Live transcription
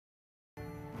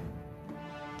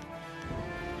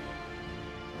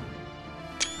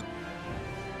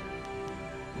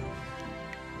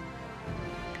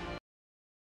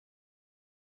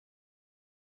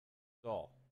So,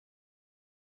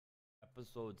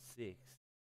 episode 6.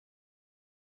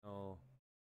 No,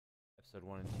 episode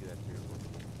 1 and 2, that's your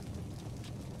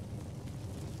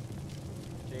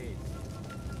Jade.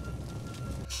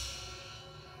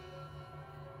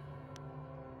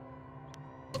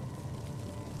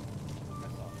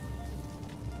 Press off.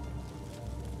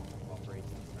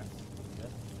 Operates and press.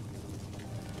 Yes.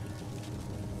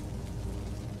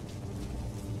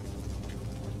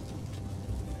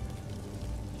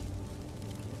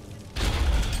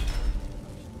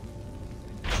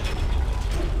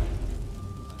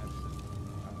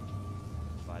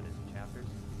 Divided in chapters.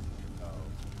 Oh,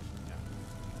 yeah.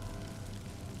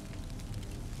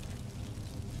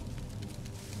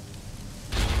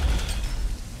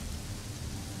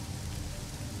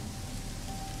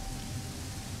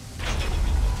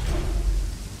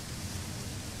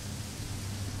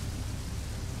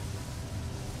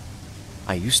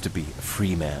 I used to be a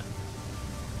free man,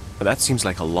 but that seems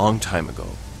like a long time ago.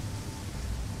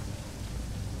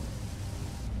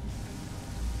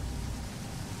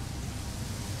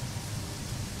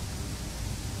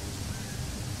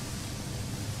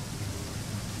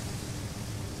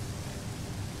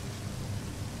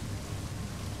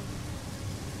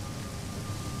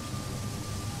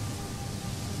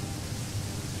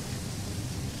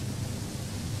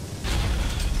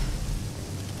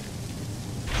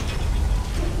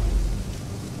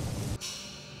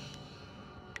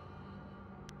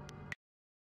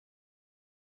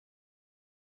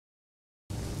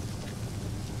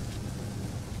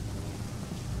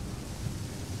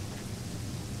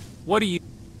 What do you...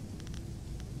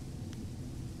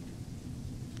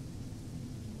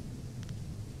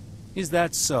 Is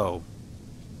that so?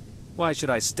 Why should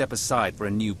I step aside for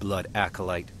a new blood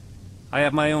acolyte? I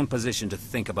have my own position to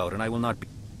think about, and I will not be...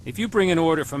 If you bring an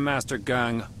order from Master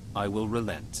Gang, I will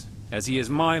relent, as he is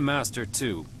my master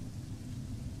too.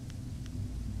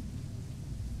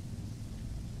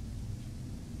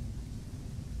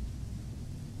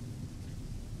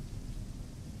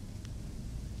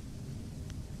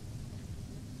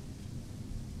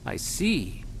 I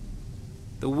see.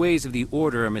 The ways of the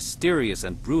Order are mysterious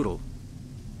and brutal.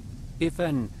 If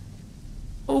an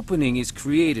opening is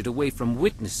created away from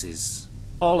witnesses,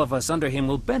 all of us under him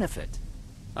will benefit.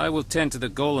 I will tend to the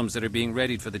golems that are being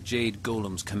readied for the Jade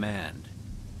Golem's command.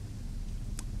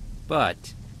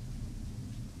 But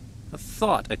a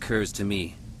thought occurs to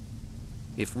me.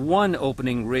 If one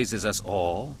opening raises us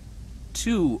all,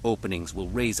 2 openings will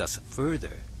raise us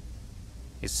further.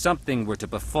 If something were to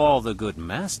befall the good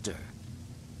master,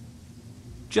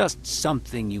 just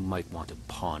something you might want to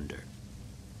ponder.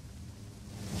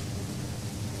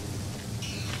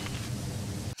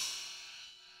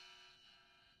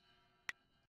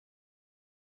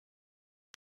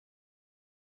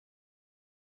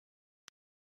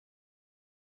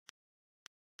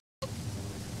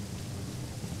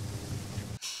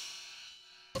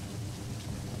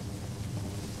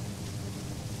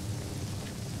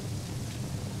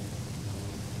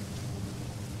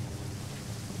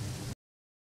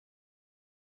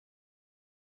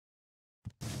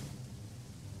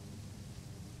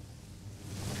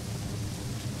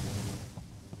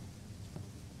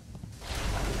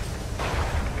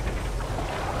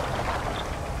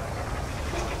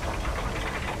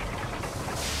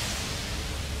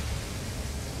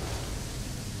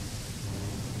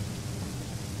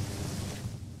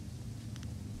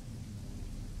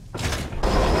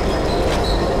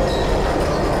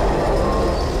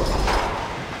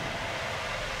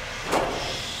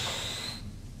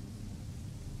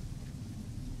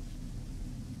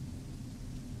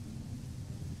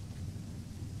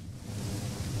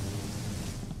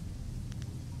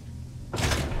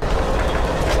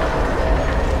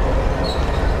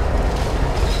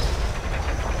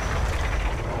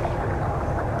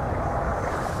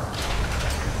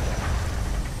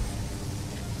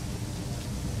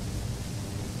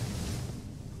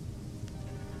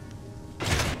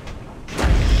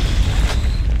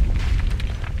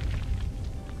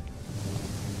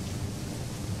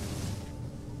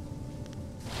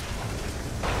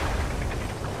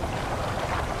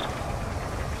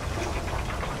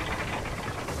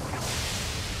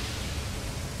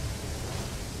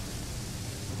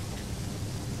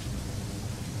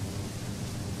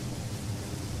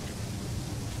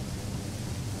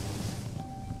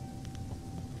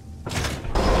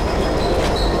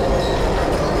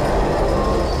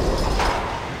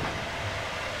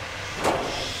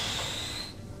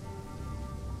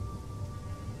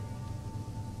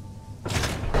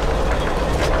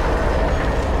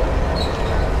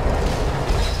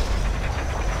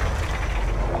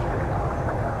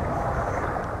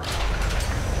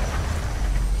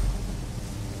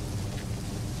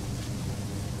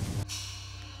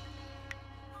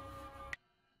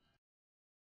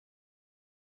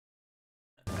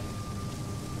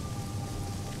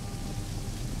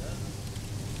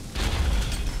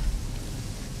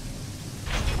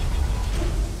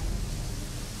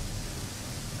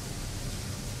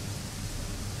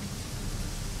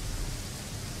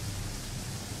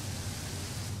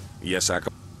 Yes,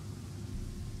 Acolyte.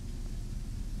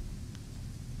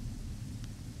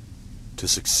 To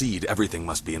succeed, everything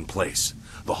must be in place.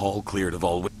 The hall cleared of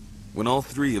all... When all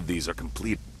three of these are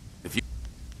complete, if you...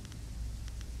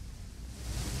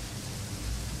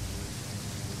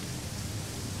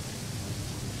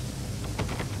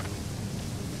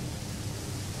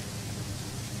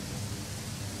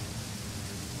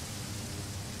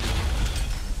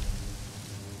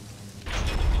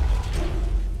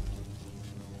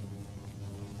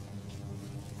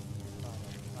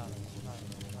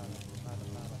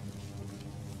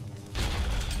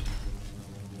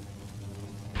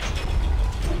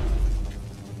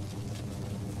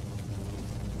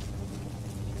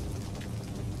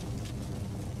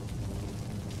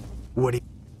 What do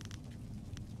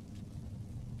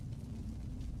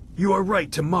You are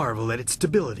right to marvel at its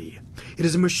stability. It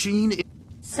is a machine...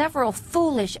 Several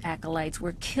foolish acolytes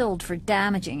were killed for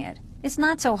damaging it. It's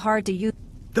not so hard to use.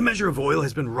 The measure of oil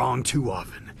has been wrong too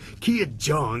often. Kia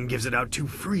Jong gives it out too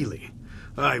freely.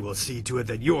 I will see to it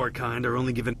that your kind are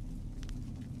only given...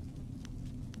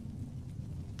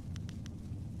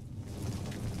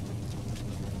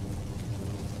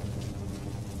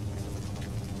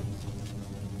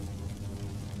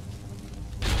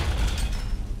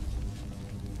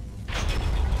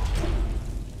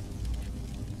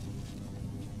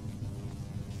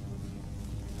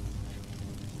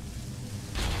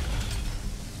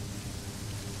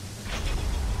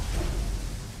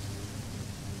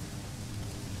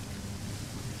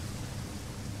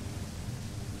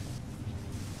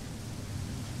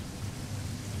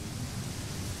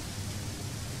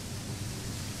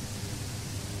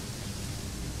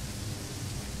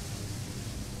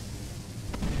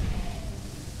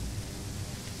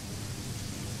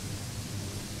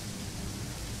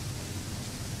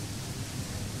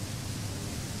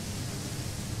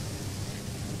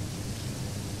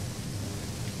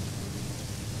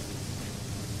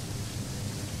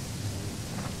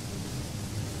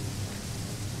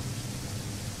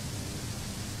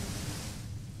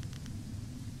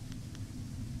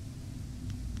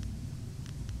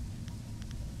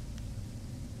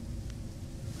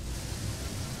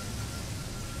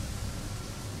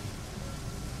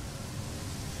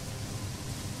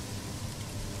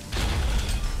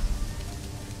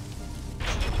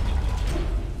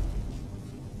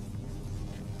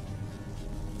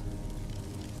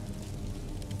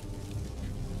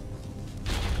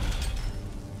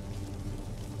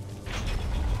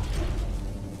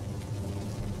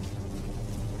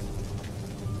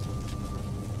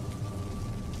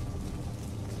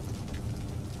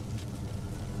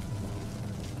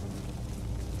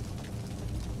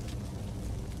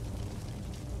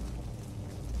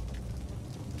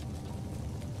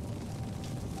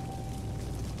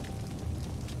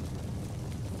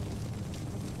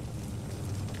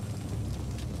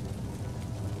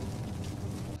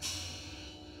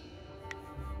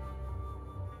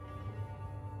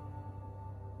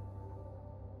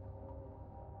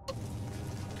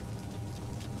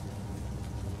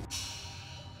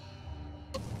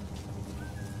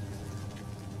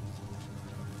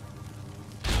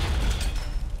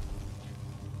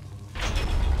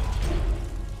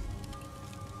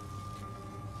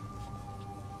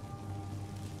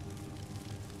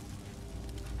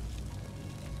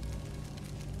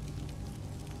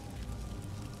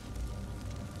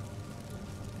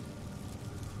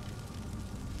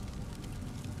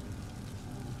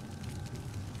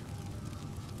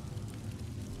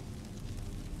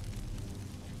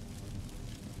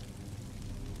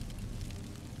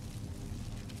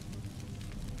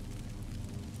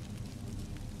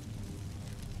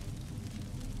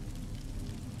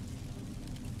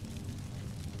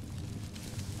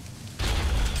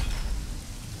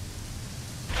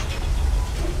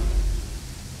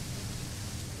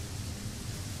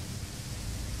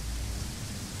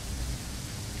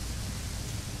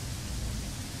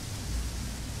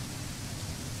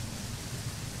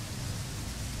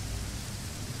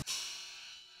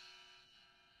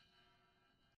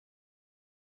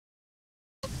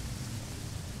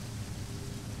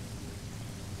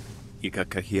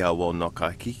 Ikakahia wo no ka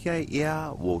kike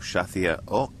ia wo shathia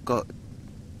oko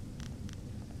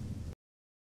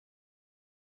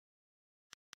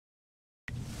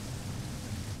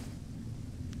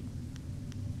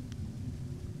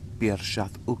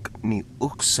Birshath uk ni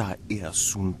uksa ia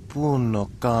sun puno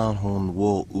kanhon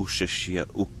wo ushashia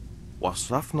uk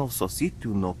wasrafno sositu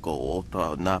no ko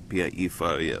ota napia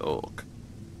ifaria ok.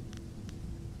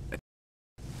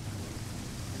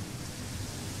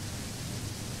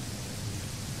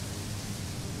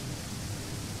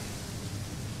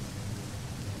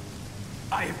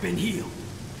 I have been healed.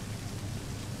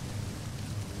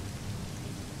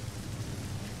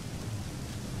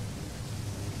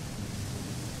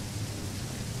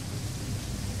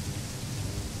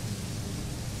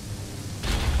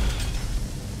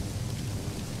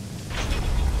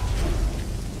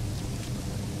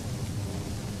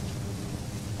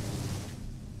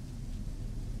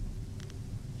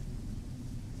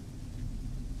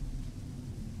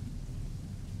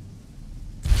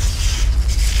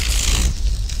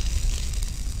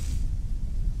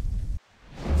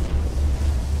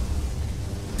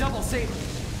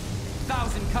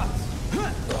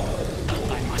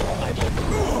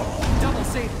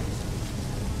 sabers.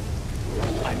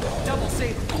 I'm double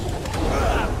saber.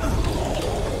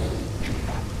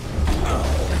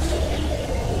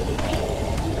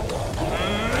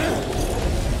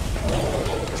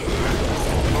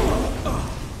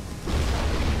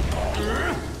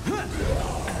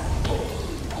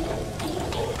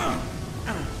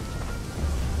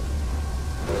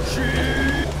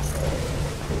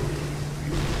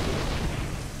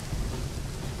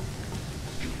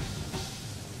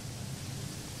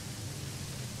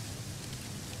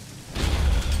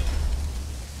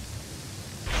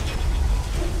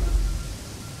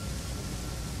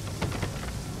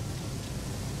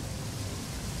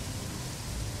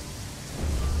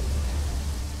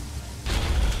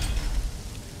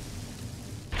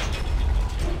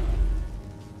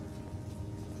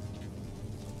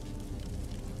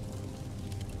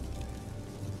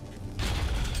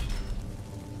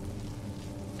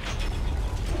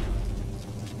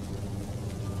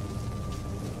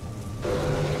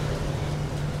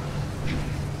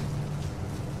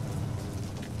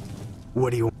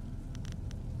 What do you...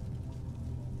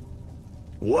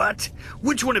 What?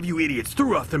 Which one of you idiots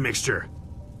threw off the mixture?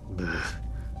 Ugh,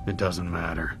 it doesn't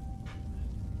matter.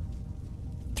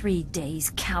 3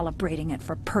 days calibrating it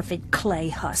for perfect clay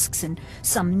husks and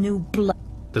some new blood.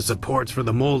 The supports for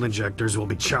the mold injectors will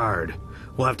be charred.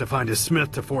 We'll have to find a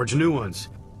smith to forge new ones.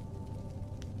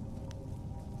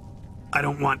 I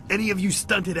don't want any of you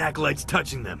stunted acolytes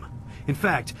touching them. In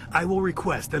fact, I will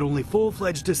request that only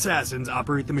full-fledged assassins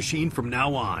operate the machine from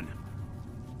now on.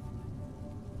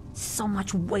 So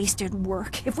much wasted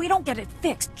work. If we don't get it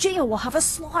fixed, Geo will have us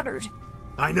slaughtered.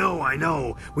 I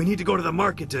know. We need to go to the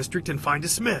market district and find a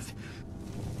smith.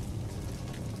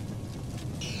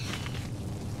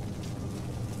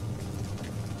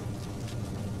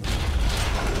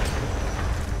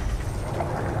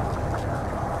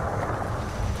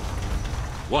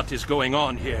 What is going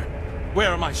on here?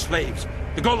 Where are my slaves?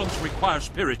 The golems require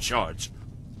spirit shards.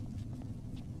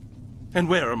 And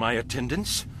where are my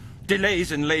attendants?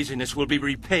 Delays and laziness will be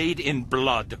repaid in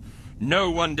blood. No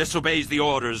one disobeys the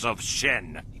orders of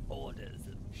Shen. The orders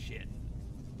of Shen.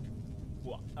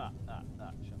 What? Shut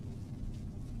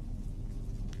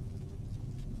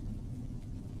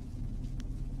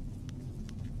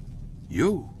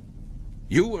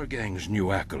You are Gang's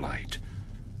new acolyte.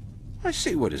 I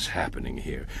see what is happening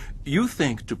here. You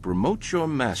think to promote your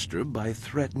master by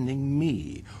threatening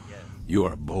me. Yes. You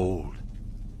are bold,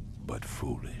 but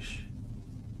foolish.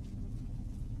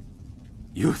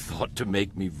 You thought to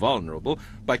make me vulnerable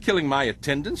by killing my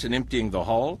attendants and emptying the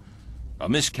hall? A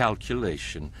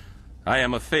miscalculation. I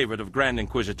am a favorite of Grand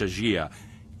Inquisitor Jia.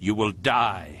 You will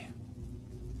die.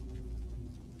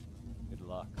 Good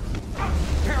luck.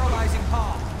 Paralyzing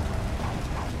palm.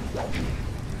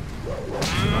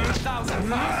 1,000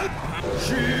 cuts.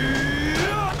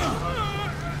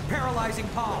 Paralyzing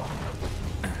palm.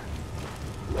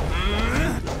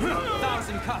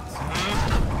 1,000 cuts.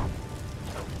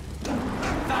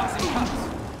 1,000 cuts.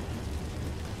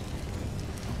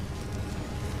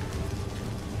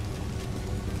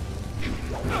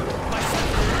 My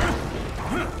scepter.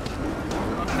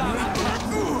 1,000 cuts.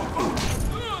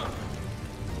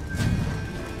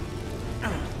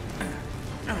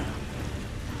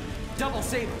 Double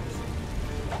sabers.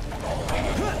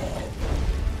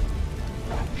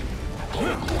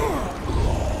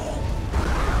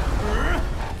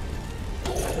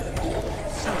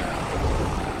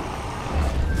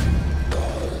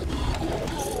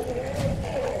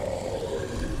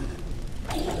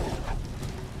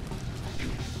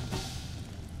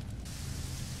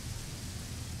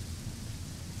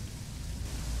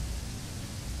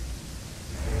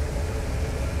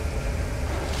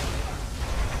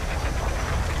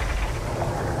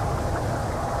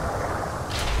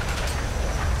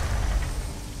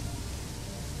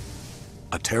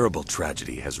 A terrible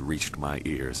tragedy has reached my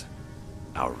ears.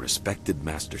 Our respected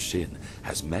Master Shin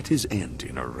has met his end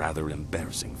in a rather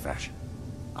embarrassing fashion.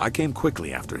 I came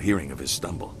quickly after hearing of his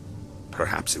stumble.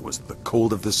 Perhaps it was the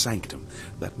cold of the sanctum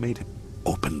that made him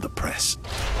open the press.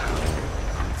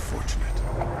 Unfortunate.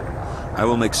 I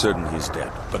will make certain he's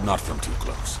dead, but not from too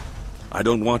close. I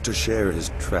don't want to share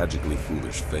his tragically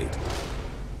foolish fate.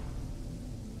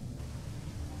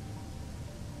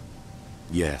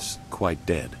 Yes, quite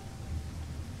dead.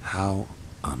 How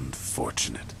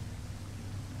unfortunate.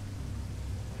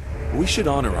 We should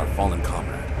honor our fallen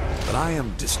comrade, but I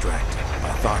am distracted by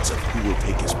thoughts of who will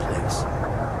take his place.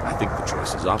 I think the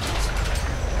choice is obvious.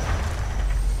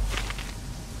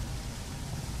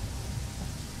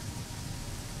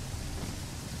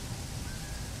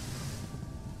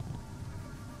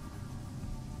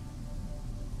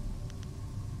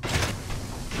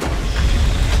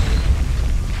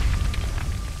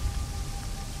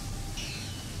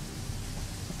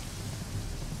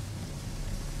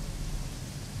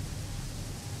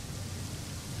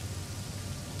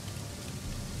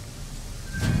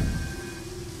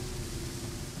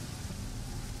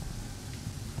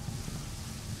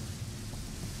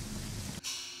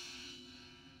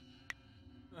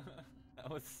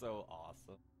 That was so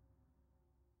awesome.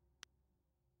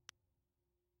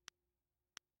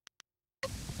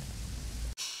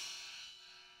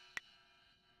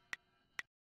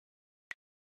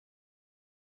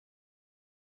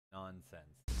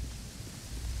 Nonsense.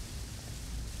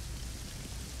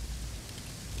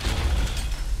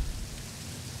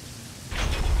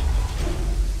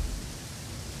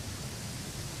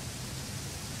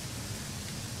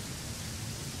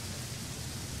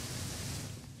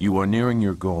 You are nearing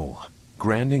your goal.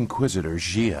 Grand Inquisitor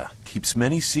Jia keeps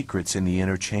many secrets in the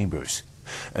inner chambers,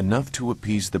 enough to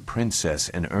appease the princess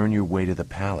and earn your way to the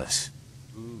palace.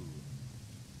 Ooh.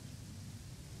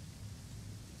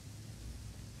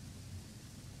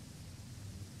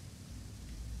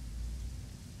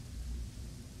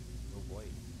 Oh boy.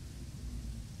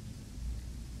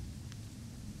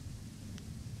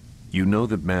 You know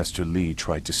that Master Li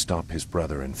tried to stop his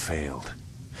brother and failed.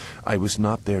 I was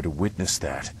not there to witness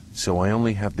that, so I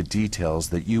only have the details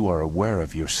that you are aware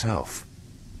of yourself.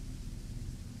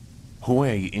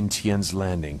 Hui in Tian's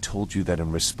Landing told you that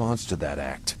in response to that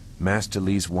act, Master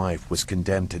Li's wife was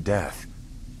condemned to death.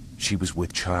 She was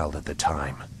with child at the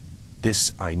time.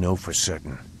 This I know for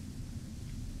certain.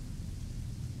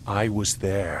 I was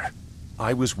there.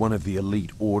 I was one of the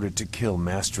elite ordered to kill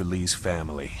Master Li's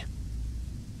family.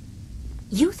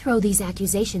 You throw these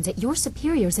accusations at your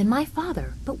superiors and my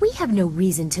father, but we have no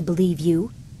reason to believe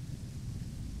you.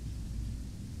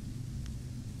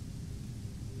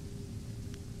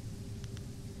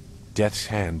 Death's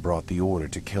hand brought the order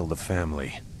to kill the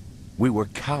family. We were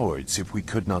cowards if we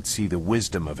could not see the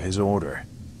wisdom of his order.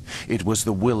 It was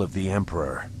the will of the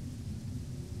Emperor.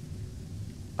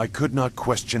 I could not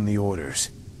question the orders.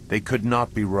 They could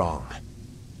not be wrong.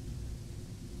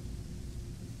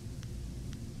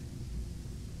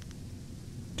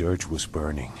 Dirge was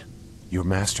burning. Your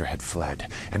master had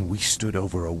fled, and we stood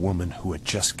over a woman who had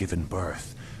just given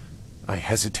birth. I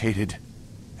hesitated,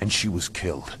 and she was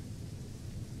killed.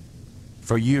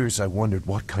 For years I wondered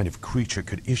what kind of creature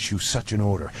could issue such an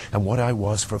order, and what I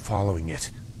was for following it.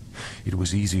 It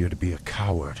was easier to be a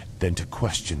coward than to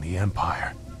question the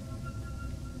Empire.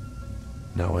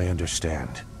 Now I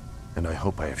understand, and I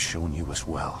hope I have shown you as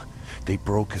well. They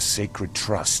broke a sacred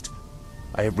trust.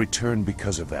 I have returned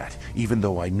because of that, even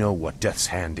though I know what Death's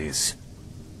hand is.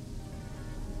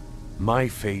 My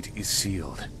fate is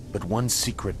sealed, but one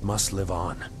secret must live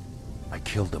on. I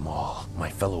killed them all, my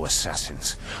fellow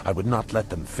assassins. I would not let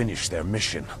them finish their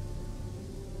mission.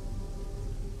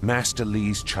 Master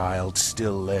Li's child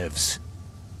still lives.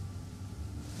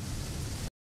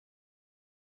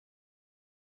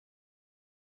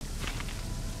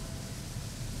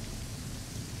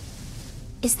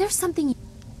 Is there something...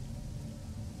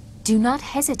 Do not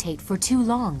hesitate for too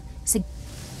long.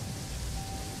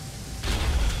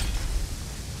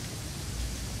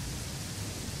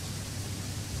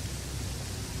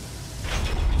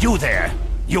 You there!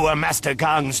 You are Master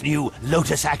Gong's new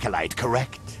Lotus Acolyte,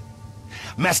 correct?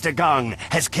 Master Gong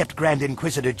has kept Grand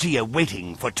Inquisitor Jia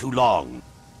waiting for too long.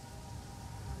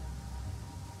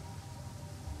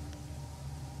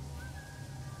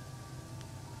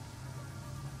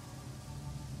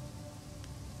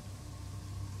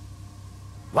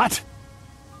 What?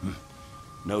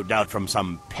 No doubt from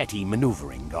some petty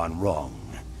maneuvering gone wrong.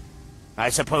 I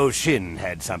suppose Shin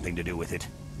had something to do with it.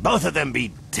 Both of them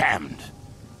be damned.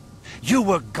 You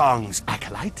were Gong's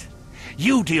acolyte?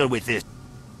 You deal with this.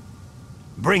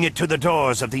 Bring it to the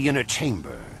doors of the inner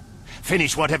chamber.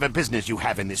 Finish whatever business you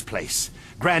have in this place.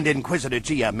 Grand Inquisitor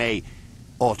Jia may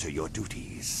alter your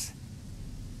duties.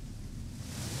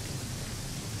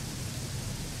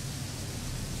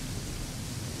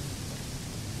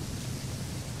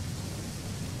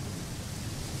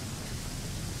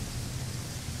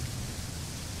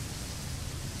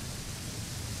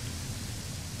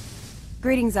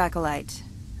 Greetings, Acolyte.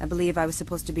 I believe I was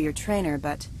supposed to be your trainer,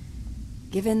 but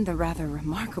given the rather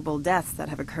remarkable deaths that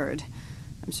have occurred,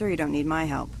 I'm sure you don't need my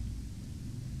help.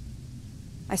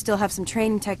 I still have some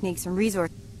training techniques and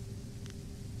resources.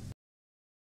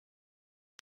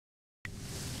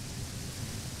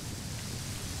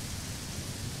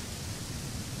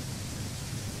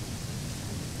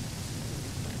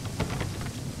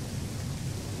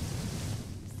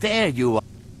 There you are.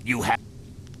 You have...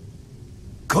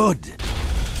 Good.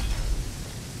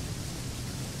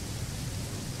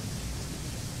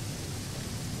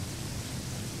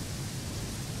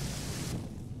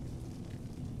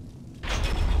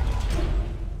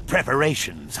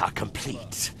 Preparations are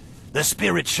complete. The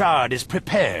Spirit Shard is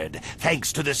prepared,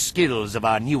 thanks to the skills of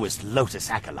our newest Lotus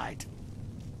Acolyte.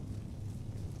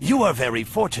 You are very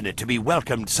fortunate to be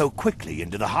welcomed so quickly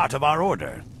into the heart of our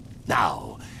order.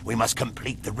 Now, we must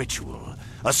complete the ritual.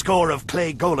 A score of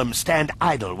clay golems stand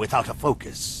idle without a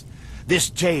focus. This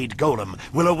jade golem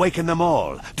will awaken them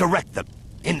all, direct them.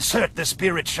 Insert the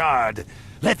spirit shard.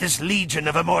 Let this legion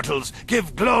of immortals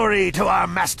give glory to our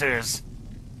masters.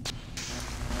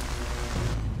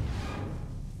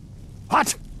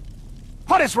 What?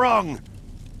 What is wrong?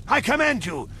 I command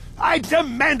you. I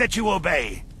demand that you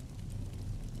obey.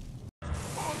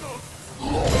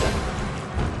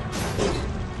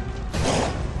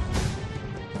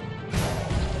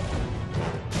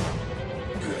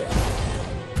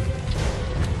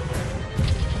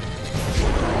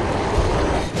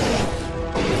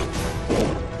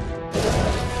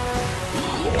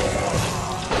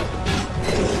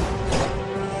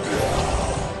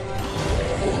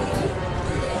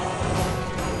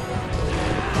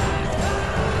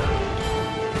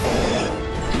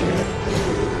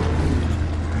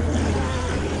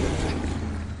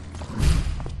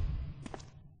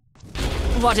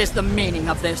 What is the meaning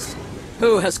of this?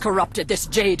 Who has corrupted this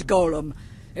jade golem?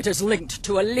 It is linked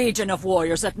to a legion of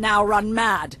warriors that now run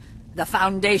mad. The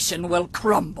Foundation will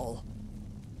crumble.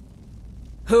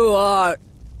 Who are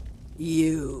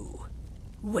you?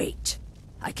 Wait.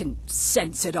 I can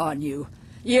sense it on you.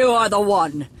 You are the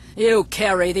one. You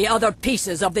carry the other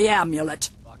pieces of the amulet.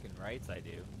 Fucking rights I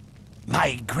do.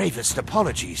 My gravest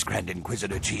apologies, Grand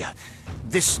Inquisitor Gia.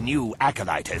 This new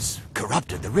acolyte has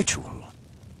corrupted the ritual.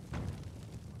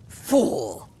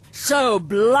 Fool! So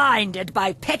blinded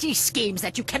by petty schemes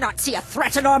that you cannot see a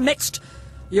threat in our midst?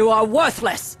 You are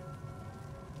worthless!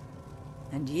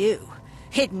 And you,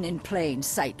 hidden in plain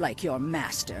sight like your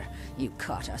master, you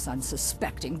caught us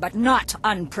unsuspecting but not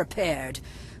unprepared.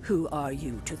 Who are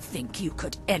you to think you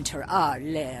could enter our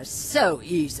lair so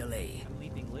easily?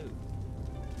 Leaping loot.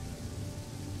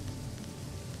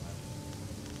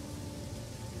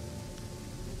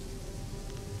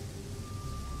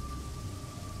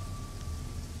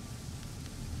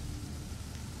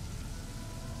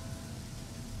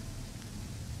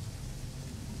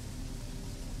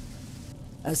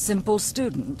 A simple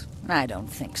student? I don't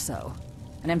think so.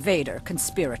 An invader,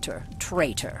 conspirator,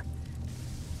 traitor.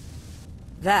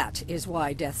 That is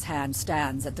why Death's Hand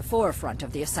stands at the forefront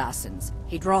of the assassins.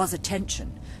 He draws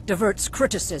attention, diverts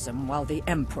criticism while the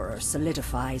Emperor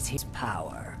solidifies his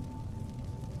power.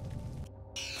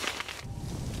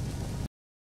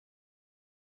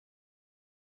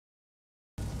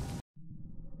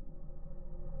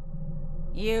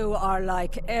 You are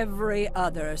like every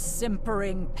other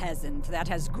simpering peasant that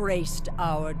has graced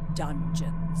our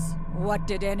dungeons. What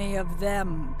did any of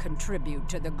them contribute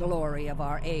to the glory of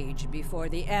our age before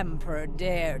the Emperor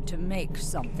dared to make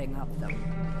something of them?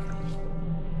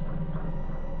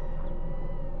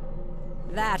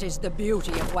 That is the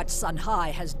beauty of what Sun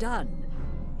Hai has done.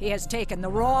 He has taken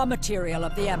the raw material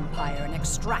of the Empire and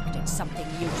extracted something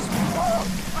useful.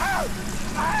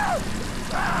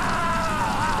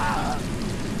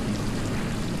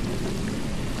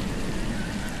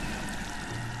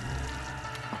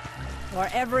 For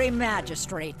every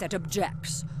magistrate that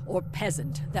objects, or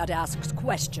peasant that asks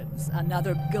questions,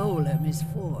 another golem is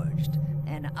forged,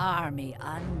 an army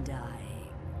undying.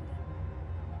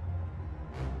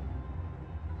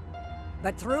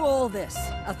 But through all this,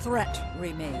 a threat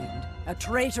remained, a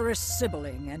traitorous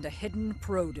sibling and a hidden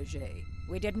protege.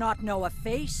 We did not know a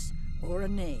face or a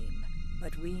name,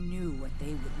 but we knew what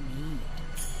they would need.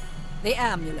 The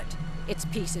amulet, its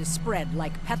pieces spread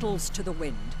like petals to the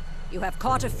wind. You have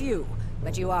caught a few,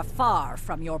 but you are far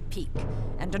from your peak,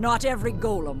 and not every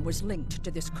golem was linked to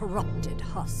this corrupted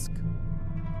husk.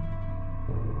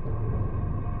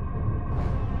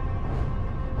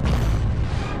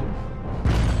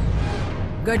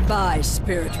 Goodbye,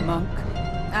 spirit monk.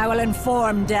 I will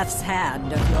inform Death's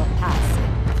Hand of your passing.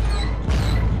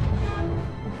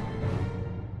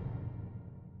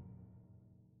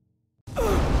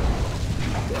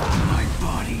 My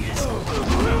body is...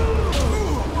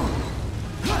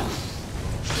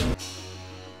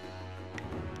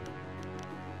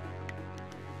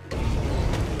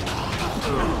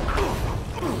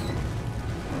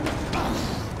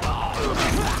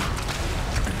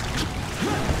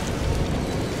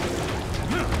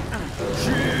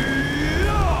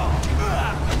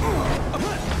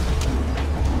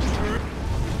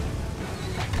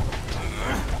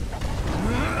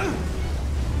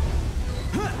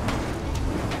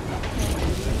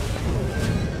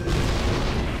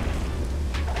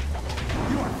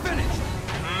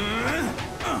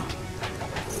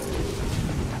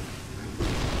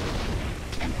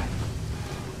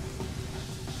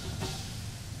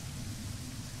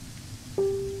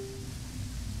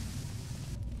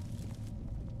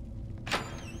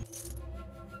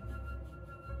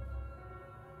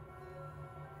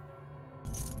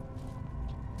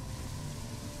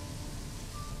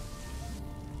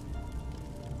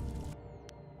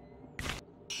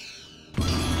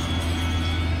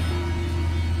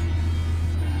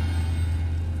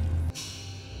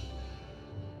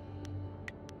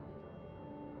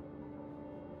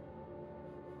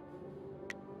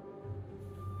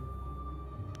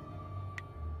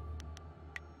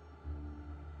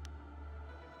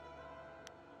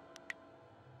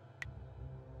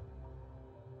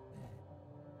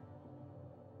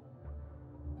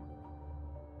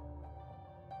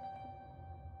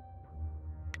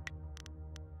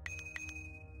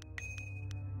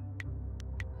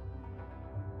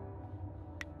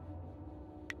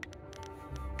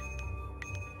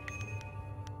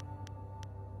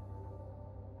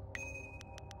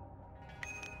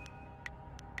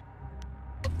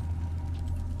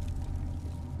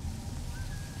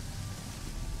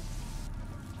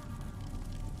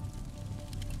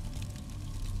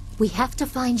 We have to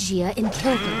find Jia and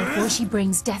kill her before she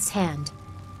brings Death's Hand.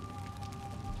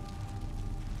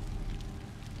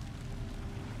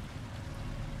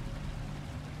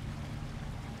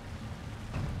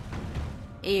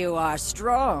 You are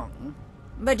strong,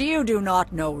 but you do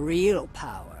not know real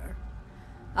power.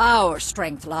 Our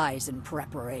strength lies in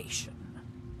preparation.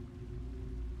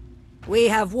 We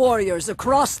have warriors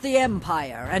across the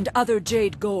Empire and other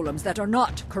Jade Golems that are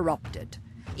not corrupted.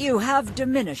 You have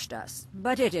diminished us,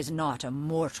 but it is not a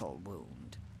mortal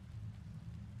wound.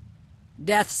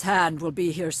 Death's Hand will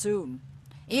be here soon.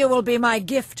 You will be my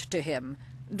gift to him,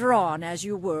 drawn as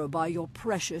you were by your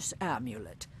precious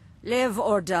amulet. Live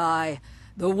or die,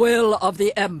 the will of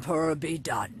the Emperor be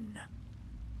done.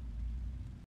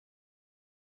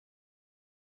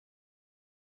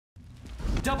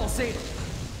 Double Satan!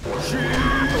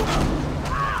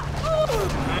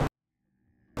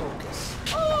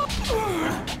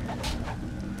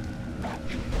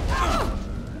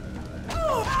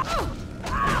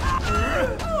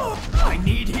 I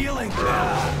need healing!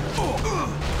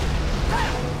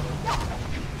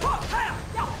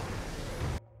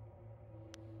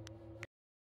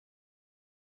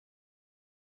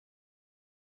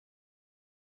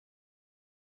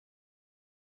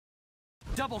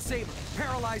 Double saber,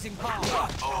 paralyzing palm.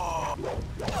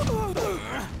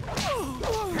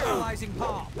 Paralyzing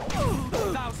palm.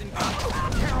 1,000 cuts.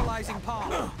 Paralyzing palm.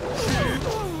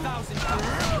 1,000 cuts.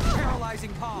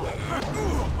 Paralyzing palm.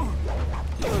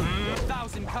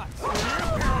 1,000 cuts.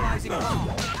 Paralyzing palm.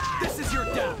 This is your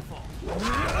downfall.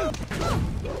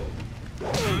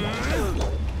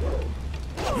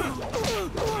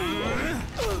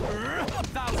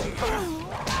 1,000 cuts.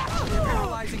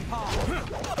 Paralyzing palm.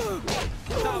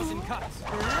 1,000 cuts.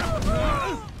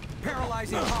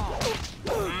 Paralyzing palm.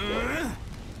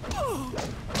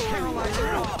 Paralyzing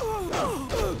palm.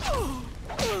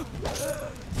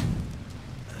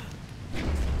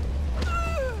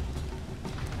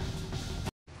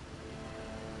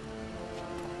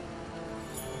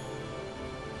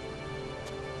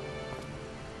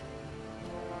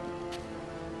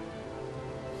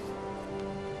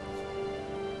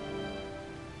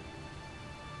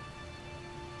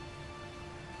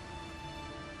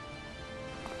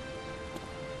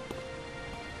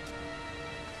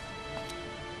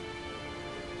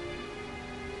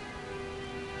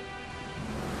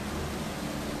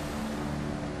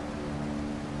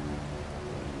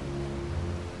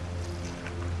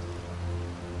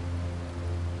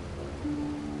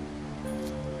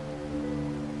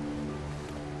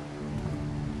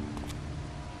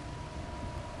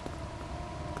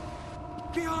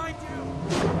 Behind you!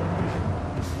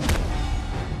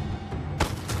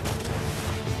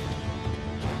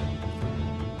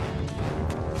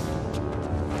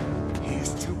 He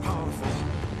is too powerful.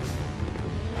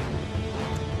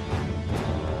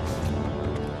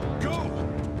 Go!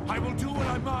 I will do what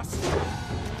I must.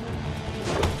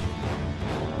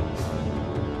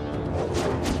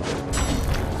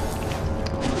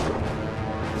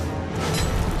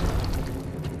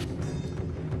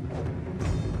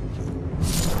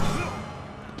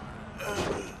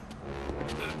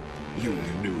 You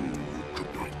knew you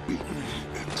could not beat me,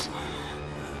 exile.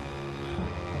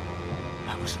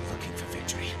 I wasn't looking for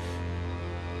victory.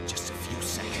 Just a few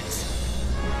seconds.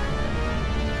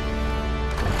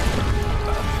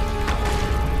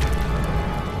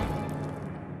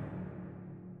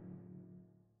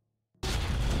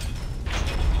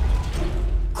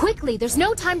 Quickly, there's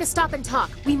no time to stop and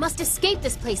talk. We must escape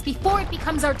this place before it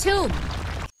becomes our tomb.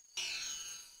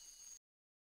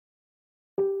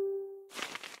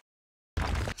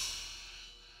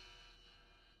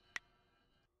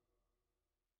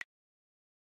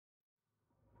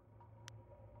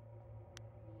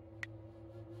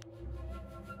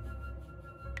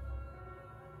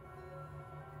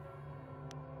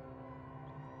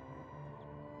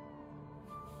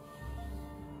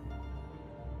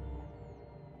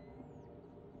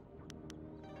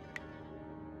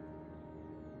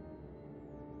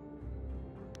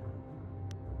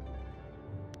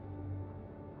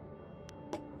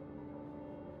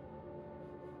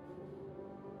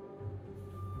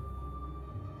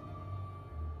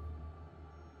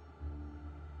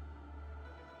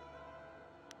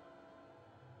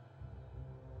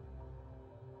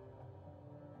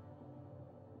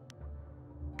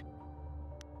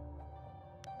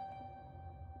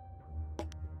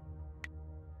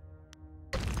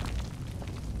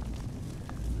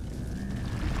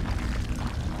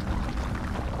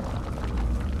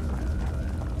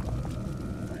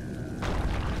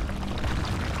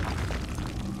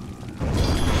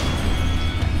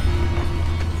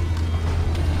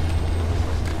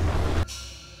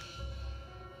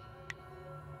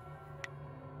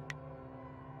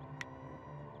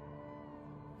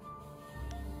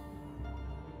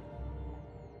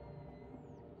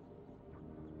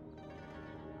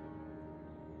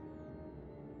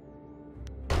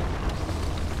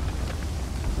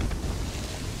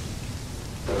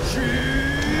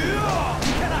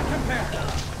 Cannot compare.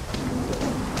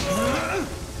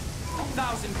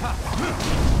 Thousand cuts.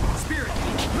 Spirit.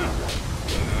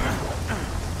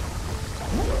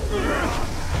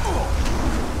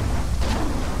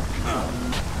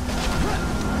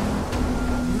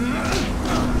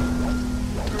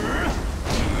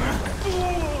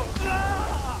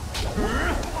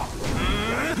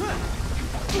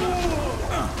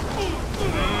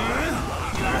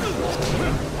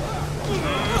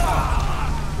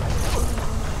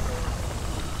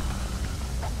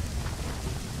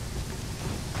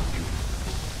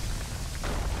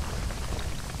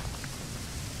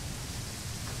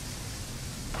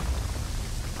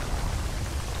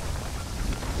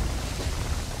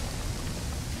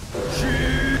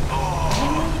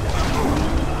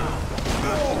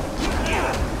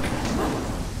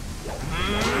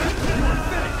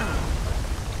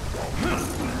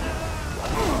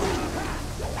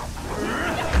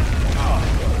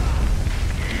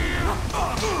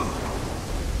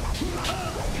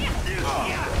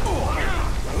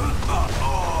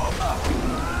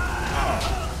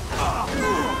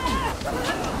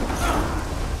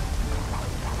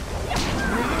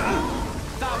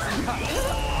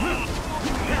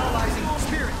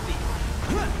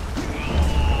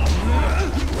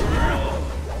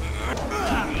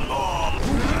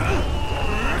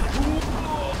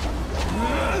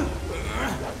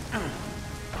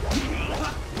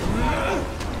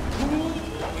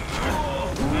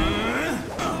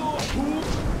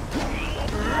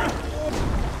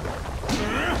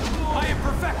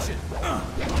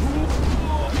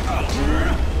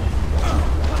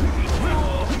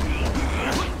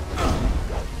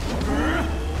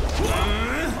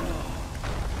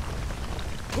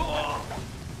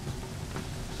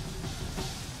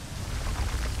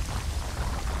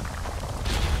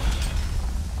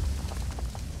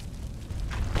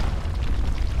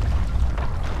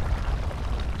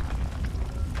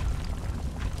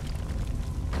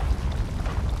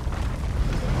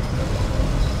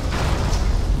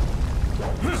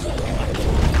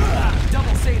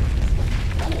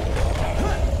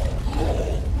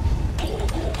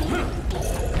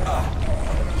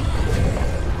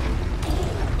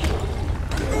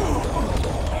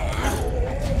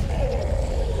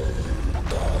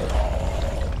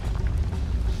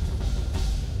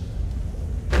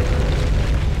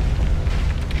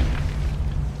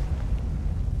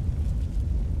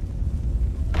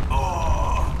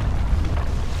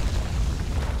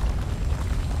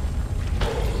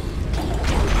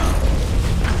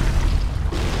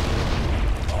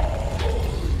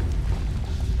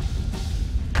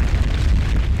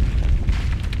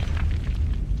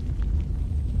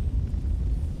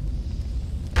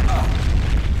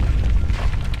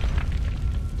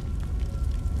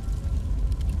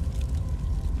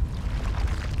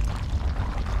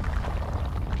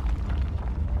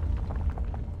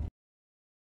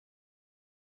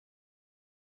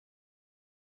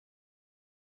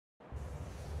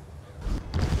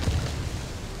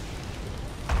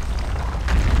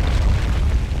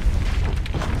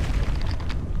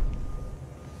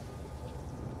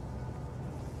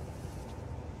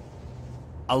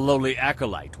 A lowly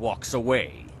acolyte walks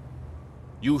away.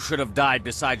 You should have died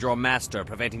beside your master,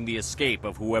 preventing the escape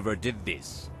of whoever did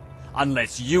this.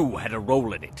 Unless you had a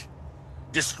role in it.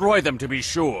 Destroy them to be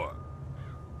sure.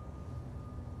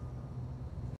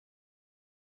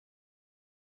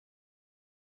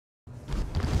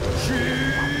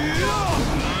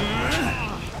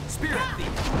 Spirit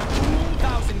thief.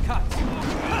 1,000 cuts.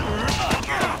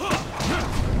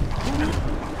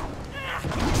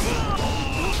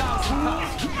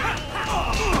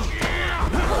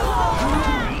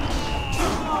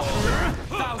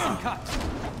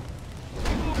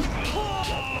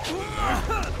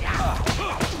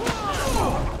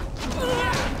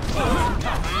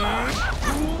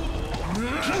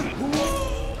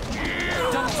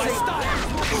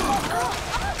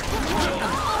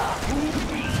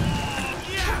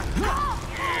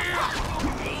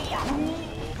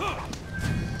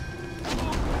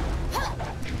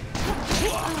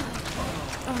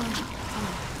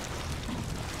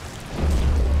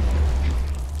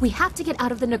 We have to get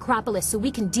out of the necropolis so we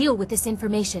can deal with this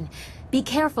information. Be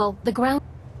careful, the ground...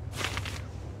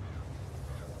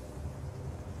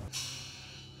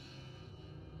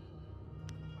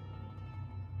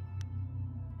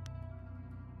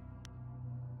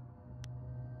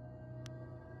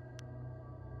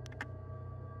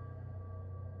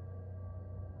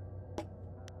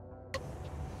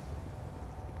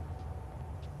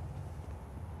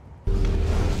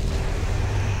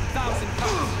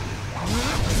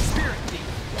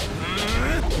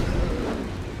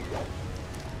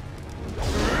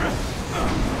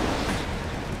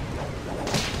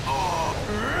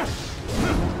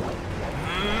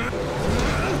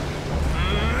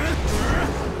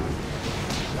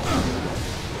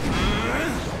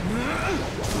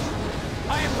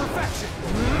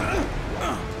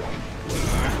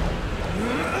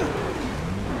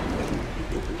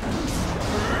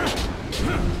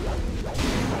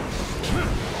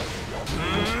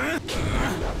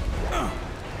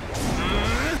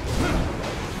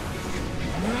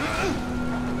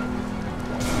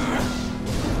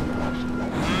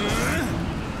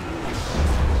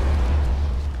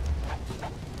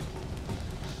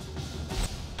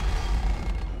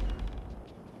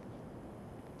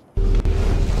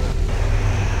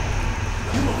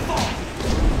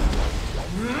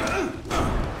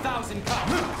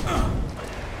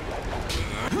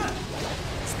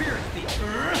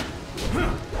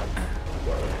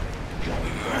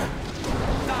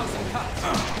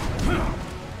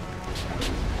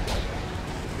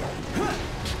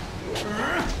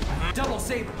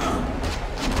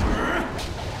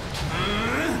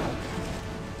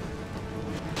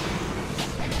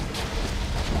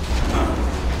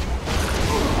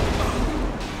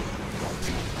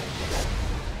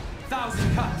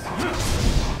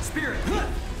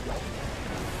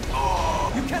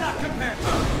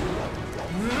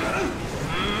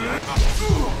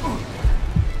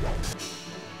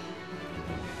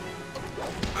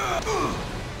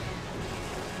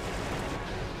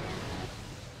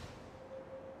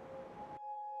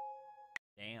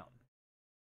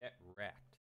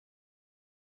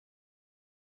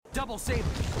 Double saber.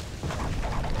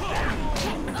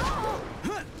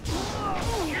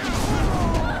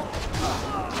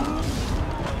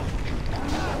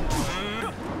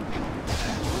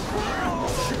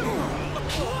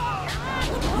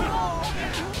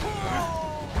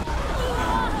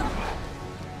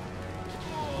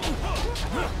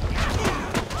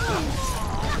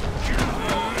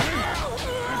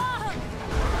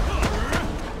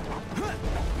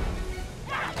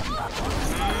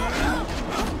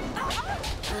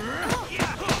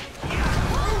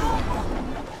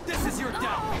 This is your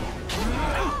death.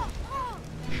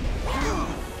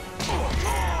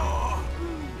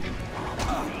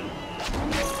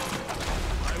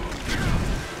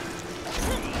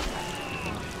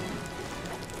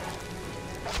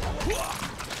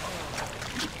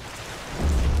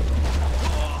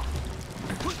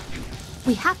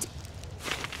 We have to...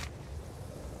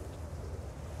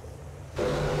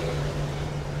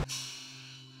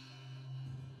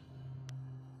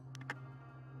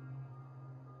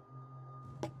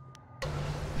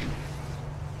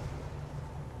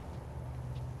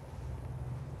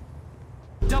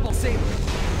 Double saber.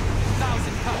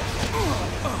 1,000 cuts.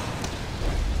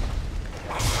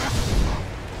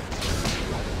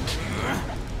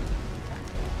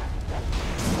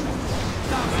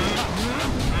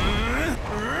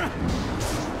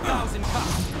 Thousand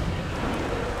cuts.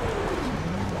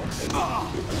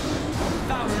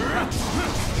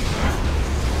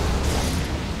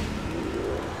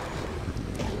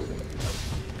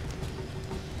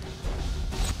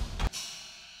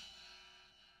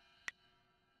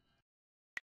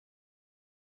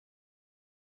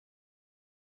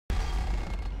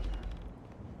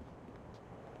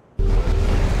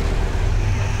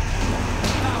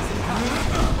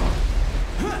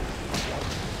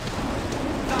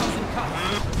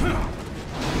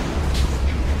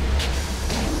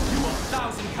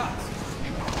 1,000 cuts.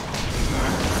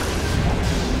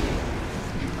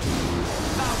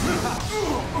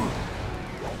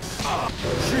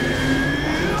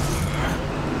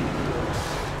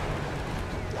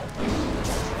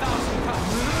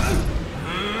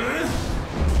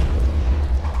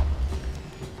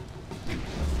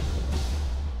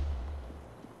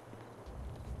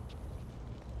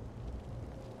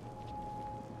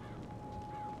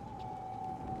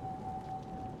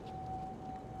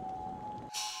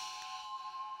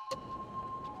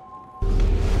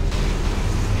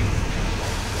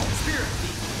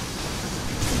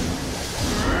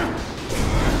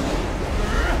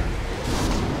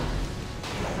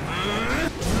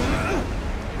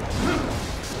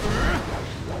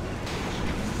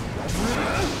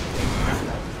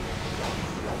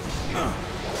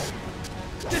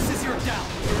 This is your down.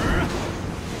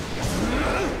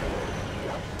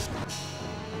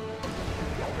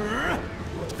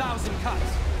 Thousand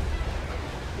cuts.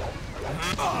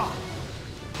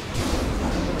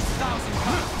 1,000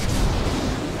 cuts.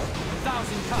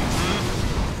 1,000 cuts.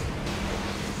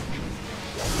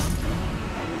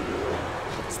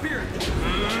 Spirit.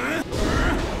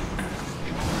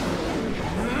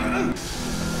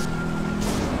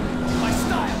 My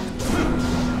style.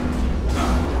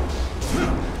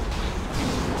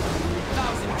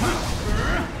 1,000 cuts.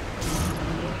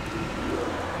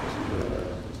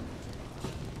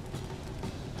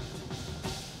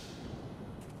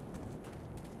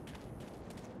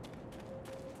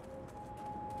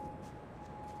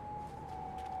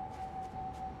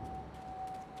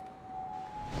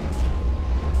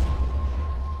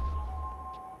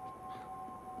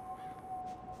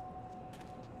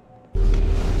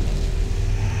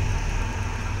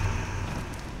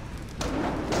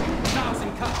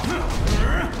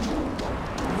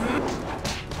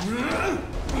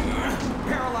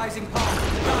 Paralyzing power,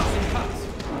 1,000 cuts.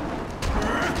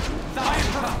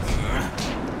 1,000 cuts.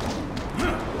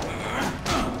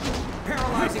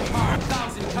 Paralyzing power,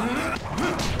 1,000 cuts.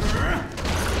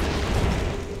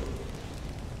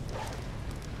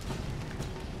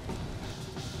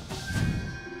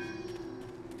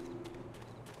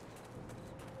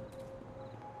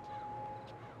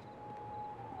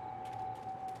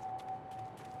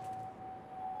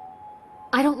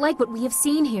 I don't like what we have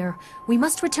seen here. We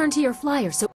must return to your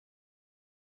flyer so...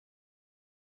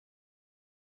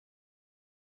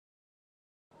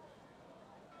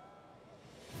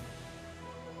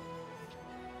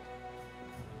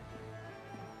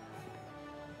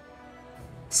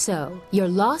 So, your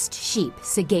lost sheep,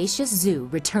 Sagacious Zoo,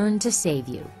 returned to save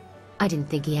you. I didn't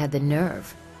think he had the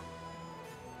nerve.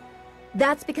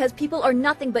 That's because people are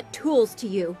nothing but tools to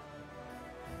you.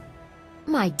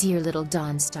 My dear little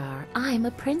Dawnstar, I'm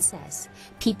a princess.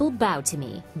 People bow to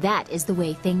me. That is the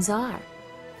way things are.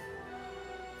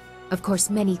 Of course,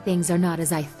 many things are not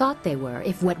as I thought they were,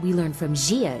 if what we learned from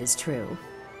Gia is true.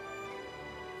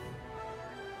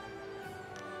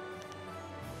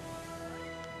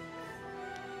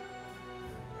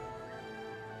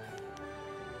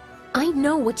 I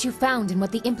know what you found and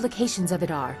what the implications of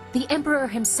it are. The Emperor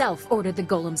himself ordered the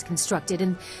golems constructed,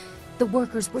 and the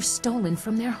workers were stolen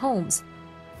from their homes.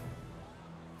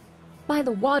 By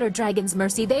the Water Dragon's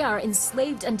mercy, they are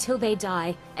enslaved until they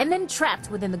die, and then trapped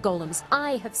within the golems.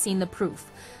 I have seen the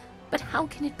proof. But how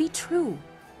can it be true?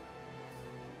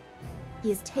 He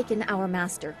has taken our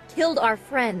master, killed our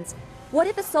friends. What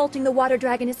if assaulting the Water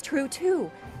Dragon is true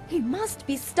too? He must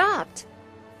be stopped.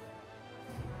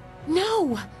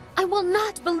 No! I will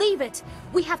not believe it!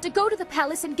 We have to go to the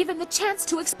palace and give him the chance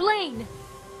to explain!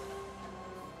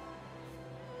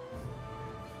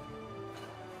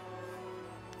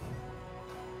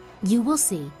 You will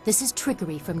see. This is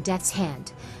trickery from Death's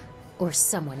hand. Or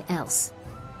someone else.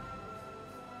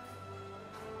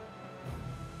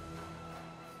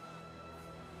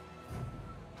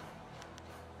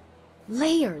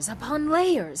 Layers upon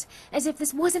layers, as if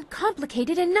this wasn't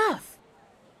complicated enough.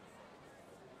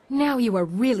 Now you are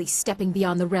really stepping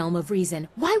beyond the realm of reason.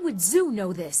 Why would Zhu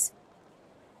know this?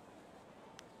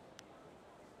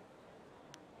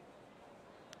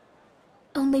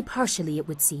 Only partially, it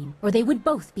would seem, or they would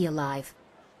both be alive.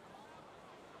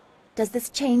 Does this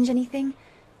change anything?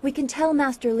 We can tell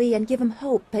Master Li and give him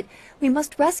hope, but we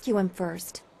must rescue him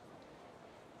first.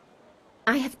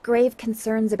 I have grave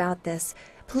concerns about this.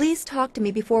 Please talk to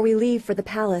me before we leave for the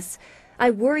palace. I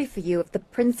worry for you if the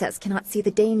princess cannot see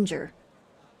the danger.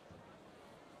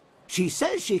 She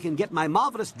says she can get my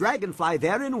marvelous dragonfly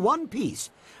there in one piece.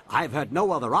 I've heard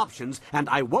no other options, and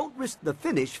I won't risk the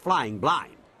finish flying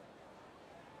blind.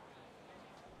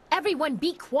 Everyone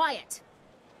be quiet!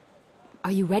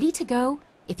 Are you ready to go?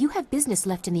 If you have business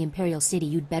left in the Imperial City,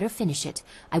 you'd better finish it.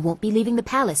 I won't be leaving the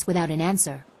palace without an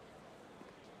answer.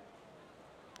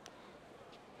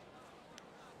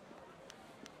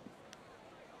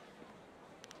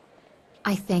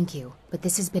 I thank you, but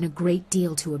this has been a great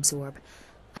deal to absorb.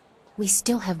 We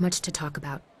still have much to talk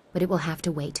about, but it will have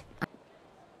to wait.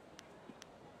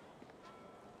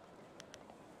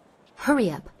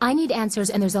 Hurry up. I need answers,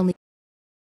 and there's only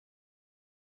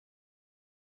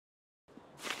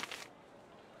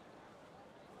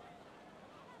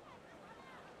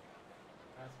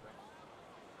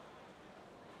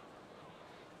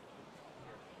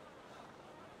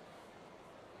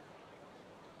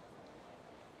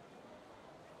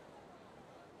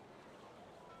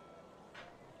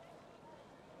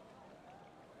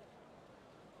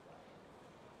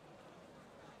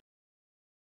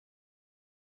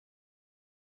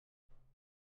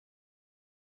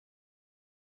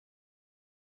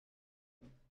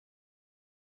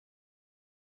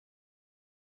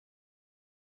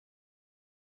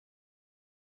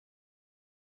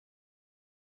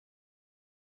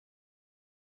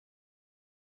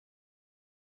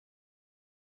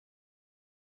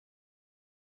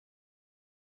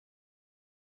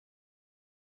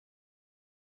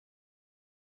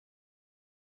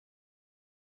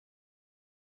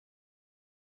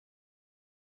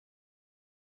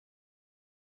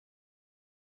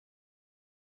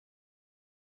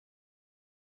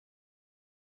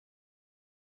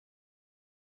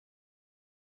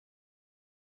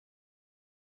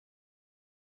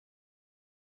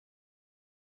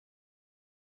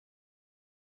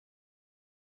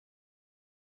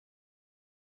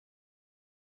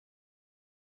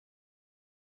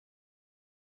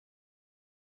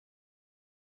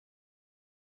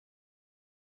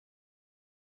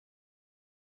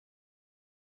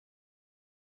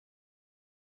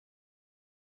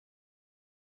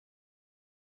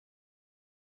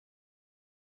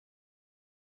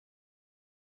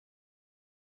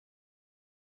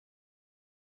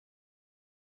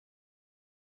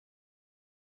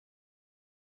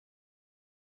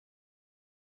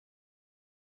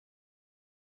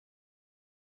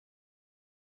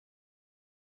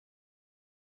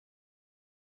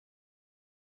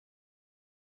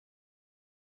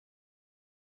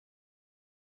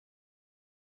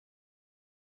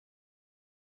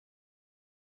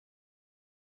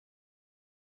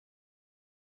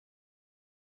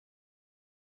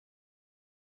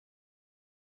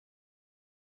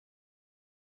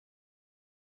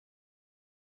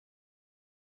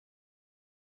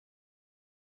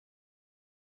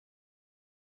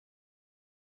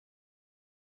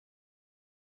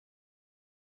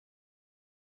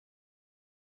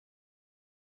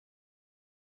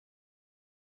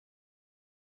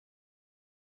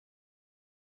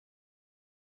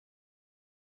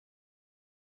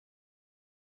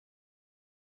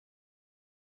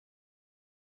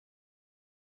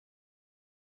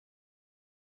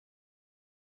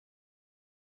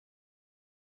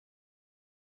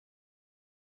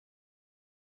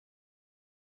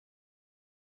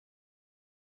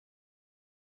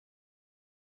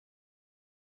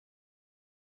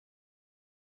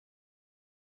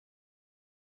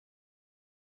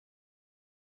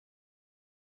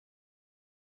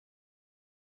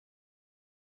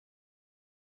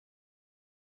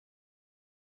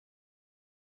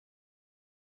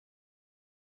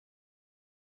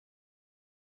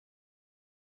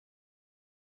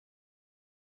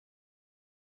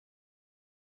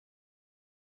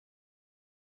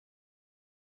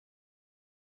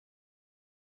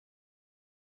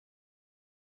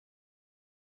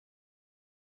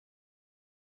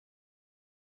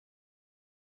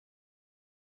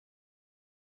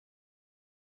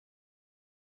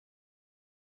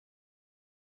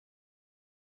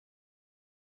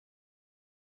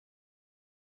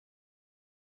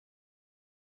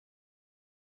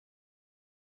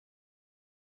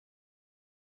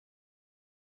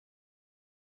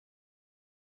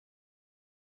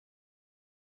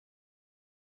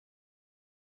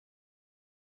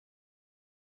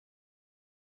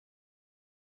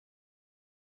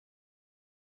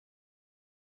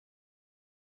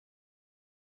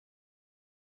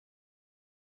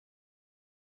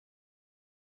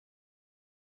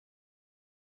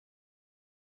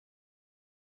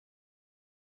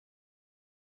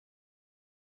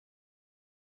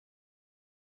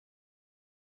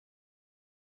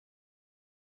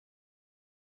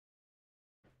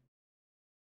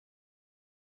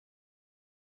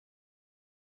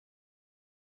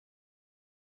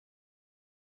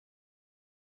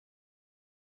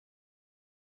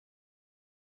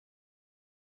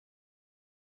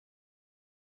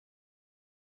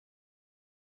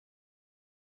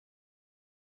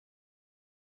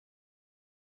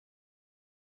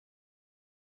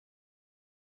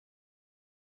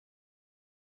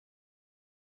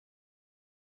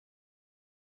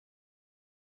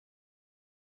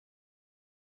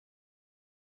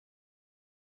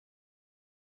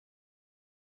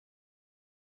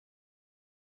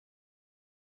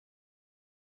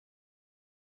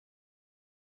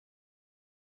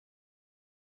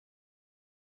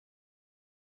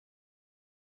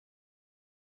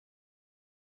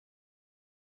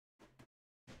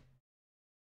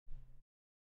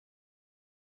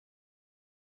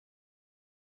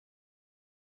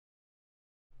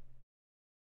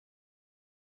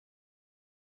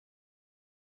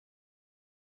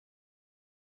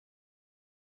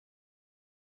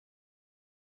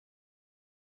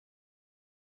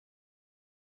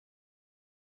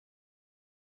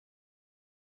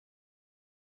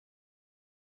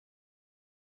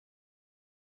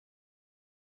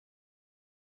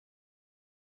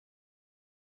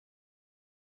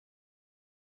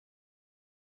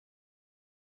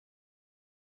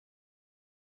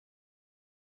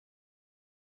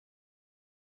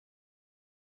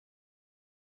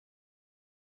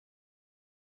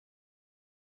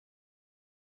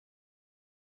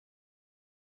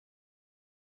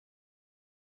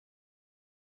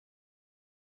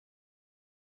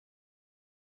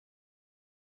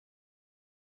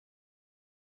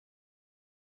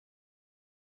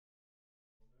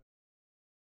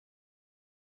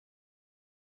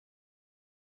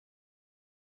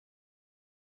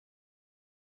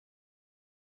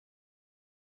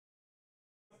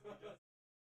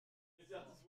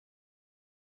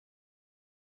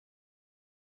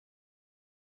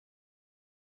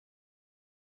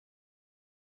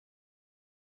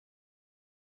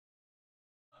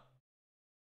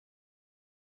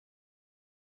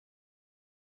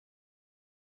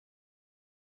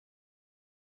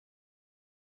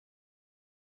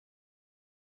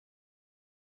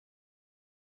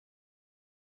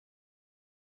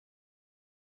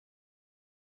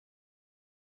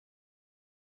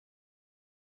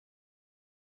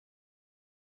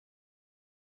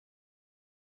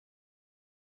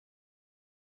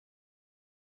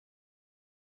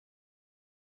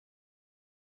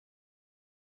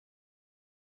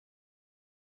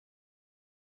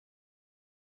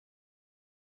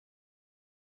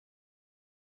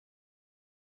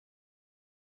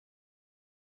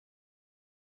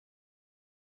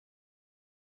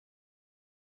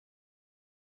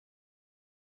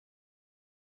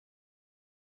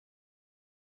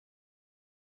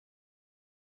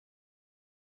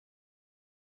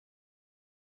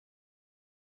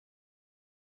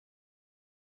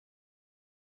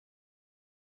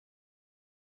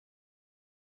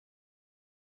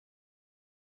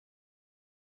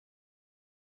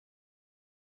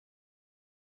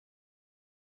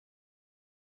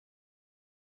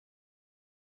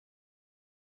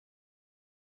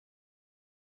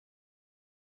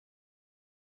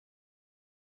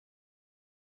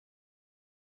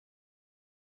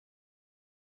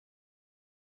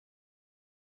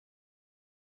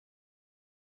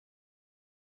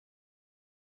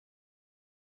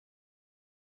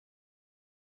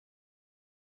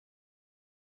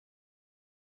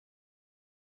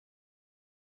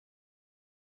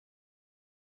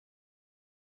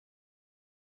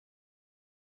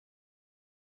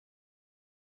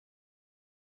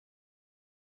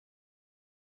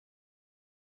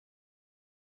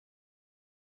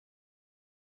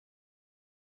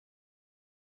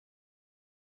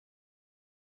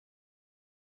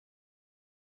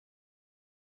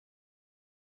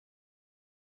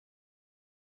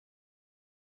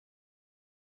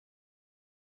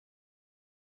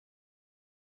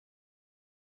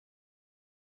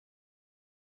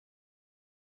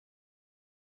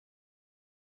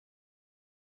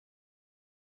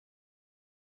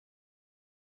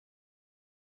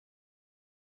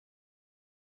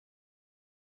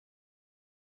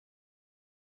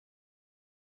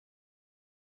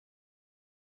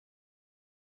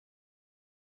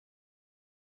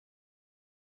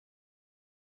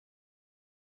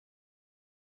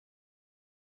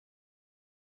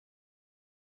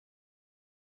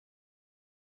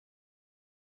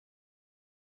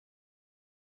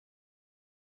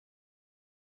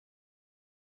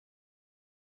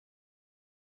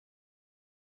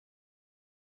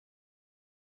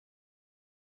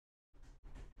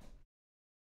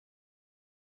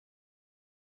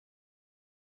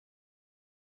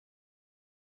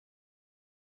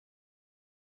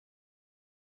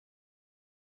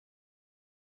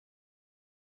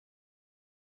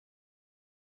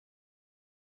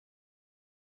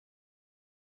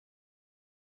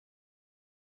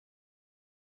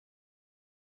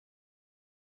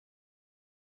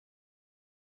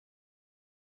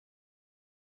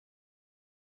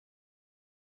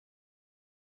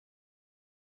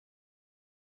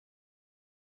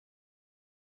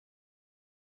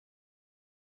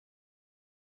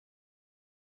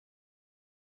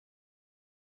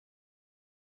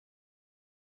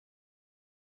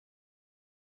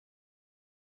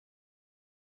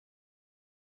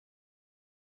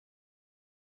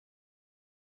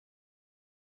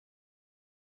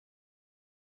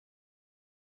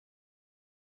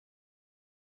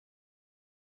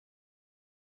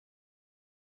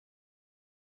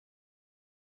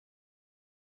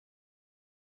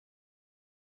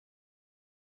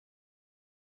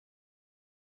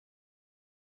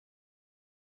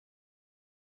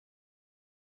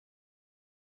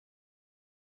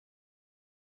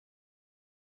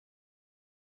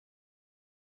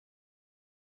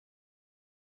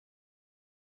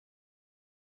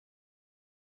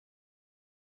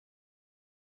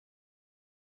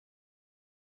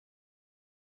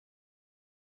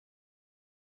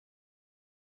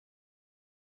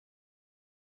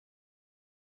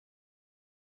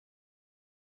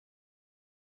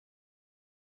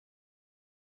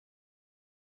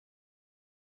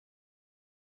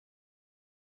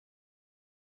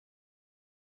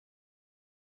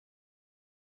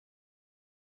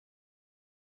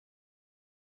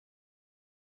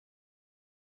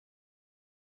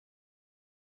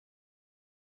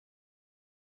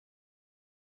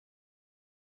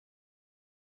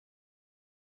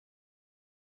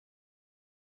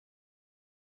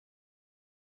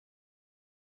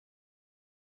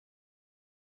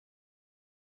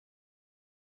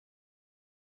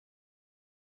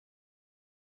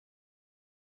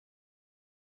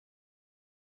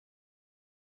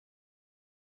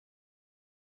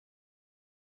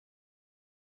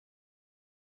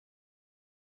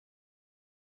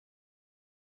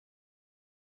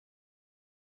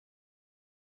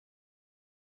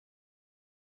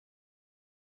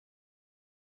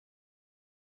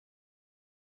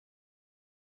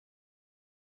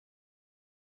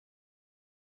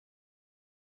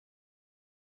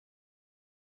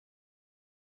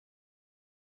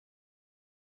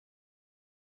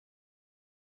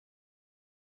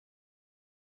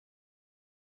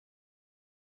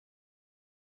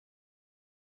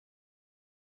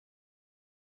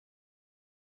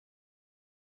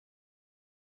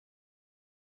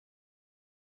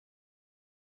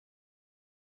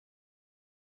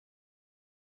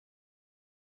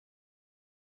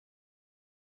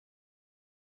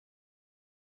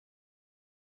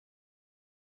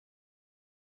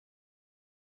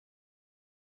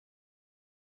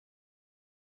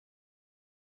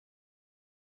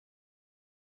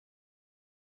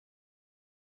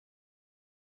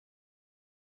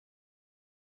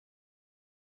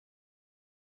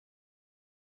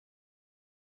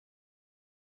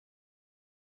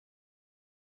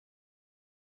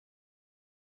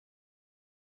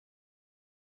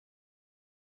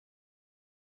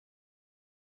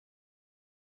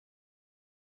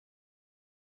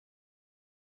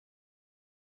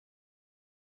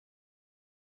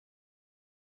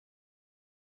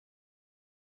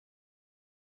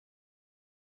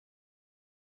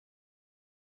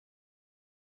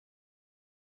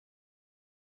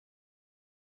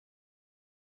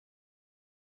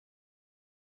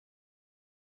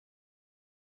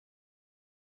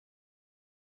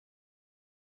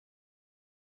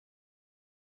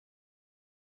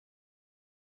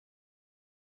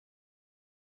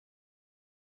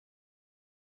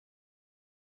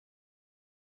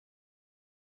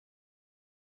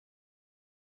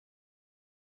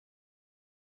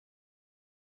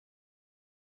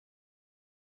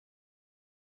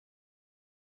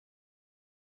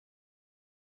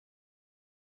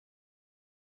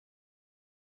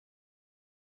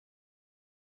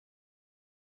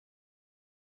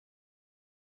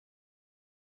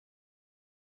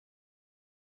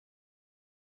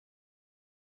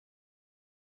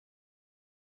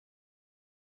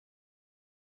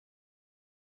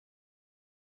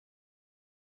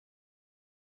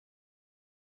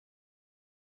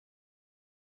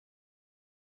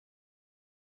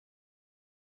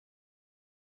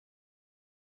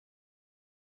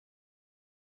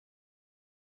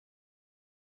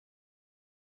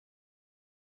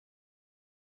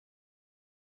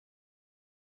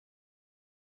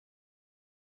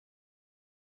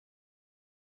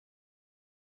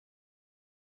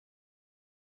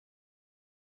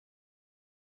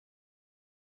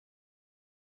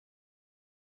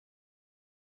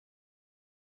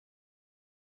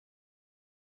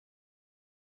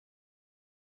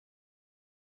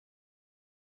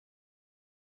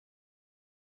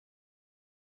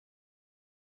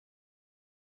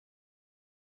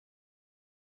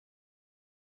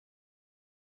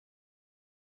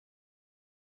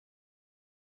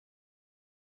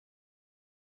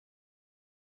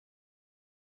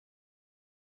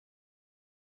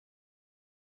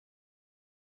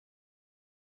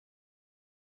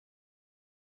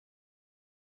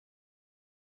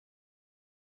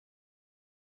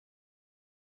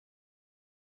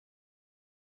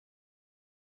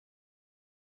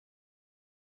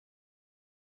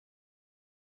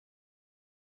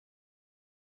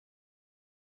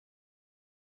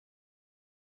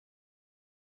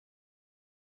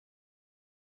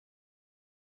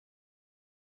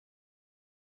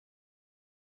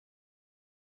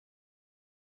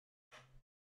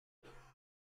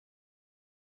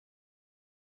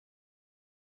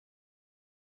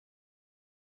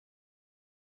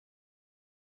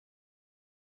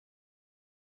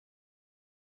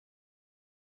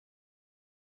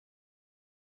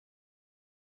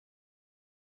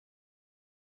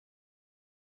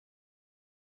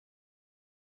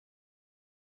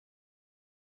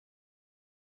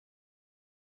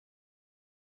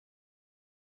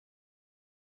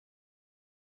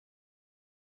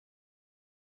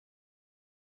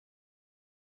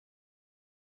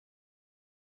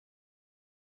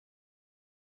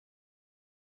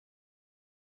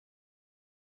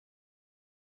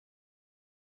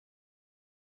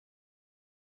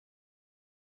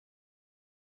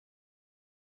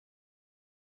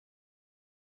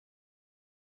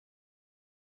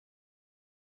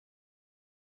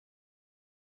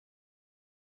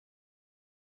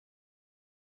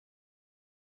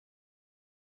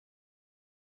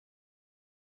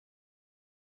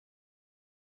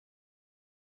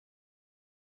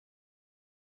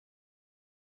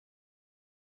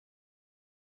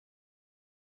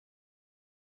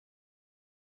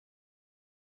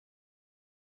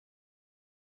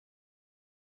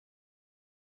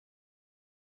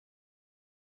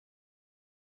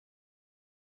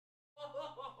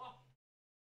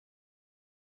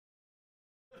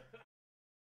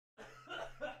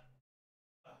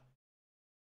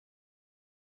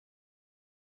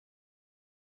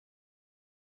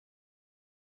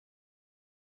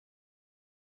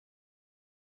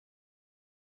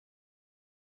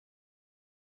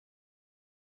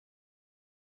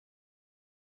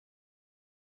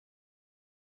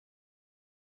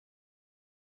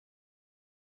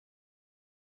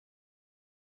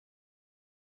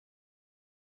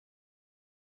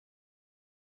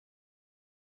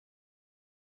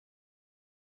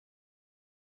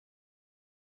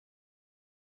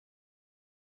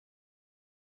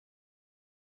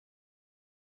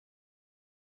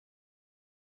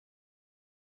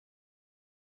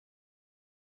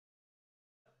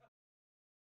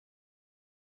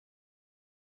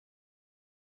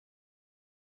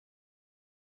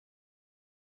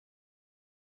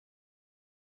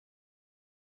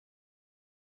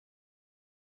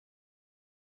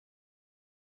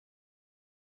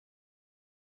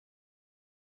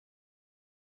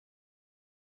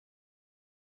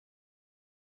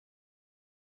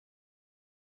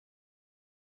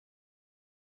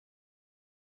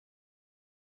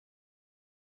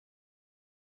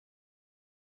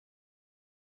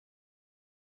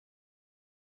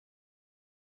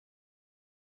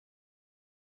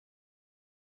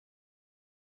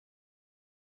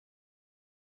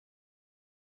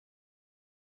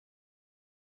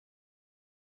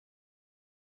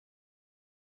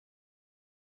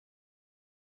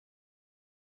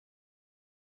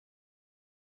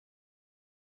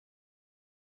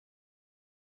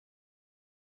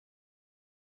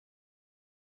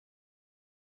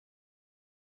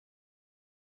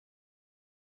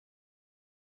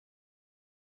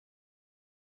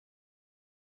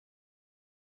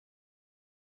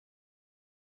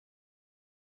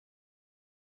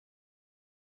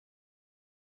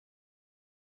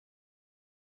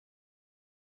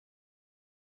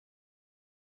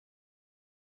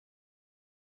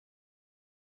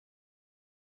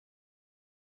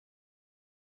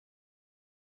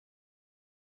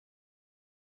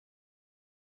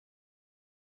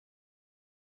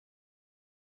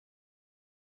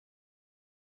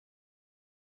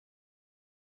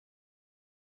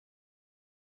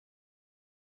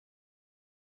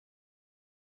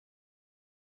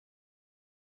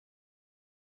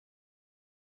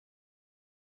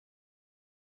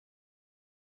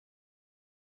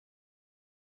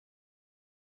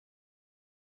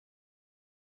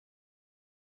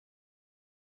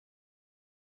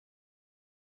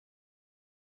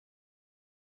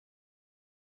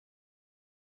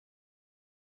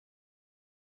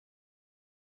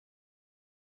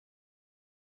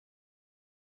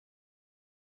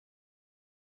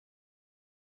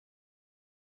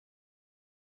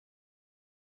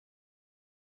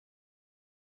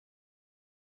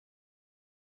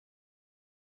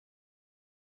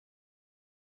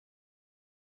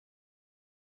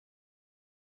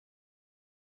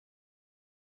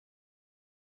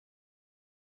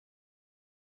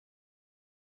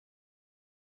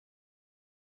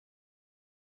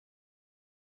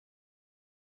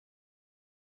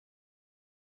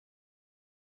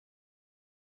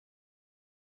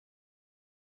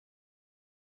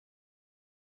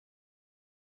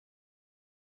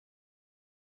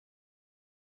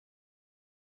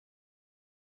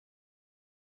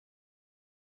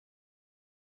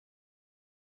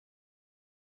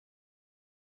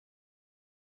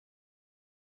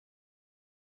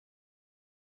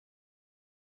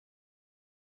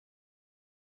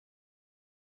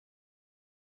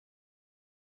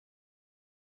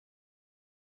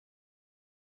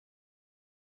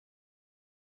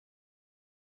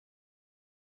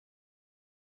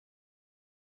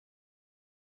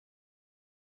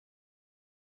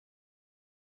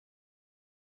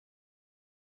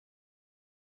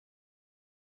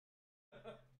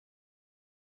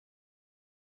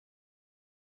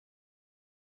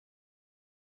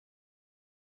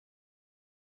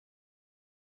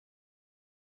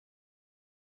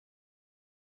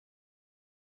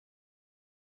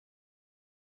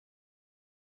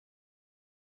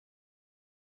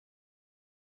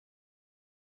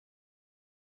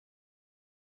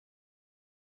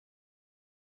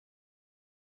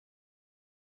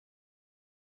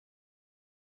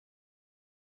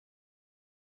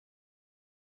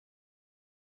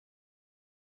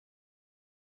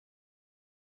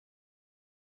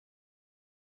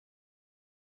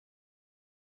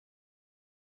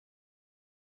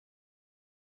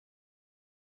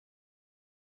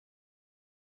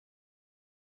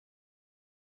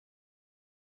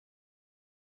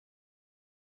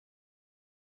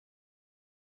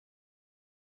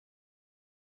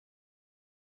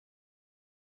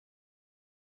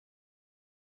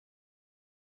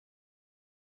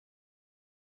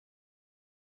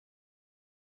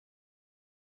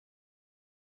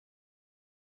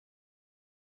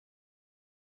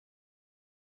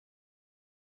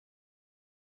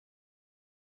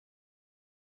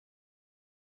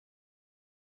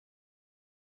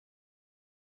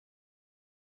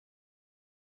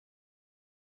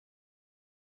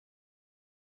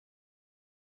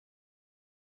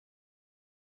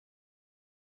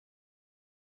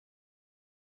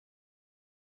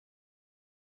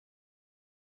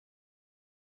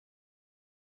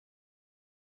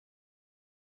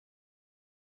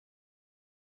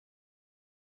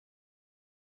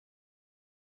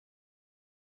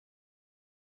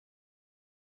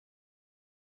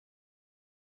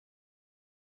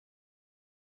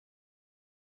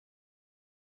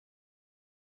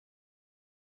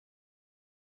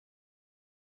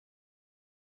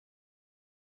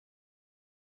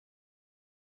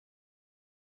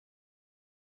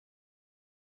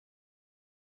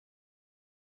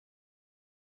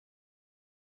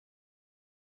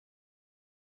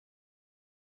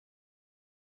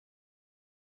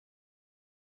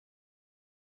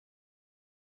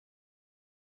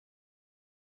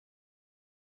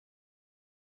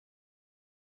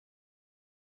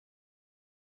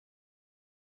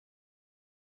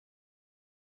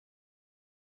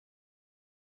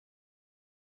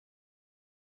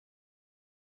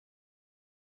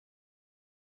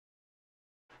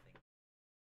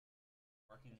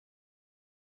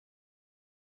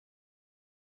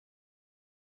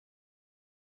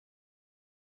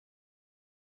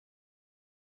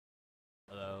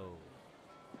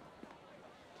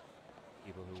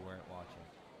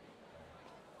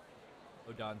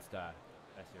Odonsta.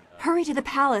 That's your Hurry to the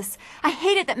palace. I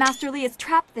hate it that Master Li is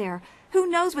trapped there. Who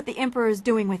knows what the Emperor is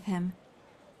doing with him?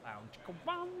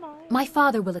 My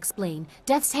father will explain.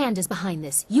 Death's hand is behind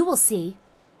this. You will see.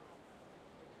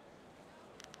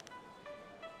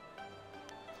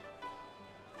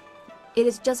 It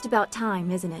is just about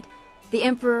time, isn't it? The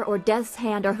Emperor or Death's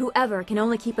Hand or whoever can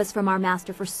only keep us from our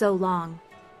master for so long.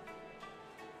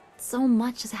 So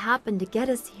much has happened to get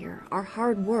us here. Our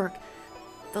hard work,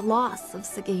 the loss of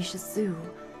Sagacious Zoo.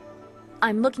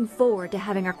 I'm looking forward to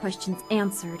having our questions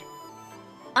answered.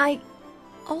 I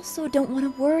also don't want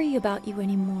to worry about you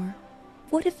anymore.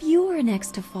 What if you are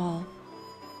next to fall?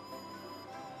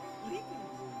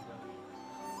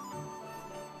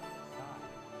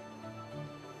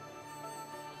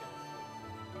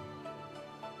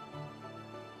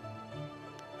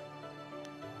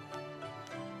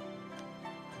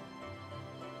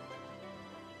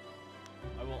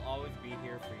 I will always be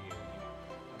here for you.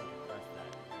 I don't trust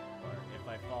that. Or if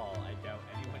I fall, I doubt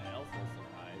anyone else will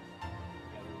survive.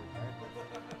 Together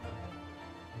regardless.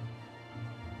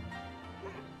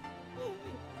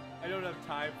 I don't have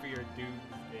time for your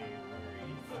doomsday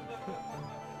worries.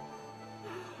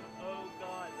 Oh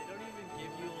god, they don't even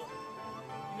give you...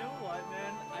 You know what,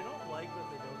 man? I don't like that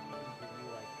they don't even give you,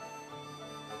 like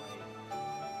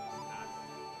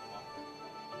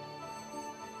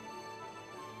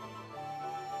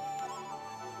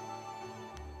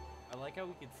I like how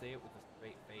we could say it with a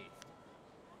straight face.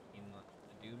 I mean,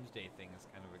 the doomsday thing is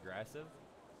kind of aggressive,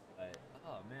 but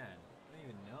oh man, I don't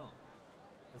even know.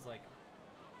 It's like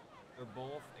they're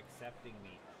both accepting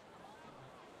me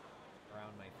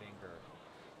around my finger,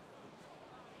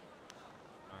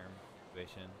 arm,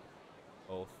 vision,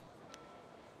 both.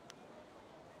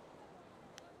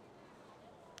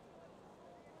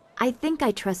 I think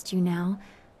I trust you now,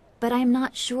 but I'm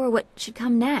not sure what should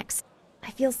come next. I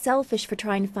feel selfish for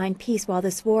trying to find peace while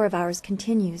this war of ours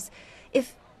continues.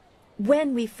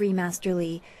 When we free Master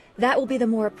Li, that will be the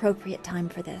more appropriate time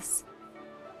for this.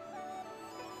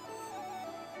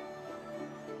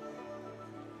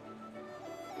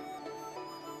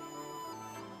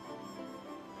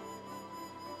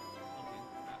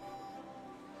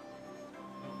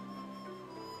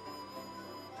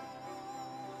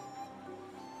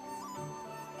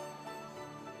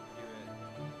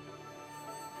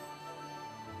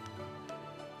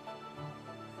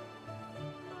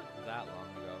 That long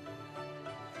ago.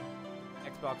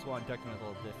 Xbox One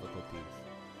technical difficulties.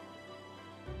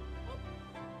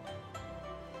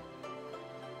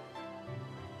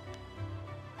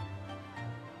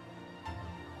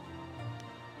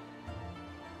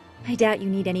 I doubt you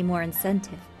need any more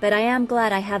incentive, but I am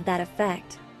glad I have that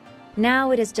effect.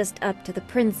 Now it is just up to the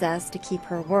princess to keep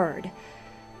her word.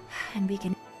 And we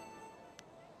can...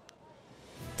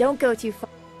 Don't go too far.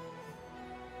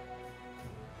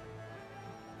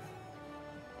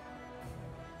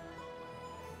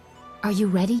 Are you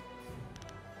ready?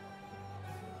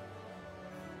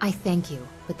 I thank you,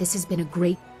 but this has been a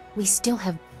great... We still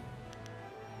have...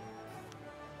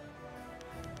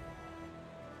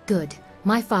 Good.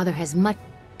 My father has much...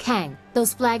 Kang,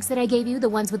 those flags that I gave you, the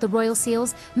ones with the royal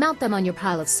seals, mount them on your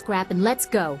pile of scrap and let's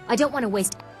go. I don't want to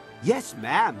waste... Yes,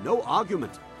 ma'am, no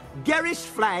argument. Garish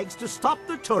flags to stop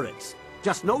the turrets.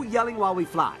 Just no yelling while we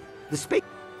fly. The space...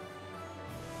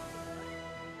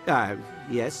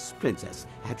 yes, Princess.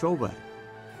 At your word.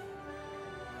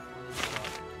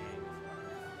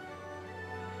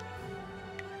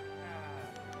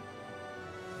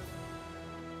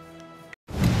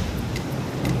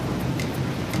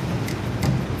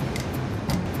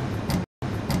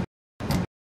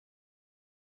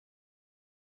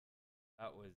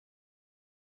 That was...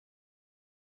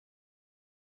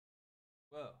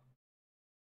 Whoa.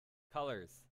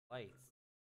 Colors, lights.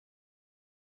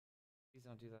 Please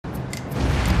don't do that.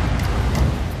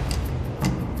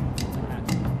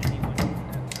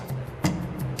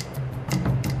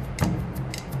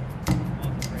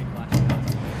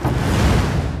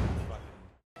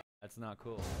 That's not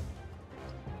cool.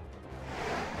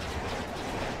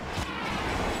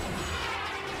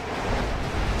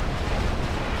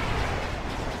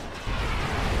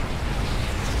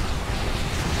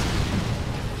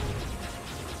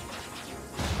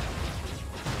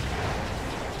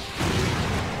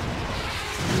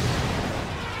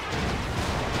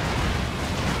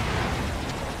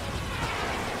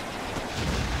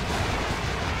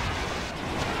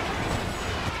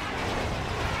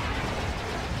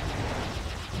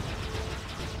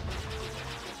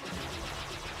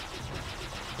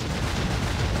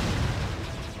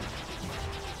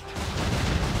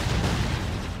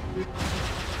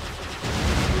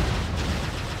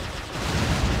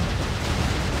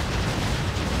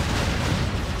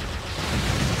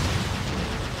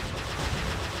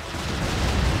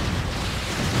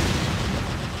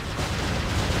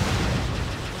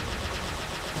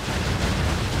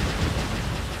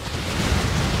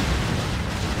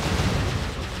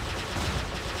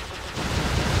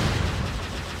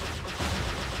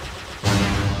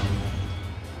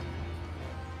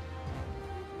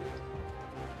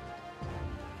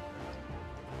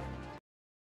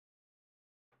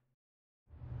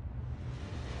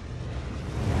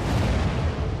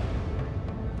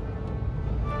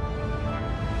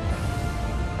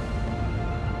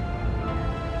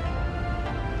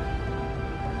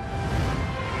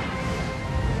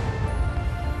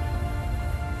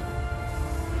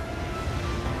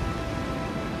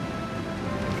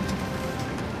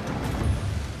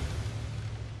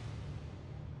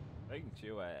 Feng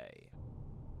Shui.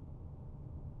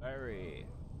 Hurry.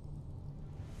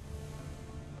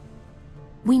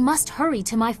 We must hurry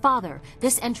to my father.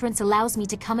 This entrance allows me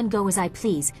to come and go as I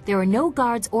please. There are no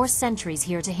guards or sentries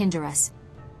here to hinder us.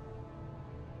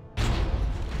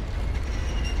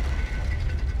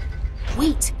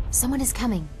 Wait! Someone is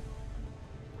coming.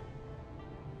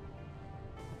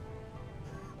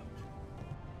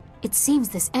 It seems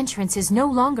this entrance is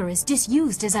no longer as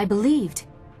disused as I believed.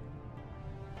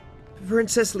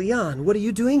 Princess Leon, what are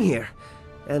you doing here?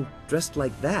 And dressed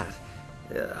like that?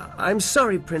 I'm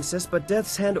sorry, Princess, but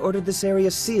Death's Hand ordered this area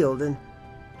sealed and...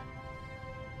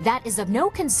 That is of no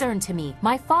concern to me.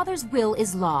 My father's will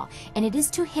is law, and it is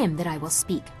to him that I will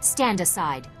speak. Stand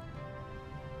aside.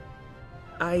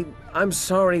 I'm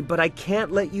sorry, but I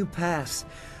can't let you pass.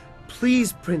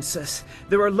 Please, Princess.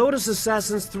 There are Lotus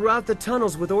assassins throughout the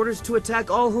tunnels with orders to attack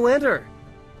all who enter.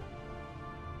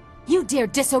 You dare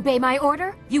disobey my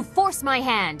order? You force my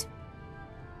hand!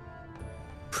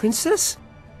 Princess?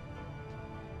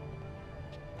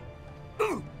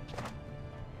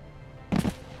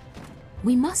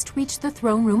 We must reach the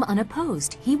throne room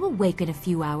unopposed. He will wake in a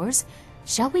few hours.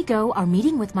 Shall we go? Our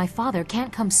meeting with my father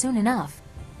can't come soon enough.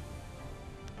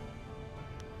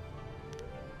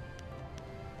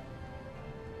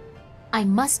 I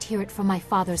must hear it from my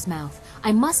father's mouth.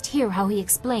 I must hear how he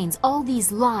explains all these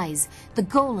lies, the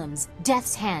golems,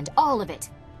 Death's Hand, all of it.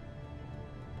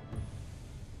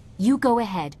 You go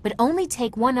ahead, but only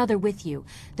take one other with you.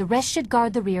 The rest should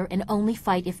guard the rear and only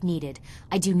fight if needed.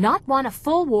 I do not want a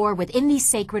full war within these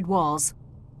sacred walls.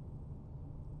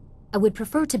 I would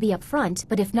prefer to be up front,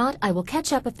 but if not, I will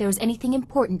catch up if there is anything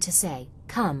important to say.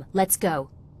 Come, let's go.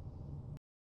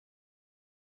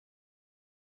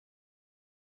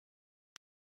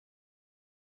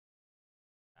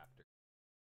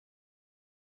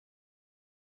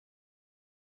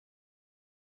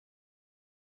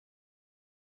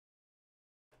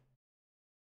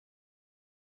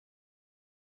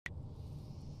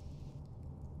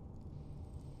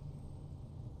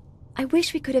 I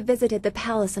wish we could have visited the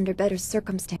palace under better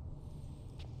circumstances.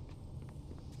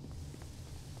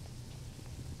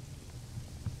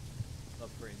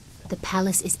 The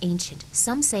palace is ancient.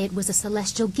 Some say it was a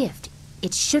celestial gift.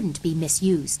 It shouldn't be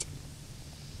misused.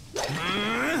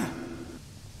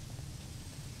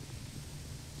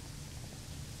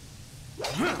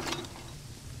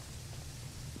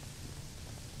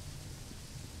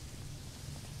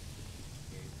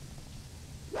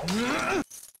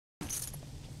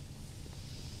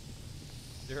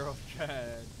 Zero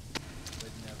Chad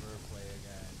would never play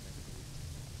again.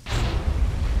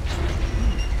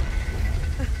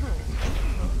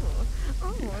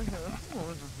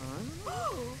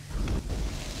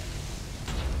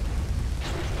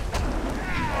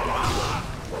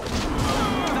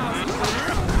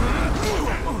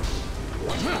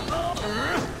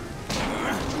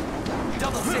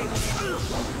 Double saber.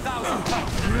 1,000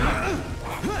 cuts.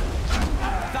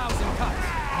 1,000 cuts.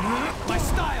 My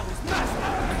style is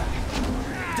masterful.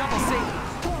 Double saber.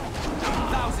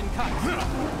 1,000 cuts. 1,000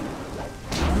 cuts.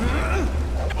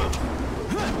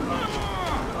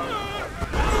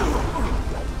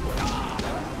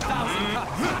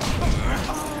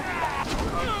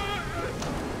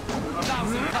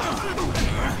 1,000 cuts. 1,000 cuts.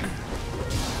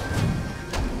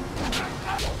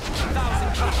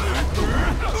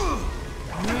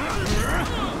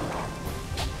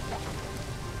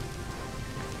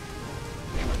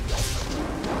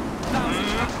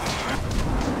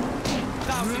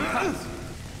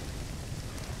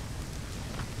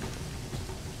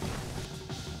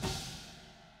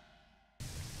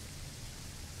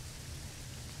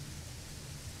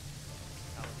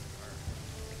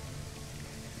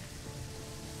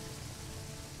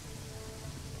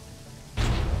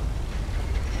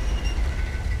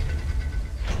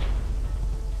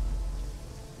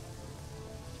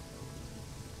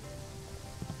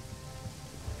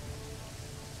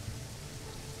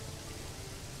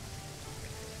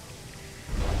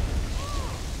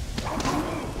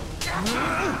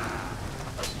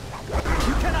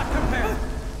 You cannot compare.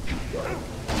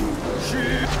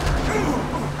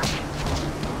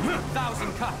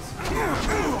 1,000 cuts.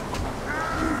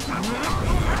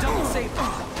 Double saber.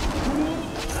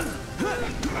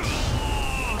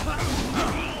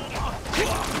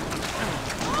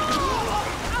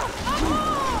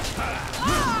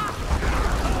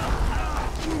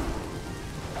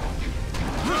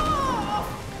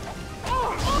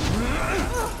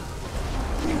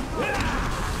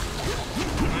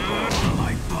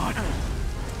 My body.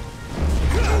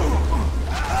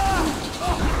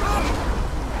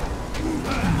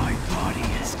 My body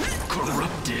is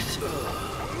corrupted.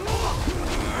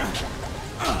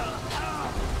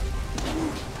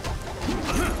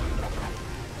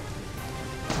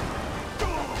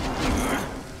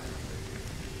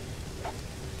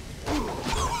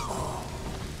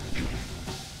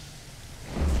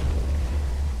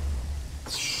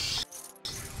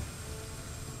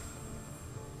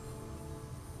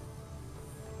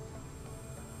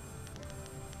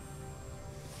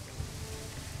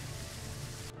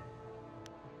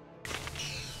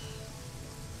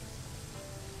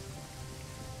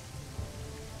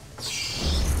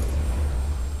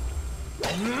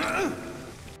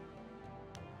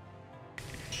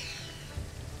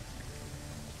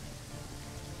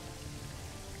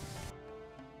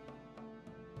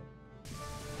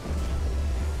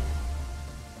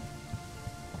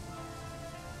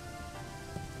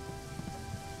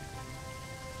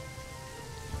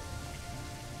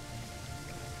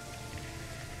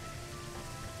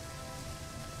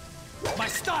 My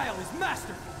style is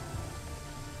masterful!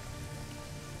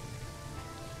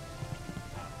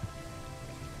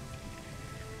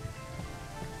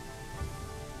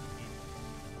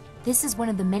 This is one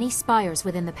of the many spires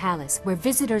within the palace, where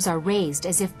visitors are raised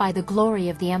as if by the glory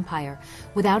of the Empire.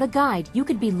 Without a guide, you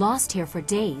could be lost here for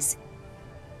days.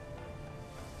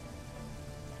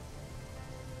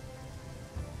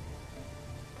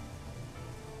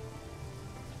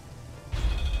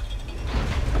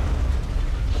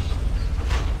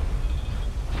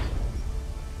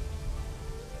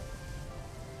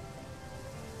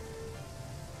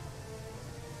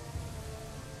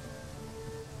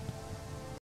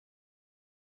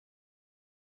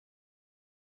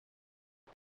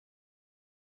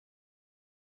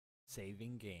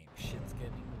 Saving game. Shit's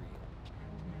getting real.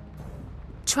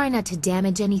 Try not to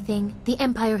damage anything. The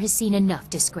Empire has seen enough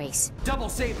disgrace. Double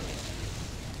saving!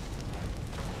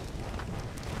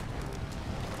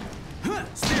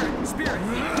 Spirit! Spirit!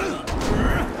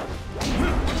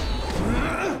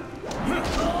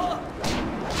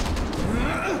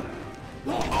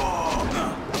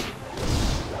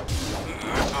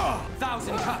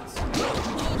 Thousand cuts!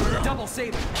 Double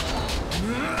saving!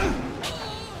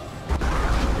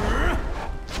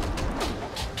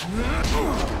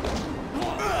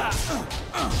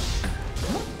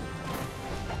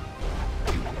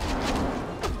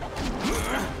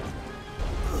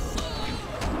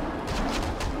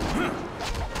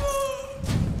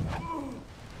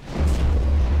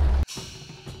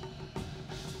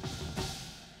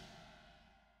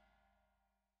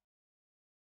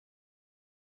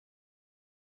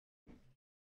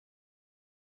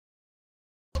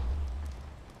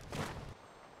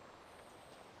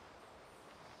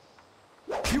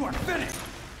 You are finished!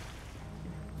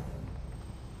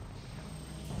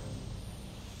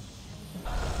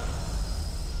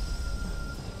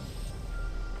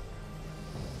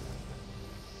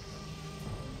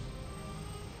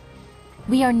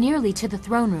 We are nearly to the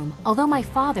throne room. Although my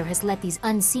father has let these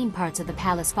unseen parts of the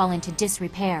palace fall into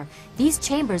disrepair, these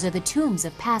chambers are the tombs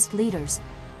of past leaders.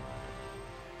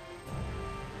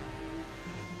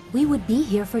 We would be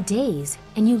here for days,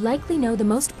 and you likely know the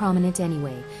most prominent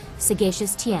anyway.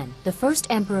 Sagacious Tien, the first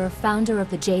emperor, founder of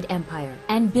the Jade Empire,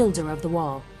 and builder of the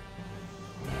Wall.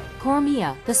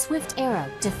 Cormia, the Swift Arrow,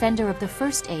 defender of the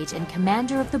First Age and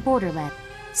commander of the Borderland.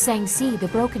 Sangsi, the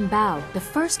Broken Bow, the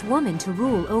first woman to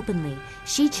rule openly.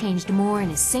 She changed more in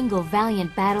a single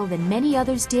valiant battle than many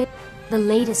others did. The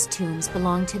latest tombs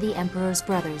belong to the Emperor's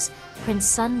brothers, Prince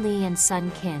Sun Li and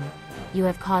Sun Qin. You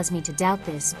have caused me to doubt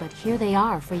this, but here they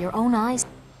are for your own eyes.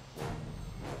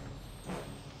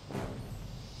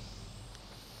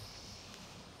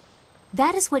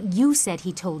 That is what you said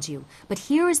he told you, but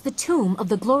here is the tomb of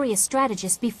the glorious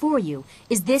strategist before you.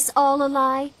 Is this all a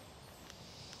lie?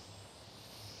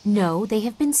 No, they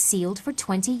have been sealed for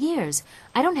 20 years.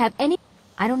 I don't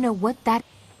know what that...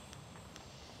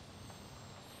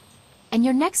 And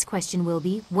your next question will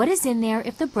be, what is in there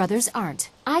if the brothers aren't?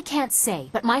 I can't say,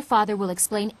 but my father will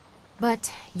explain.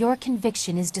 But your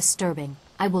conviction is disturbing.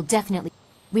 I will definitely...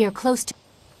 We are close to...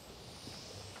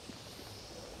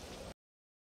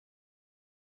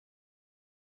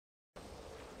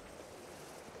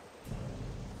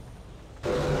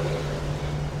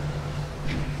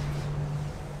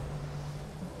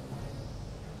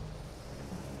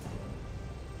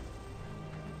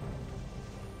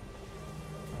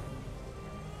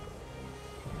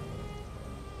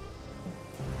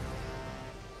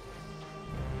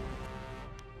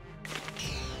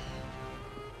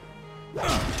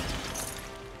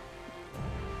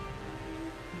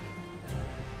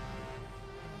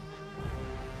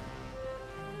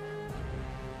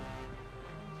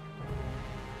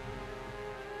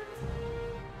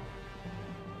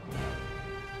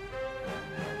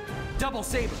 Double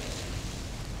saber!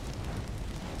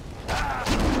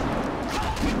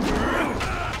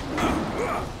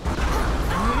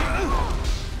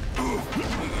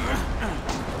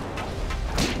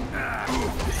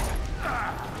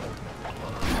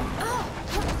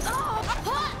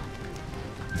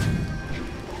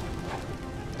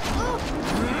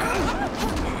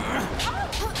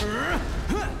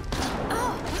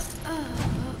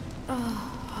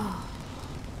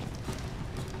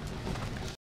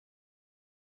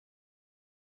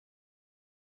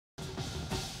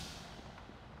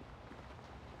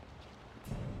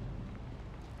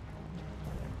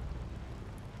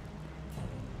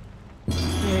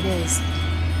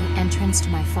 entrance to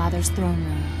my father's throne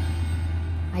room.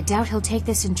 I doubt he'll take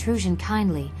this intrusion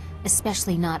kindly,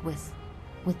 especially not with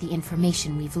the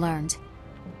information we've learned.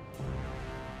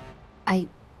 I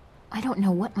don't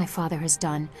know what my father has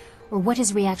done, or what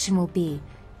his reaction will be,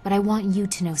 but I want you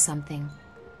to know something.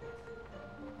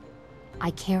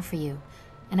 I care for you,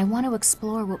 and I want to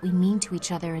explore what we mean to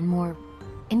each other in more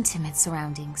intimate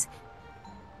surroundings.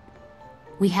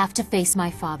 We have to face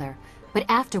my father, but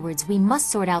afterwards we must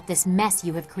sort out this mess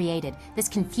you have created, this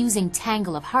confusing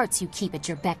tangle of hearts you keep at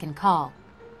your beck and call.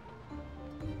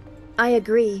 I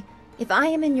agree. If I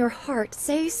am in your heart,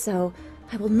 say so.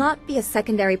 I will not be a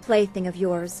secondary plaything of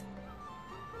yours.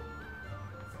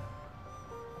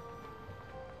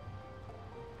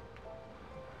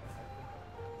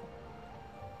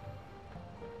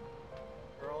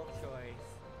 Girl choice.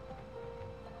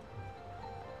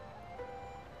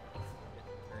 It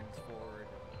turns forward,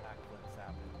 backflips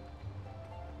happen.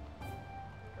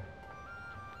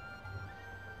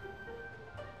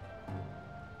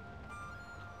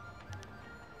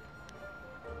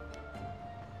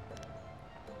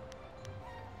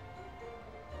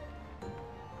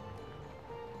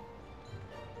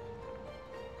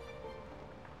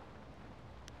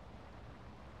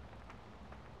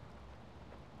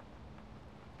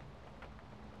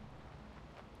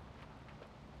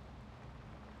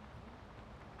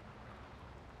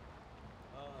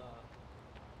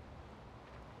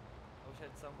 I wish I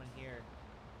had someone here.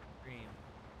 Dream.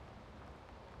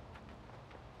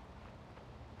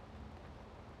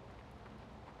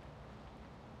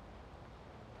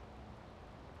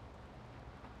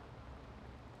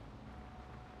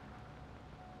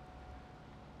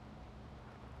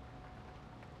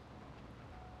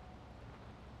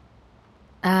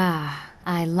 Ah,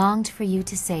 I longed for you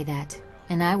to say that,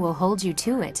 and I will hold you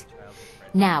to it.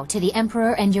 Now, to the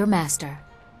Emperor and your master.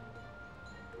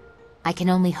 I can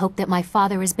only hope that my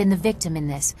father has been the victim in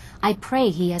this. I pray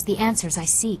he has the answers I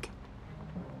seek.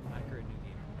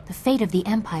 The fate of the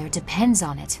Empire depends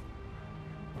on it.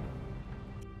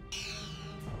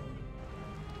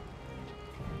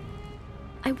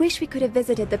 I wish we could have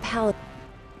visited the palace.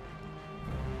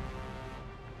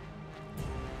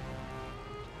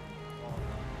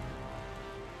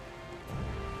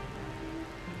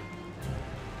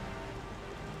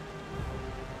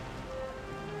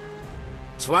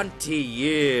 20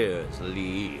 years,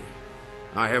 Li.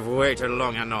 I have waited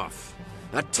long enough.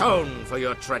 Atone for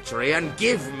your treachery and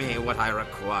give me what I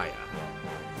require.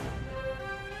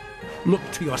 Look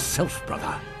to yourself,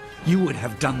 brother. You would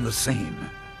have done the same.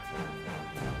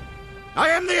 I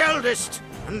am the eldest,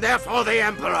 and therefore the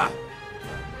Emperor.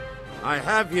 I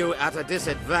have you at a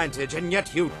disadvantage, and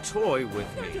yet you toy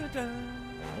with me.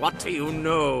 What do you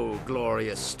know,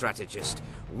 glorious strategist?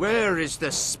 Where is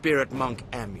the Spirit Monk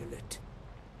amulet?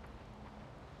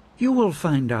 You will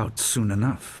find out soon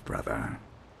enough, brother.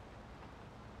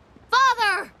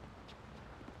 Father!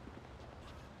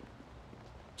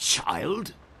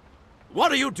 Child?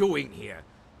 What are you doing here?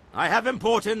 I have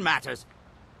important matters.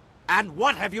 And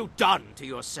what have you done to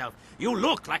yourself? You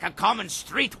look like a common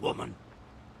street woman.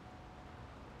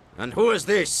 And who is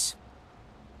this?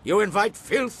 You invite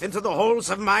filth into the halls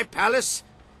of my palace?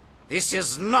 This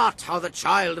is not how the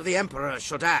child of the Emperor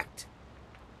should act.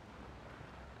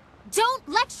 Don't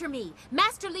lecture me!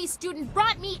 Master Li's student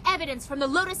brought me evidence from the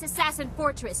Lotus Assassin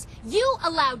Fortress. You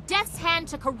allowed Death's Hand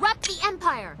to corrupt the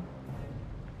Empire!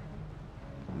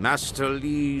 Master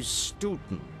Li's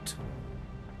student.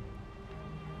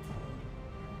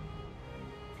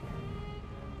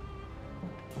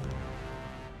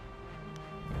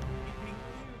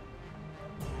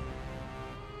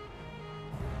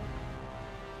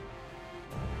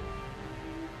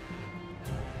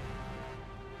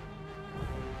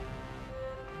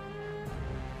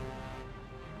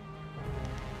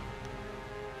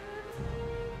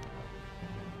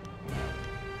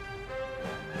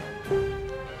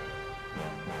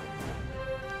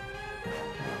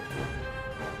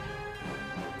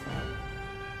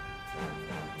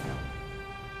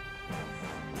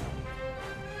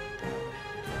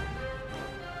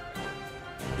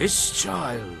 This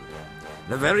child,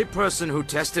 the very person who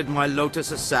tested my Lotus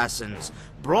Assassins,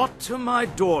 brought to my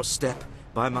doorstep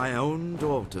by my own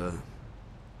daughter.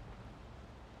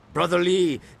 Brother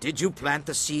Li, did you plant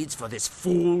the seeds for this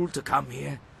fool to come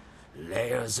here?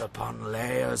 Layers upon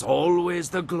layers,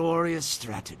 always the glorious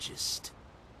strategist.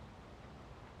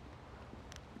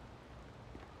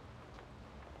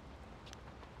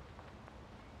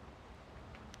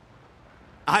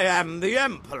 I am the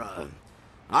Emperor.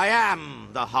 I am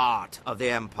the heart of the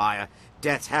Empire.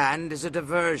 Death's Hand is a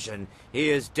diversion. He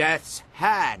is Death's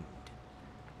Hand.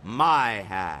 My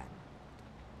hand.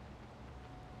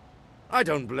 I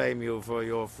don't blame you for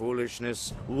your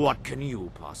foolishness. What can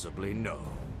you possibly know?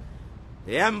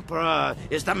 The Emperor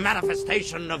is the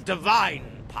manifestation of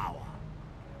divine power.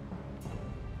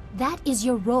 That is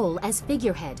your role as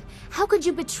figurehead. How could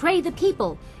you betray the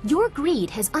people? Your greed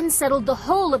has unsettled the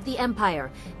whole of the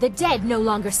Empire. The dead no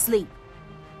longer sleep.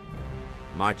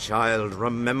 My child,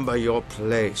 remember your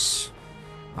place.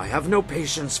 I have no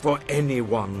patience for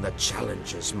anyone that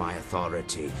challenges my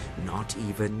authority, not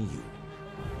even you.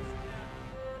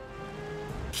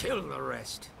 Kill the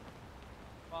rest.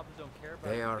 Don't care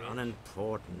about They are it.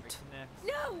 unimportant.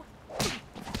 No!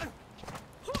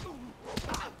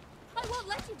 I won't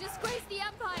let you disgrace the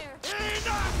Empire!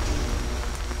 Enough!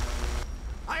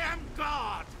 I am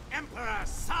God, Emperor's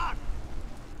son!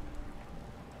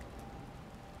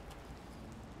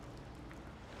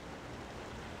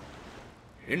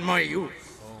 In my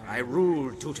youth, I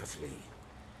ruled dutifully,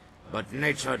 but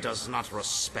nature does not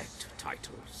respect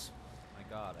titles. My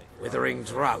God, Withering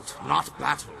drought, not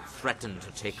battle, threatened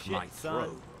to take my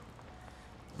throne.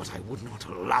 But I would not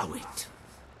allow it.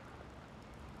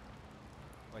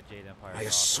 Jade Empire. I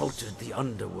assaulted the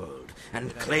underworld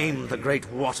and claimed the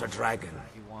great water dragon.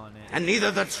 And neither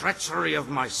the treachery of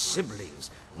my siblings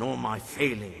nor my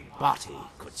failing body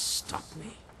could stop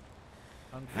me.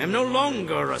 I am no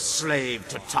longer a slave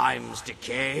to time's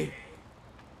decay.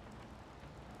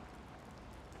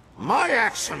 My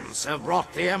actions have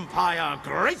brought the Empire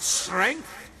great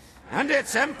strength, and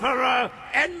its Emperor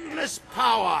endless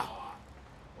power.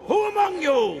 Who among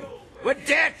you would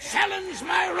dare challenge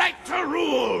my right to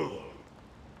rule?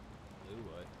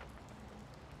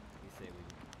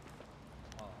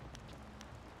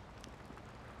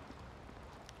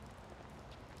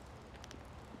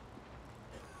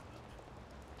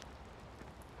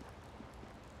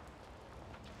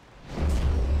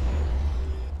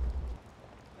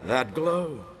 That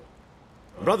glow.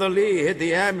 Brother Lee hid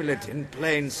the amulet in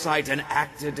plain sight and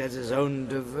acted as his own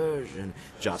diversion,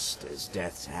 just as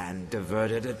Death's hand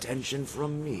diverted attention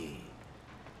from me.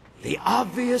 The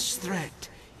obvious threat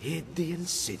hid the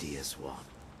insidious one.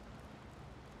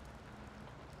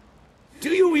 Do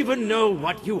you even know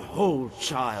what you hold,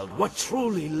 child? What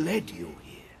truly led you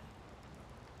here?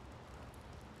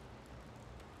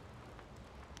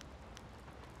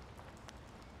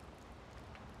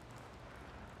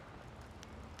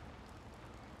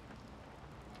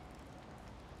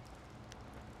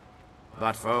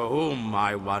 But for whom,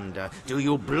 I wonder, do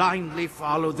you blindly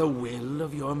follow the will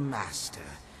of your master?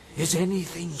 Is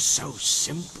anything so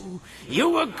simple? You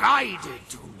were guided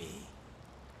to me.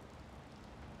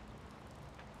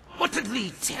 What did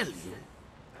Lee tell you?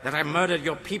 That I murdered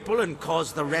your people and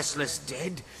caused the restless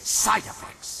dead? Side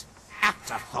effects,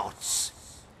 afterthoughts.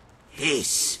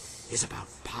 This is about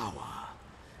power,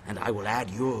 and I will add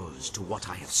yours to what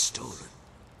I have stolen.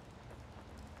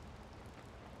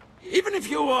 Even if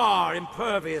you are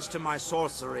impervious to my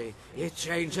sorcery, it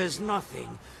changes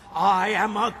nothing. I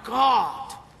am a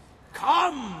god.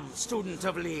 Come, student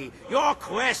of Lee, your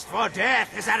quest for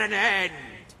death is at an end.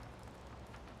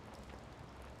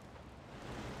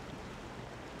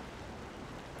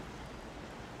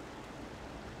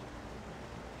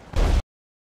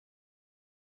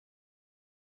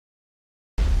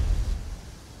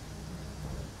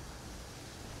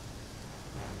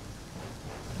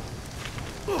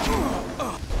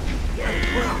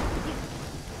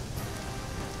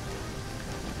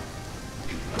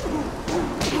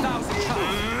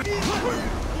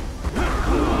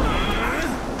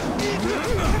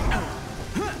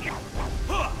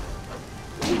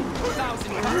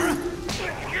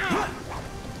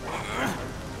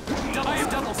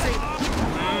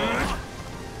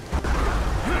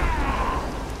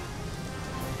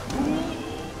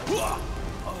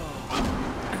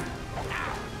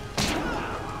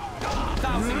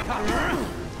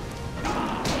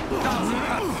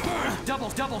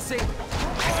 Double saber.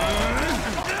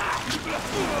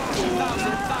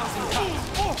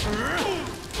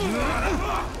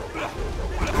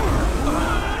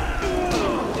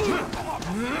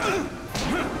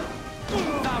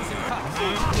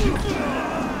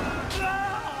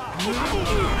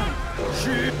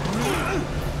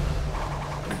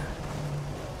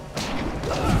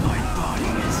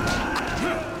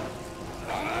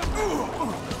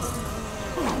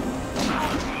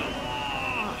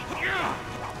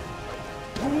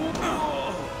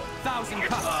 Thousand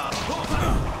cuts.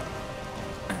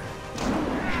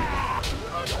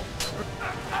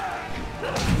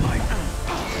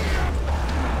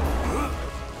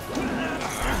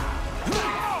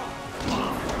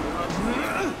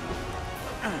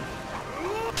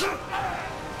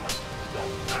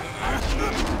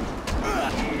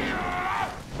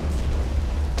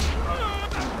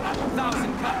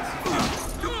 Thousand cuts.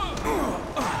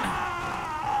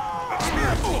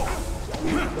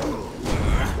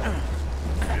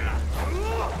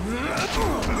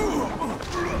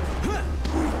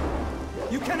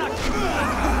 You cannot keep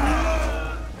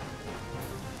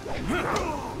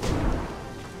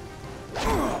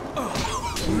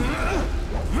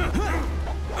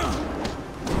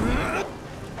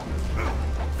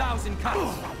Thousand cuts.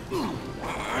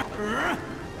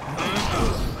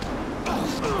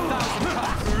 Thousand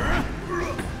cuts.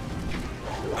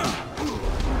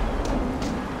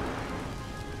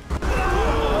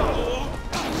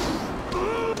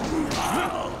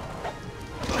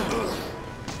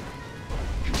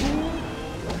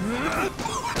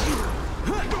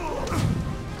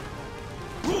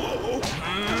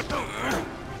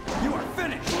 You are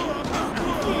finished.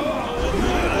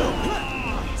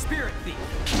 Spirit thief.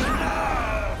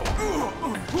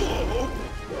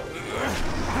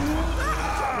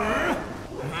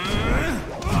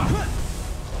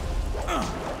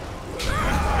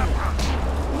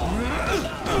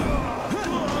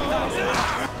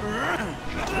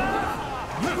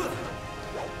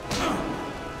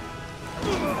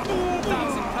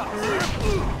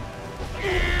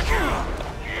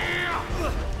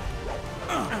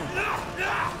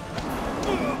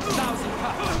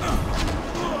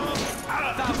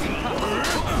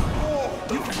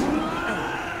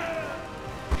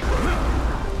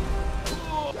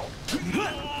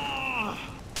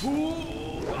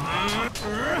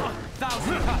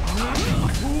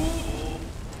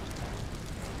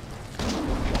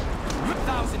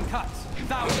 Thousand cuts.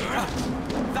 Thousand cuts.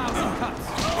 Thousand cuts.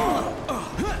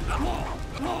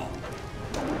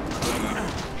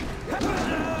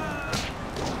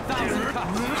 Thousand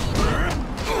cuts.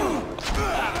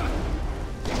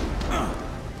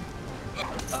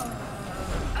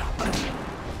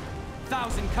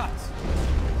 Thousand cuts.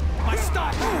 My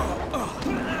style.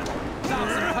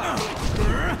 Thousand cuts.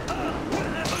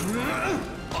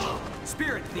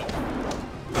 Spirit thief.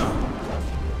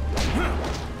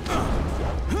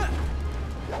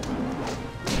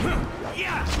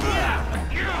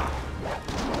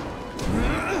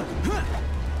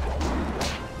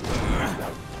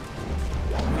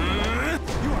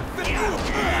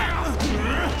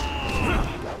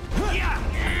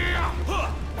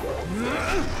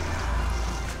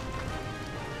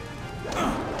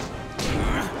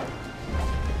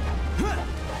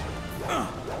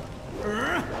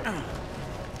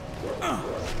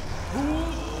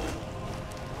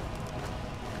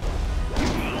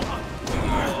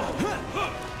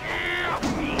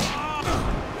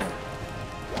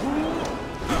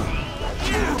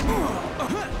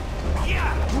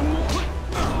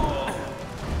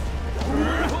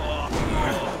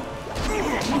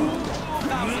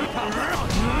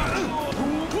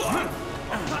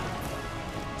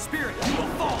 Spirit, you will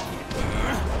fall here.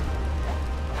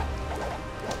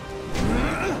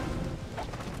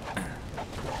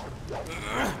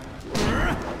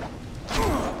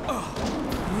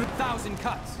 Thousand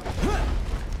cuts.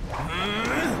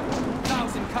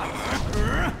 Thousand cuts.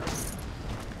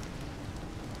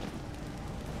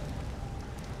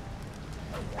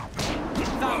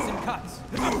 Thousand cuts.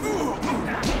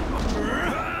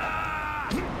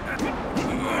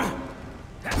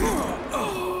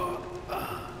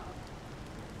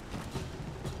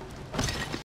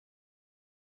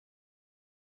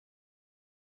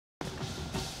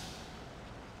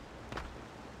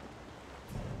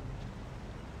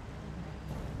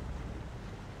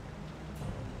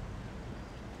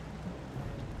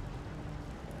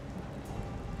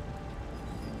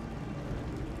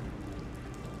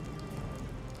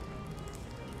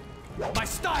 My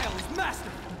style is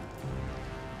masterful!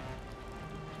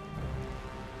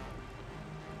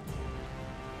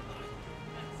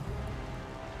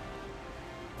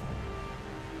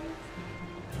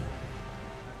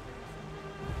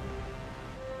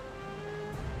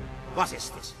 What is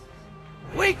this?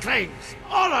 Weaklings!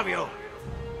 All of you!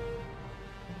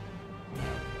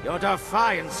 Your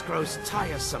defiance grows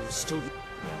tiresome, student.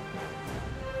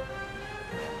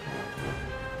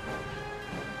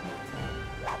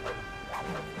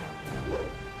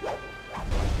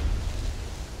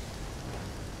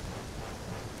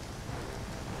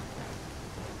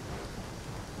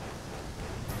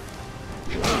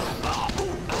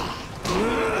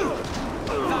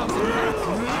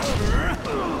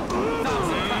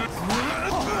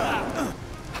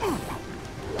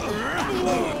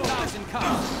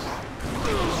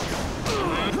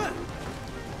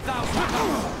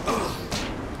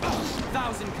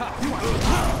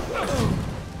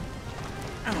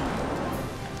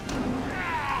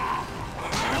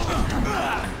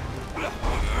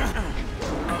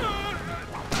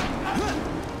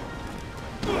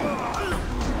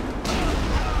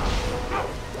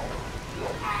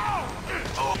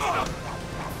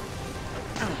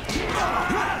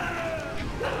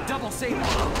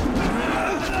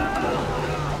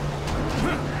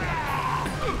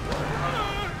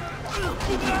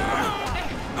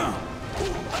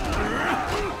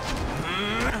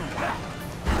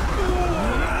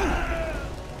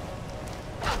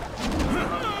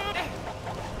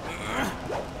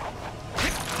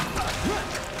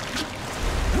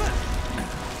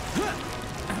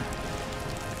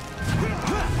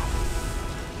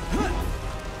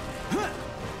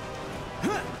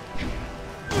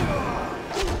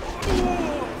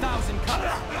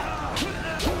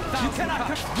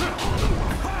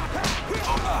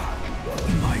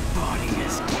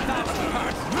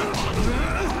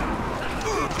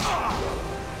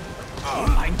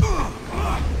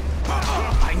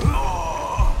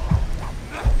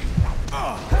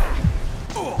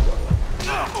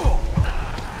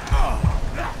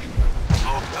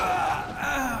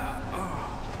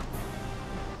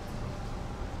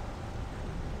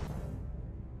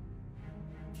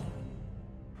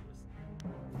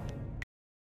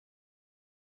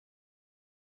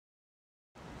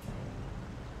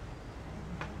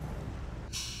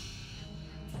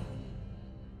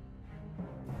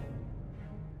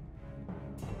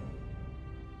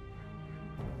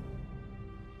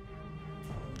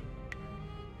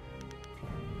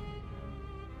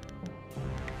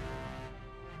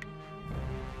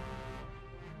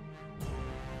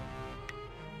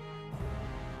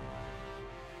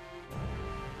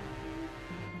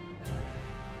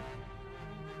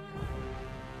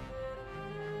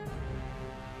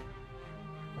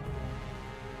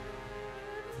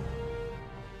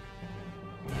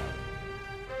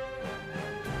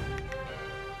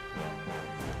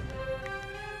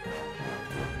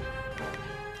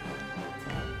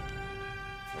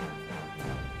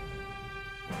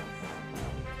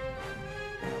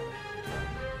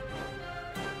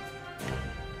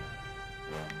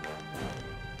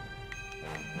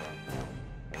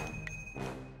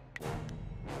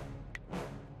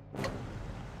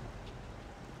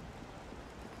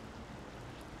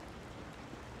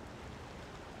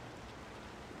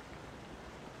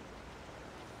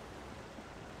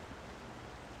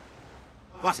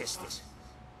 What is this?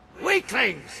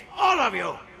 Weaklings! All of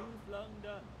you!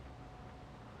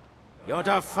 Your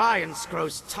defiance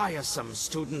grows tiresome,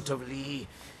 student of Lee.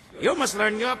 You must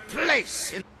learn your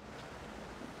place in...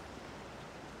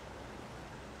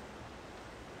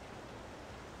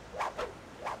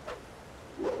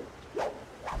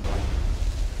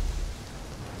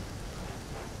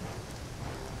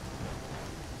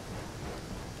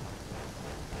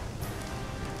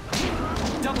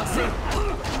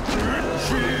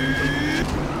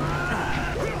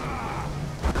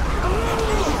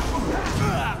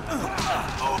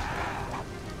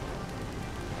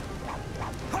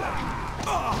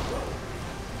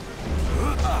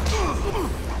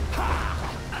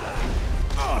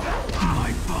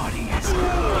 My body is...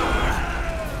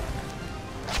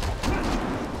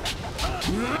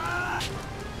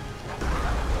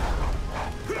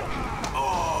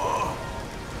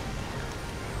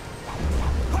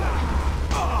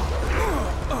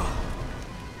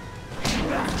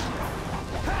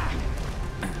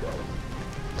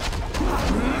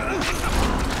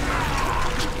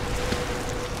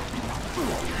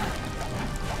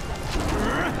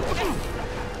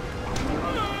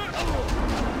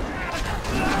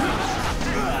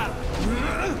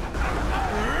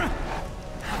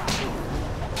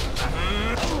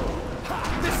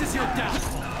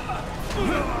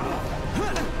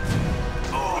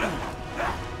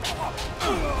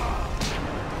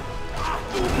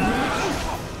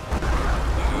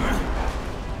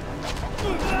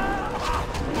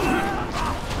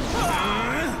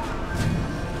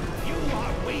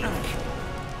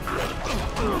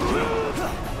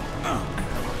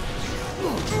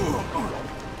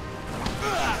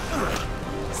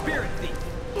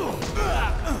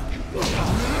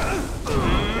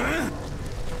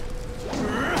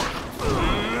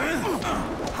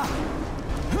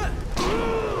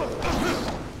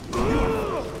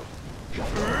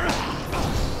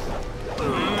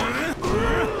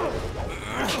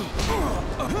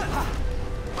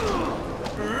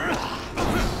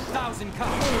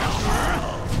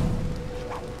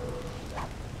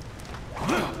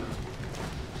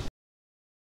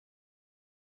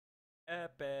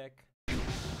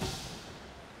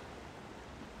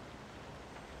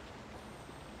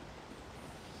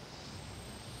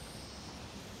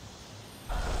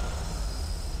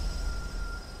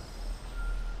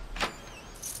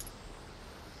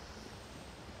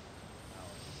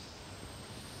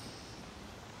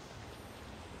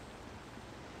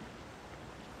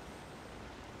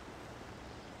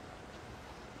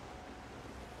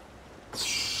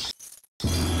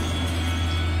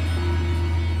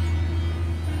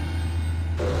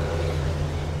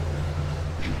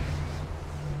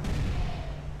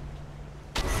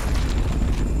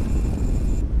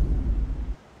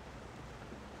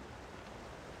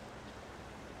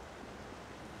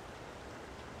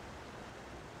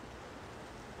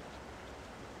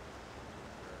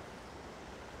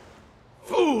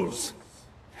 Fools!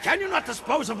 Can you not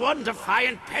dispose of one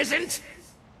defiant peasant?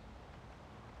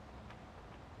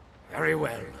 Very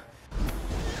well.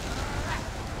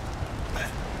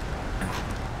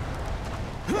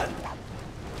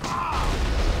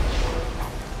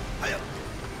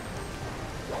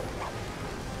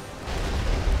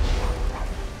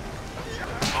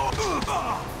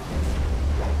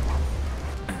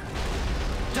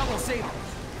 Double sabers,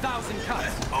 1,000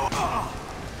 cuts.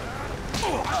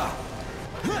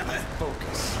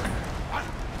 Focus.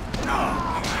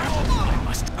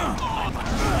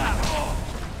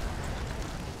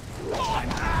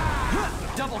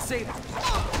 Double sabers.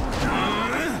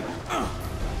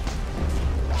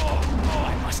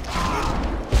 I must.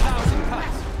 1,000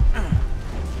 cuts.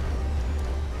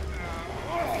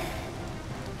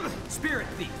 Spirit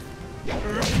thief.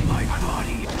 My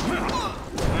body.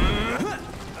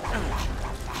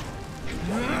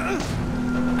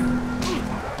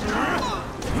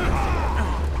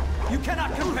 You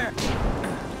cannot compare.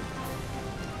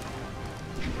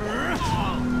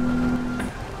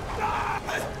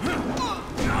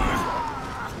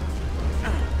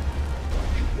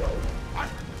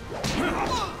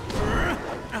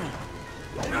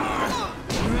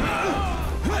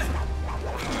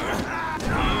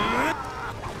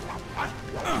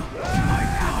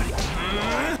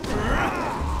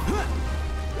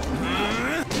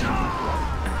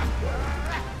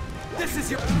 This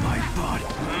is your My body.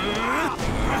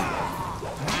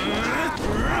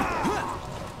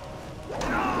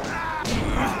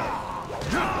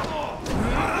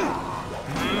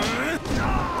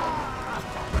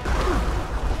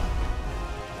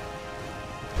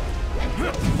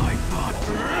 My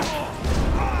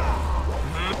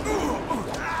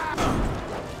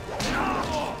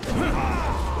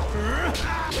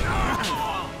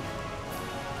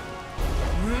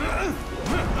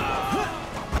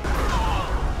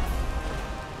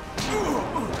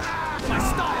my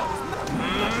style.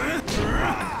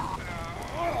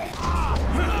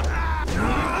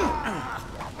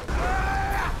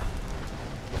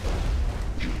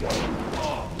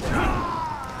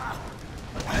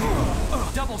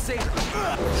 Double saber.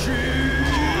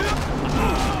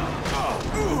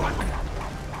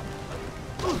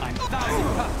 I'm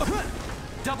 1,000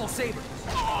 cuts. Double sabers.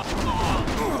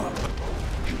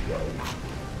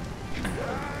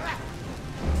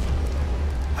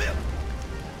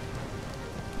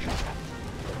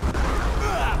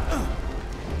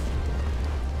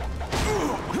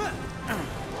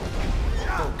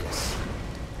 focus.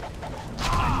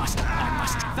 I must.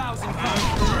 1,000 cuts.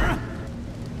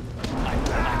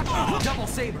 Double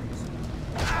sabers.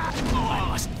 I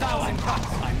must. 1,000 cuts.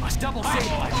 I must. Double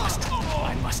saber.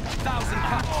 I must. 1,000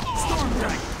 cuts. Storm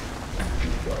dragon.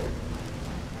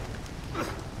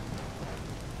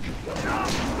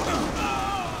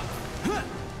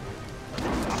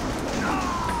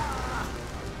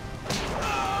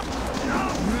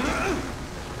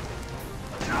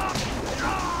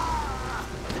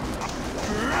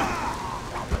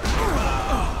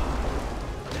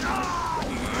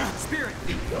 Spirit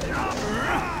thief.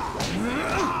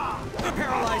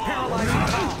 Paralyzing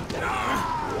palm.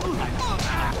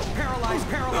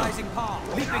 Paralyzing palm.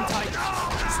 Leaping tiger.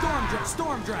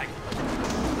 Storm dragon.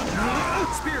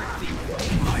 Spirit thief.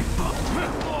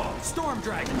 Storm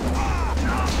dragon.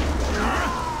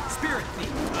 Spirit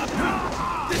thief.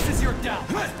 This is your death.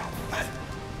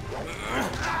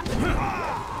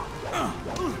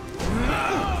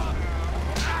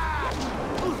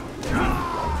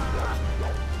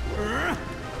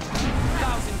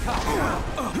 Cups.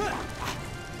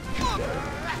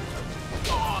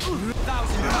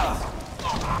 1,000 cups.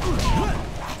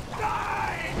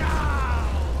 Die now!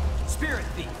 Spirit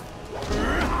thief.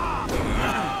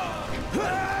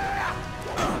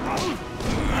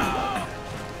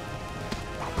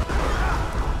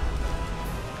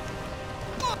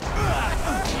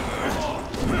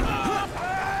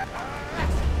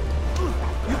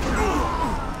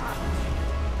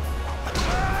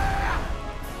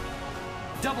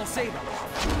 Double saber.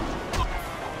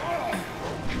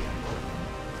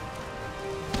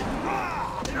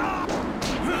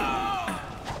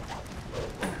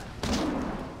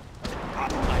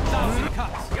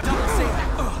 Cups. Double saber.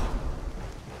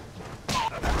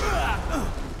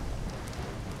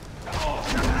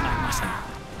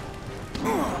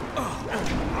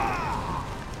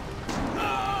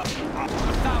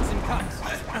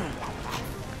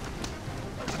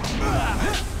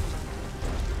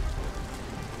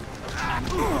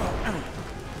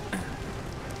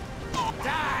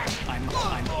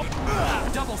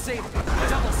 Double saber.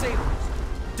 Double sabers.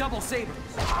 Double sabers.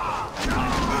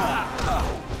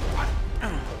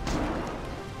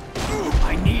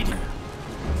 I need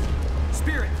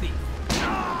Spirit Thief.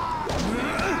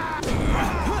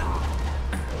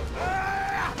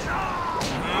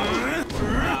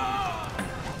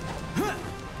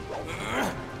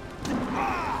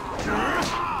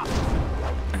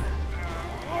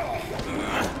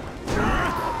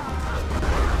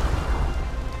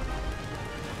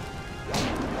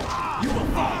 You will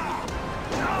fall.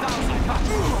 1,000 cuts.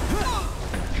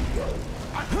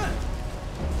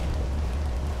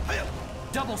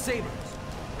 Double sabers.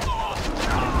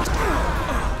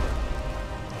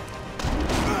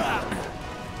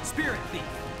 Spirit Thief.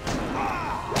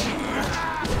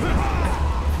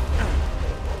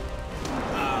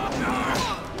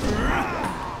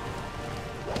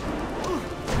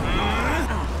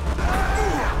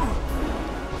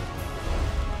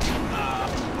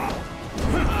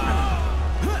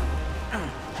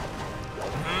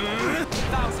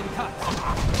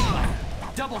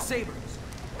 Double sabers.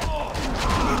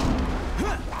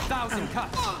 1,000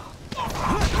 cuts.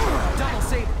 Double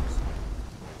sabers.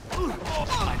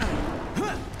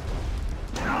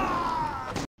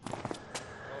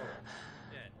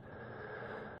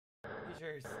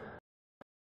 Seizures.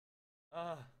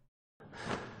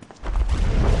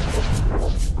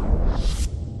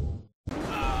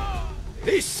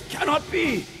 This cannot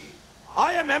be!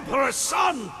 I am Emperor's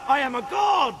son! I am a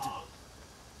god!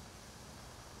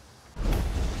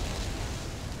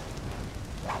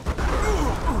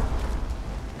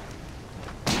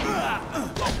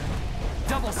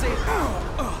 Double saber.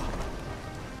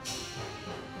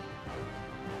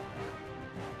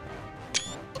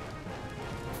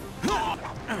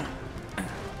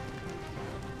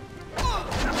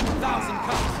 Thousand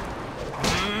cuts.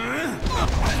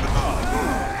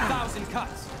 1,000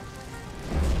 cuts.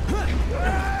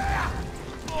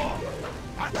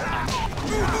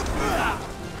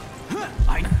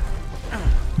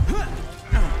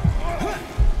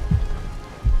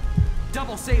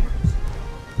 Double sabers.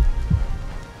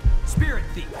 Spirit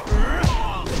Thief.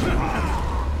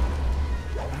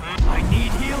 I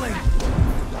need healing.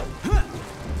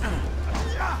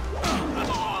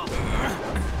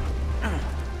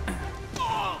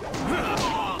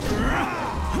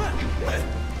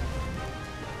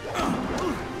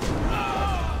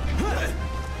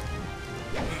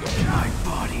 My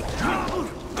body.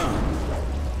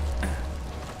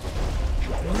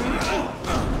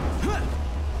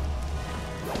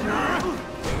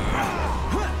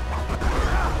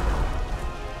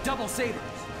 Double sabers.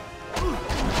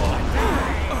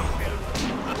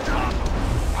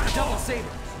 Double sabers.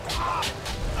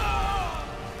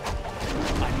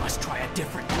 I must try a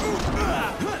different.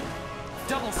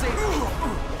 Double sabers.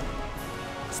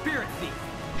 Spirit Thief.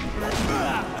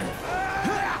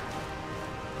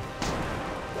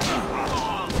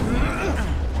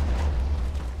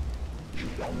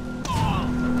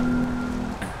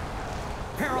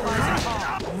 Paralyzing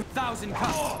palm. 1,000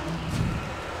 cuts.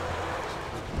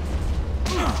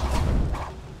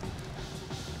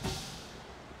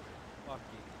 Fuck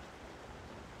you.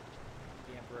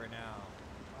 The Emperor now.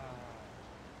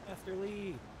 Master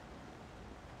Lee.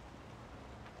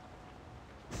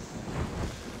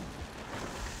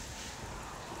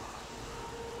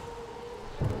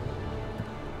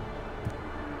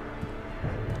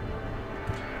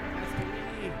 Master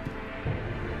Lee.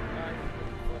 I've been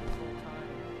looking for this whole time.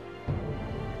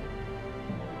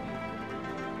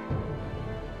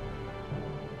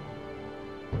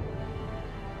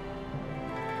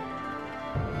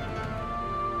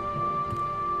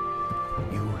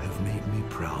 You have made me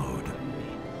proud.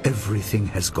 Everything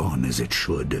has gone as it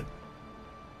should.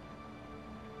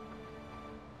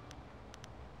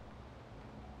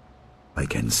 I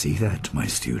can see that, my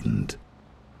student.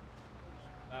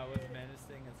 That was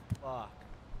menacing as fuck.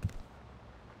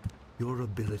 Your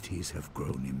abilities have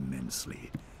grown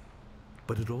immensely.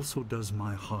 But it also does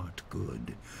my heart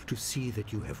good to see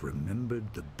that you have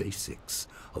remembered the basics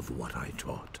of what I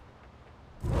taught.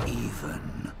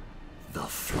 Even the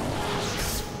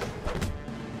flaws.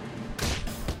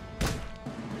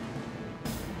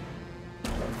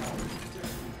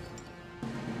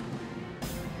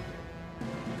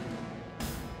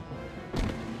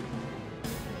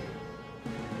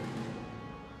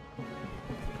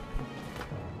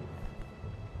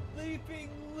 Leaping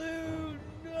Loon,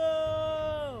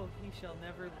 no! He shall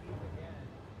never leap again.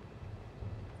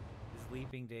 His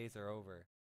leaping days are over.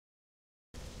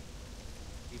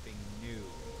 Leaping new.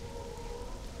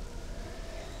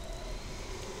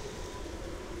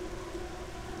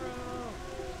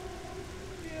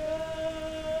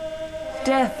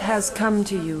 Death has come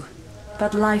to you,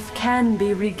 but life can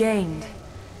be regained.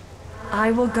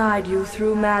 I will guide you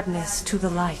through madness to the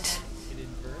light.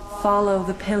 follow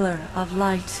the pillar of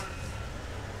light.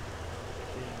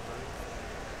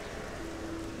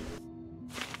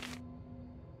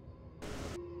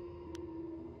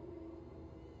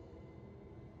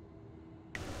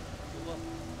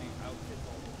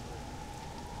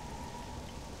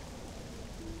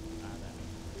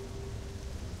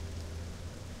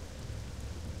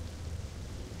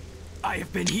 I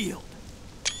have been healed.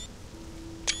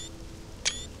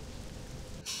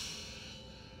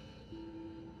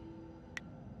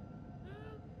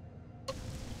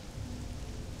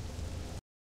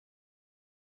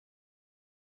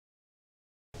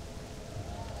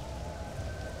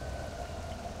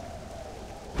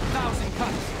 Thousand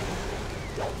cuts.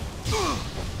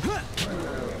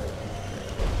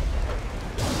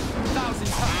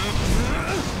 Thousand cuts.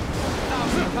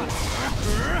 Thousand cuts.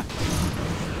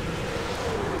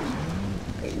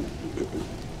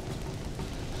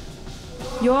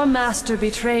 Your master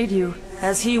betrayed you,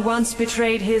 as he once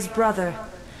betrayed his brother.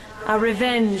 A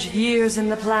revenge years in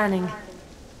the planning.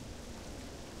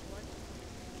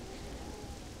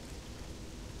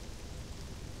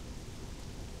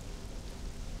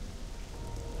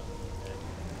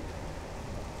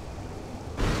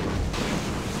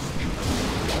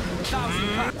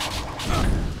 Thousand cuts.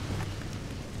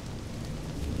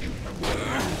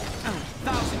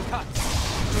 Thousand cuts.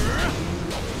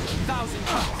 Thousand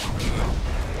cuts.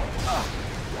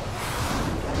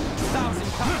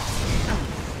 Thousand cuts.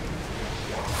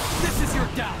 This is your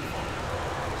death.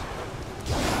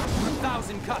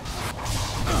 Thousand cuts.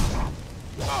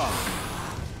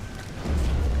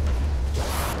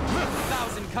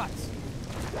 Thousand cuts.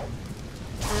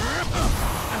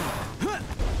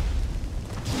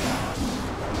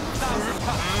 Thousand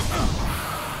cuts.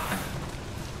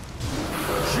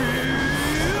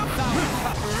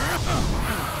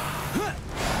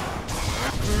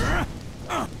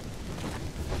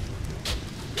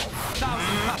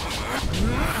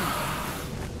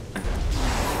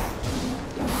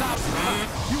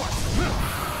 You are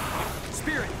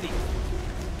spirit thief.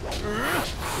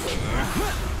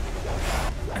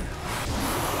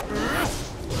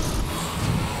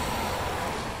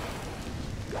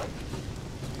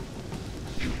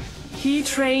 He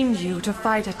trained you to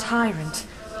fight a tyrant,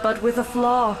 but with a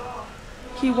flaw.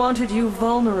 He wanted you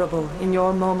vulnerable in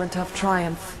your moment of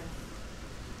triumph.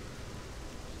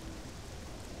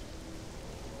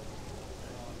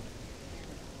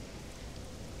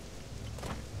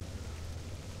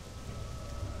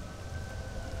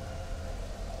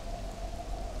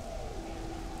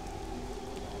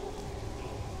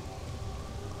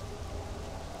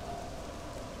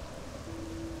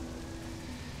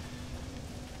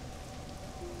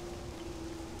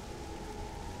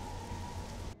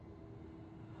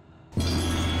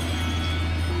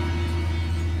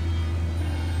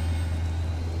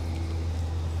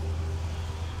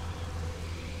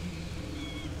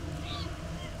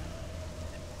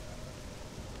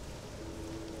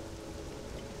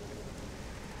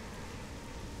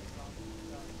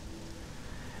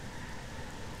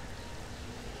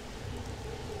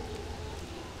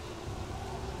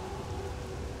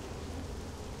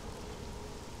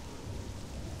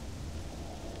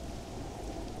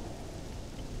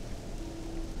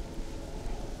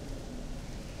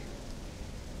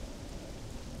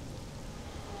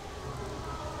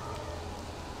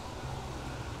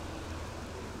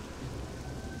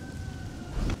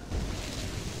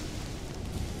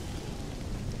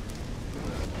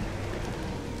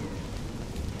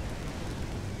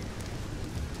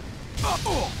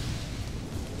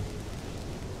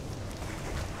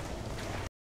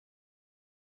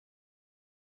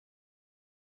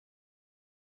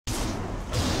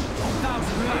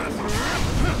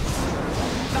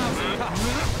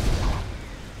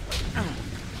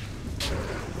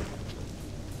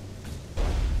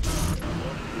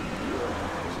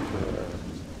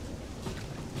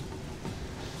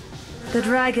 The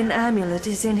dragon amulet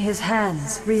is in his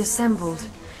hands, reassembled.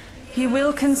 He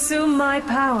will consume my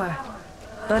power,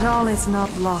 but all is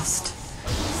not lost.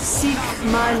 Seek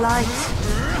my light.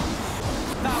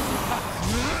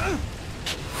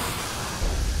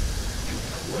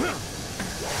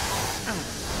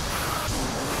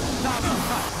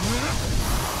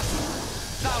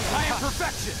 I am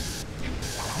perfection.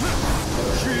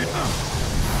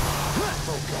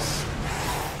 Focus.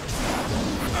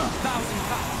 Thousand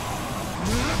cuts.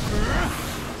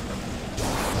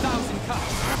 Thousand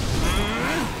cuts.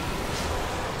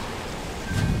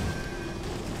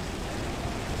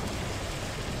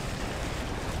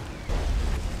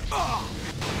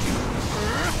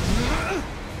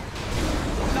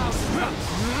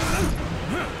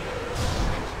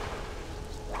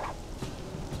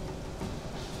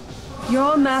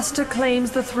 Your master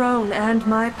claims the throne and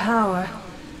my power.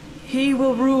 He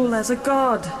will rule as a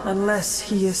god unless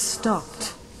he is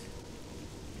stopped.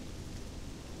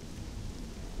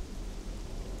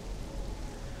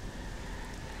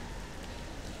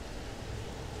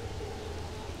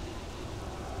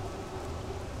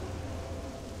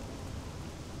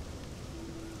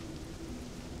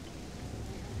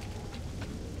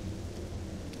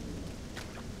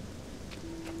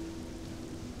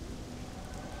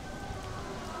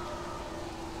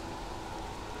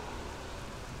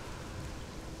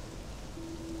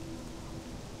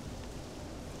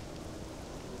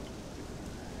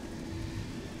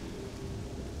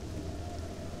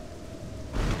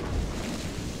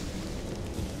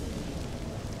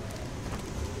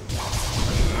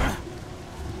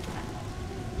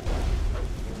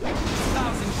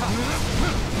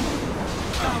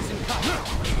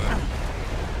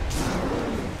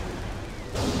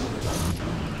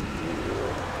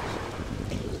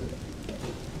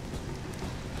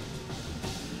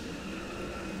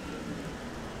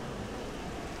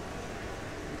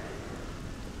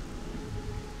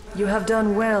 You have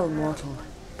done well, mortal,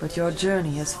 but your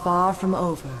journey is far from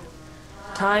over.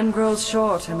 Time grows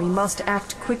short, and we must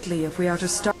act quickly if we are to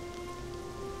stop.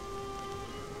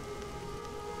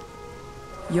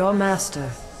 Your master,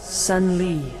 Sun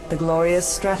Li, the glorious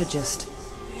strategist,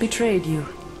 betrayed you.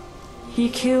 He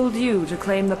killed you to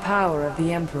claim the power of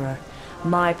the Emperor,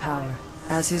 my power,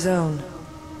 as his own.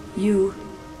 You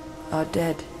are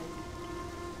dead.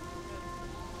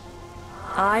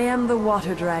 I am the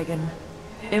Water Dragon,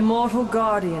 immortal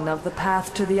guardian of the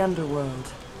path to the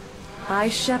underworld. I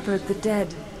shepherd the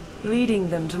dead, leading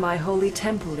them to my holy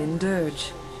temple in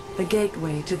Dirge, the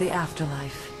gateway to the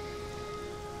afterlife.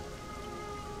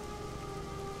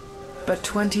 But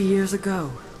 20 years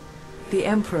ago, the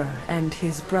Emperor and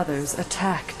his brothers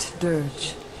attacked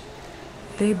Dirge.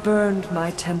 They burned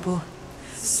my temple,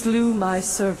 slew my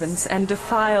servants, and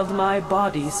defiled my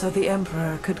body so the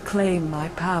Emperor could claim my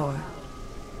power.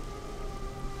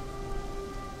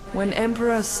 When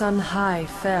Emperor Sun Hai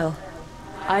fell,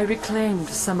 I reclaimed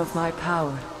some of my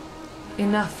power,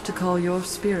 enough to call your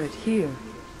spirit here.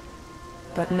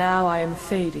 But now I am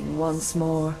fading once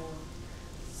more.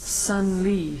 Sun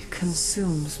Li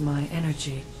consumes my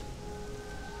energy.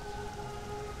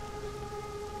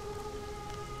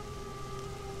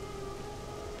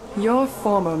 Your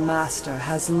former master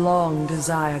has long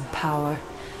desired power,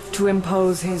 to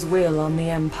impose his will on the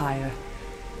Empire.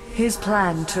 His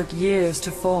plan took years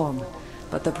to form,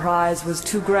 but the prize was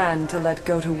too grand to let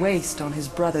go to waste on his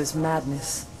brother's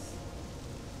madness.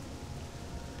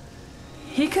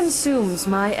 He consumes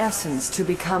my essence to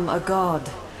become a god,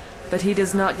 but he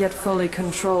does not yet fully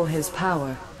control his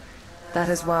power. That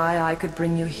is why I could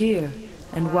bring you here,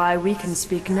 and why we can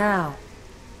speak now.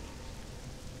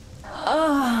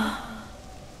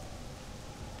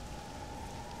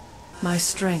 My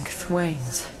strength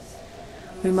wanes.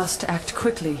 We must act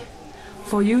quickly.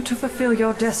 For you to fulfill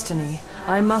your destiny,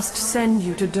 I must send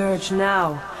you to Dirge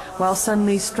now, while Sun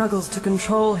Li struggles to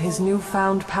control his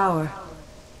newfound power.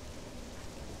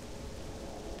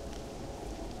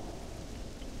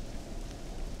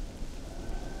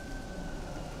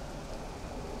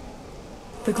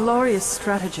 The glorious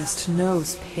strategist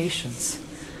knows patience.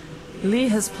 Li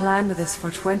has planned this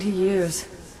for 20 years.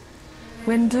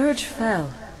 When Dirge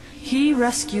fell, he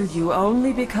rescued you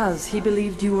only because he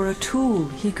believed you were a tool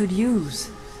he could use.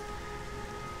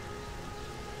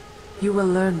 You will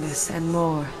learn this and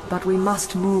more, but we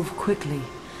must move quickly.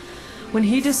 When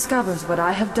he discovers what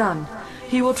I have done,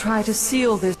 he will try to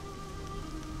seal this.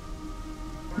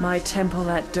 My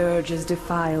temple at Dirge is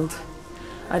defiled.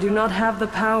 I do not have the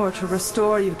power to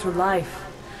restore you to life,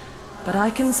 but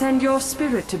I can send your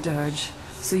spirit to Dirge,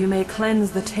 so you may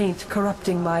cleanse the taint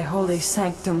corrupting my holy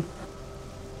sanctum.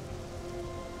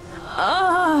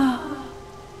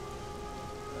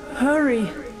 Hurry!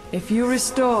 If you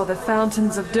restore the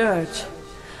fountains of Dirge,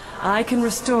 I can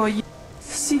restore you.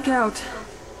 Seek out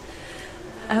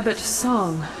Abbot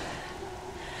Song.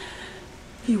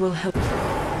 He will help.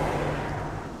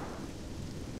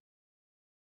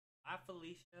 Hi,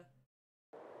 Felicia.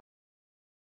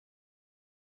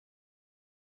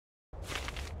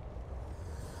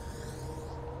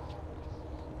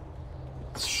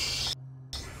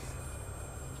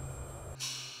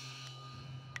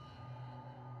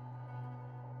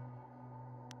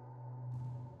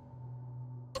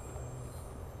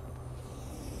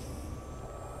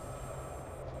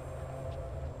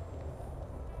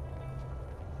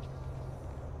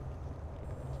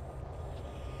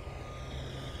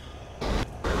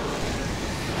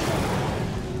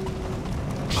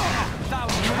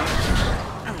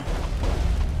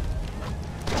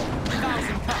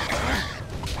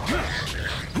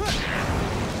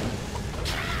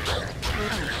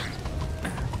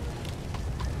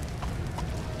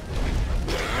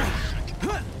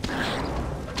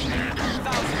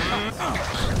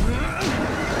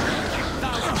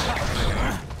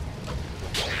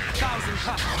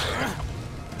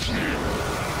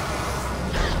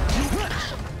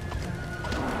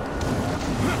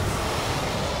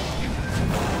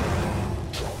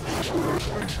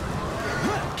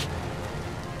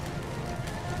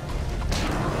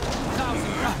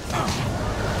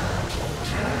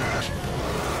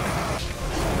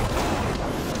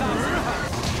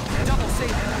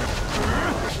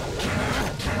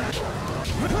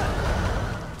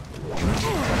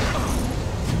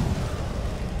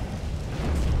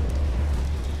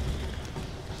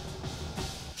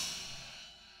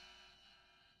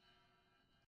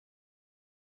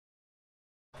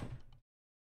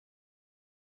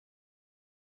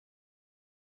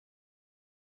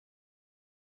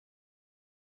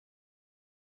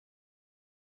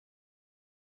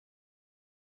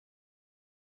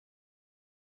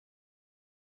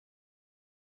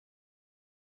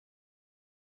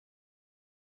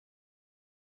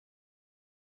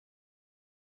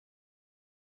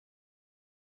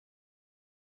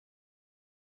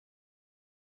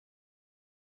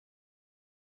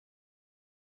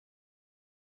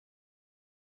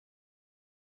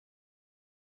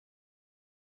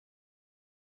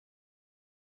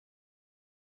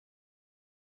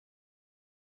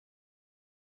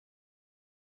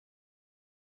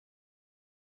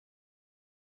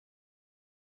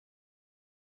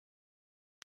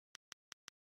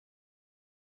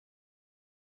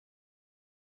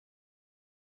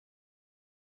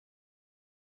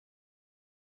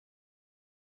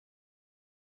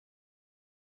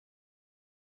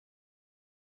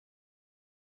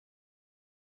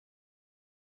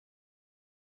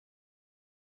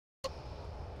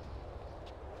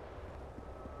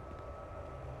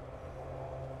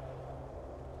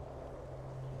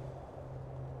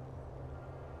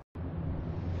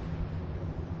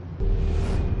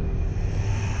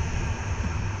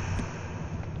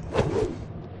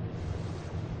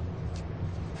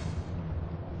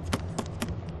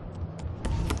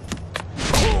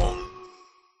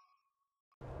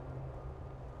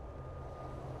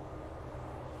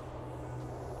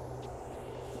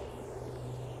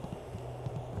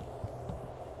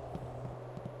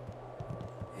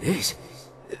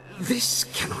 This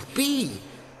cannot be.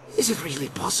 Is it really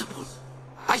possible?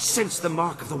 I sense the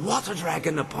mark of the water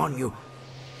dragon upon you.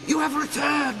 You have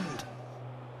returned.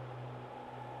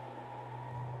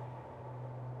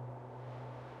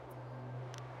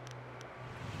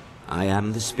 I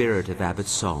am the spirit of Abbot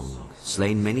Song,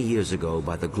 slain many years ago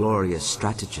by the glorious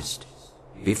strategist.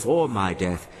 Before my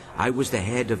death, I was the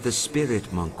head of the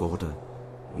Spirit Monk Order,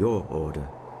 your order.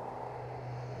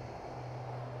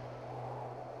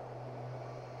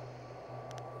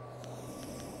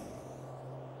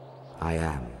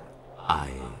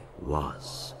 I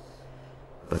was.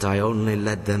 But I only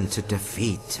led them to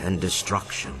defeat and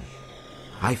destruction.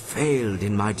 I failed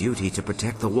in my duty to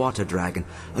protect the water dragon,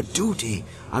 a duty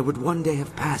I would one day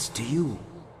have passed to you.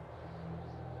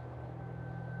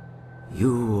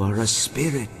 You are a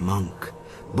spirit monk,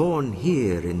 born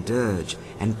here in Dirge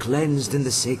and cleansed in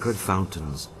the sacred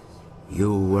fountains.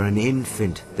 You were an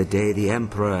infant the day the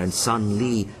Emperor and Sun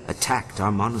Li attacked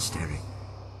our monastery.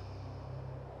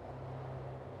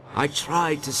 I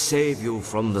tried to save you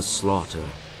from the slaughter,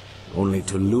 only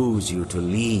to lose you to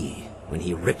Li when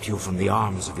he ripped you from the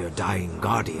arms of your dying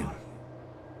guardian.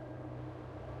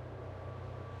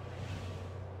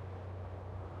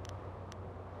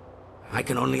 I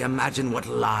can only imagine what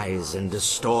lies and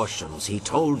distortions he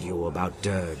told you about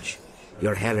Dirge,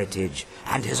 your heritage,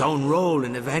 and his own role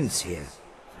in events here.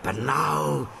 But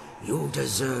now, you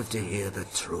deserve to hear the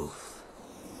truth.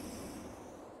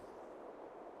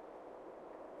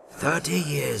 30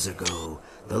 years ago,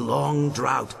 the long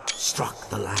drought struck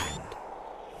the land.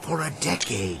 For a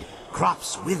decade,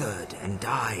 crops withered and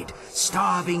died.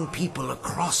 Starving people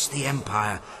across the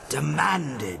Empire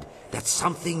demanded that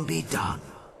something be done.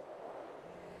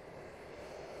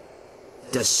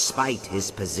 Despite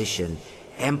his position,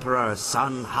 Emperor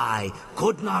Sun Hai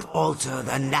could not alter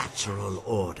the natural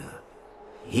order.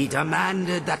 He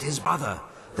demanded that his brother,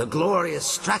 the glorious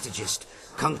strategist,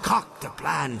 concoct a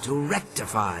plan to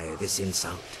rectify this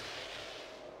insult.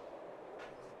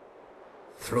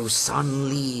 Through Sun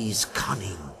Li's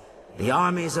cunning, the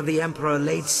armies of the Emperor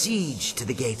laid siege to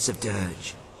the gates of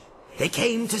Dirge. They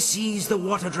came to seize the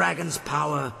water dragon's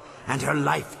power and her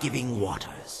life-giving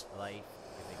waters.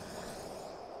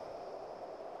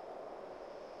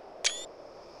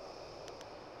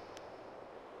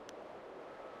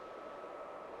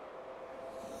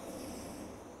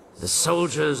 The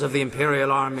soldiers of the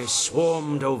Imperial Army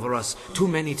swarmed over us, too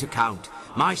many to count.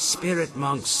 My spirit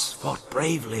monks fought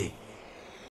bravely.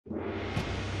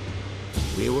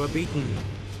 We were beaten,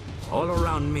 All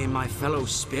around me, my fellow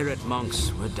spirit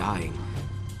monks were dying.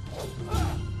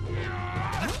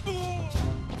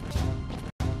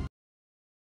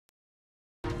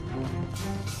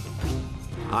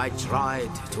 I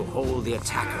tried to hold the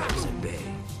attackers at bay.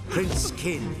 Prince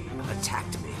Qin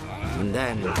attacked me, and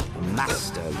then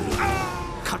Master Li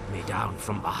cut me down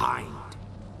from behind.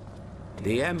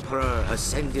 The Emperor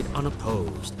ascended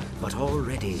unopposed, but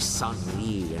already Sun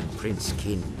Li and Prince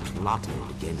Qin plotted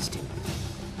against him.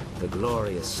 The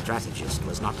glorious strategist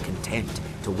was not content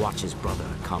to watch his brother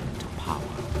come to power.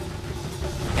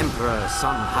 Emperor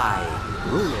Sun Hai,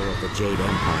 ruler of the Jade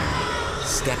Empire,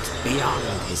 stepped beyond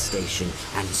his station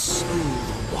and slew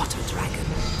the Water Dragon,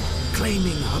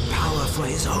 claiming her power for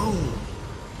his own.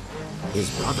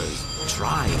 His brothers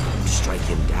tried to strike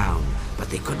him down, but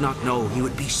they could not know he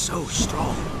would be so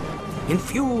strong.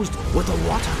 Infused with the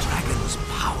Water Dragon's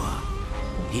power,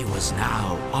 he was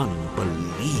now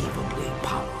unbelievably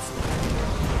powerful.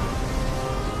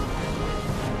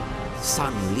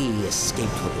 Sun Li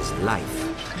escaped with his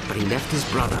life, but he left his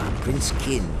brother, Prince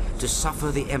Qin, to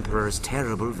suffer the Emperor's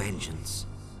terrible vengeance.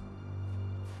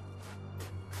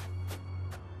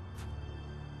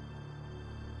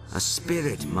 A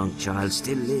spirit monk child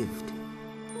still lived.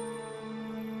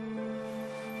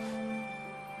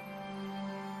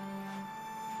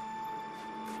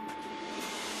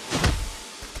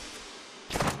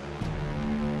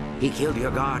 He killed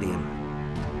your guardian.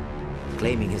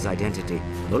 Claiming his identity,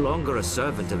 no longer a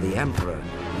servant of the Emperor,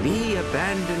 Li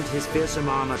abandoned his fearsome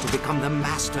armor to become the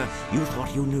master you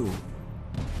thought you knew.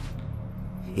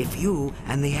 If you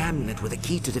and the amulet were the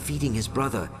key to defeating his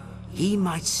brother, he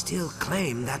might still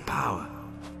claim that power.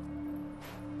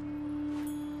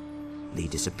 Li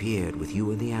disappeared with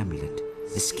you and the amulet,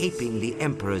 escaping the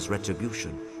Emperor's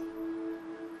retribution.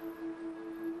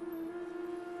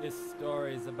 This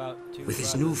story is about two With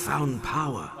his brothers newfound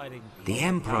power, the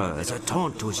Emperor, as a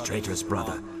taunt to his traitorous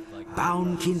brother,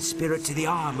 bound Qin's spirit to the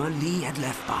armor Li had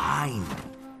left behind.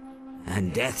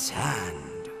 And Death's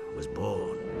hand was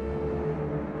born.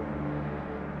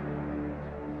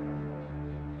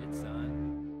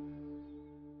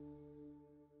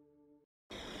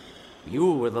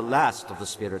 You were the last of the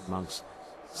spirit monks.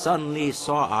 Sun Li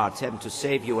saw our attempt to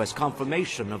save you as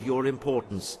confirmation of your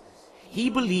importance. He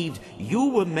believed you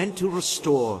were meant to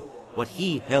restore what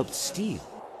he helped steal.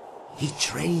 He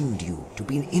trained you to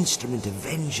be an instrument of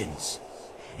vengeance,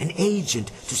 an agent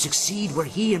to succeed where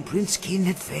he and Prince Qin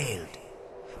had failed.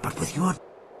 But with your...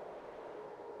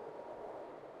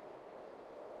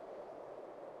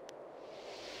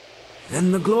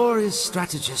 Then the glorious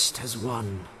strategist has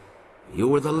won. You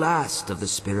were the last of the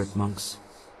spirit monks.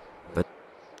 But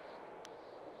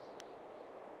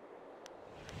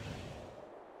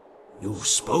you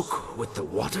spoke with the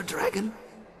Water Dragon?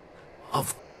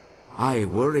 I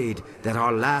worried that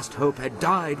our last hope had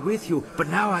died with you, but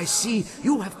now I see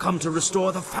you have come to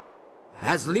restore the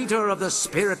as leader of the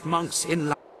spirit monks in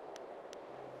life.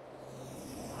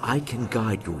 I can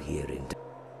guide you here in...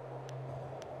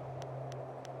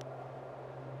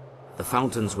 The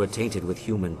fountains were tainted with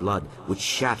human blood, which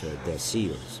shattered their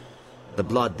seals. The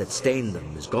blood that stained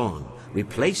them is gone,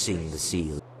 replacing the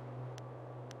seal.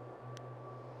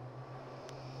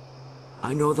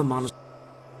 I know the monastery.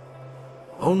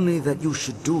 Only that you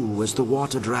should do as the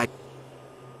Water Dragon.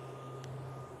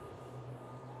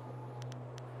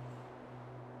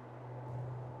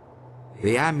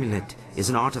 The amulet is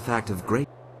an artifact of great...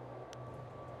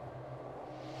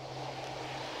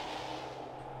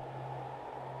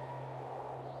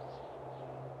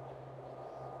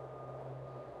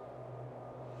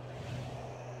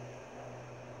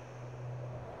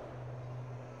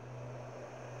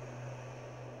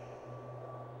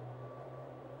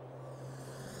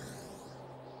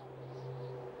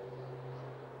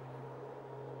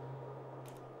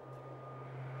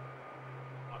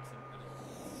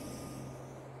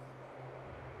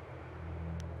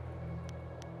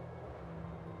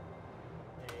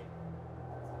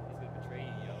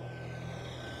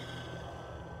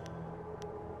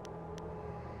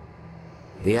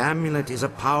 The amulet is a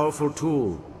powerful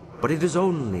tool, but it is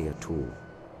only a tool.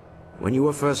 When you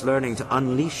were first learning to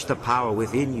unleash the power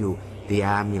within you, the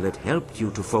amulet helped you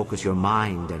to focus your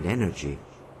mind and energy.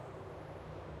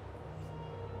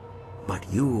 But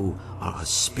you are a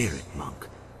spirit monk.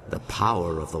 The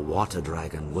power of the Water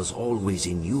Dragon was always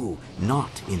in you,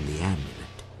 not in the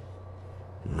amulet.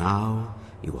 Now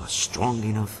you are strong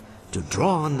enough to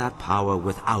draw on that power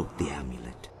without the amulet.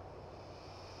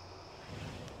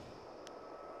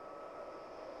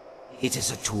 It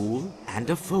is a tool and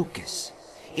a focus.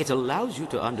 It allows you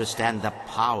to understand the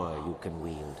power you can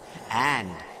wield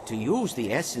and to use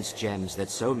the essence gems that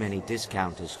so many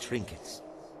discount as trinkets.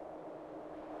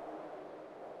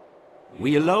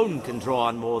 We alone can draw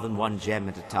on more than one gem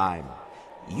at a time.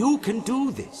 You can do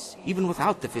this, even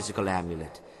without the physical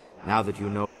amulet, now that you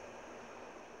know.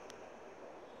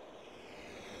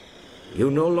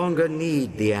 You no longer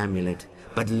need the amulet,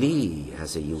 but Li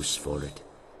has a use for it.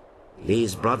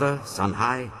 Li's brother,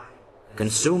 Sanhai,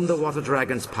 consumed the water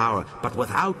dragon's power, but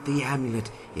without the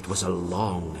amulet, it was a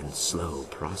long and slow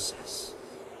process.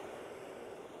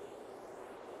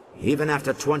 Even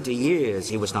after 20 years,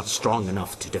 he was not strong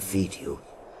enough to defeat you.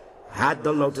 Had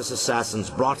the Lotus Assassins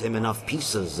brought him enough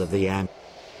pieces of the amulet.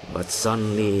 But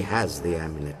Sun Li has the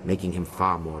amulet, making him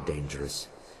far more dangerous.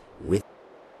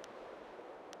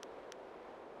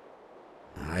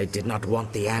 I did not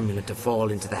want the amulet to fall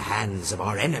into the hands of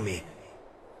our enemy.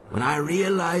 When I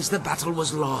realized the battle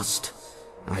was lost,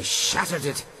 I shattered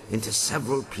it into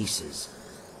several pieces.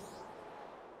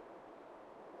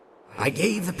 I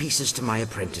gave the pieces to my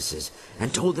apprentices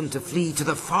and told them to flee to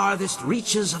the farthest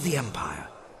reaches of the Empire.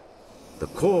 The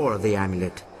core of the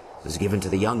amulet was given to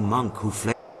the young monk who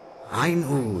fled. I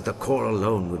knew the core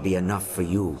alone would be enough for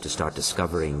you to start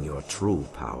discovering your true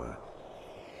power.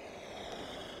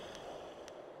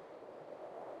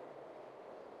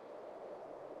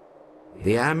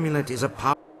 The amulet is a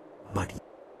power, but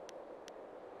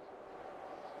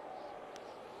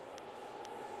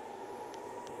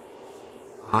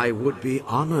I would be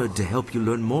honored to help you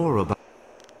learn more about.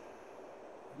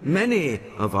 Many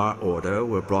of our order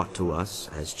were brought to us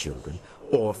as children,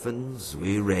 orphans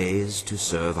we raised to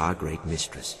serve our great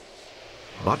mistress.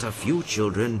 But a few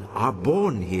children are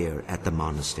born here at the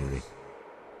monastery.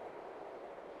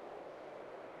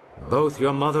 Both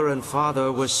your mother and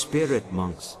father were spirit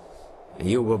monks.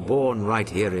 You were born right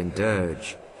here in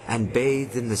Dirge, and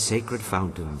bathed in the sacred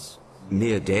fountains,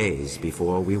 mere days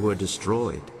before we were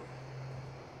destroyed.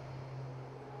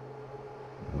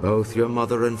 Both your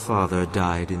mother and father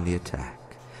died in the attack,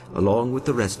 along with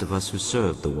the rest of us who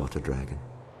served the Water Dragon.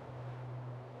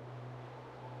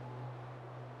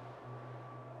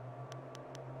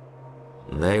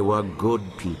 They were good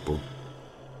people.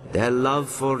 Their love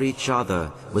for each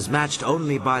other was matched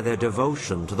only by their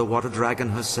devotion to the Water Dragon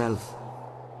herself.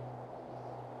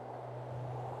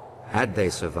 Had they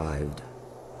survived,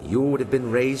 you would have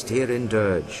been raised here in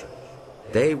Dirge.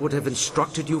 They would have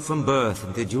instructed you from birth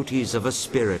in the duties of a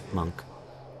spirit monk.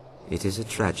 It is a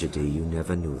tragedy you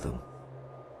never knew them.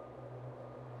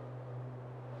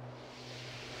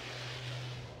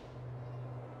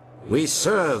 We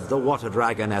served the Water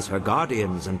Dragon as her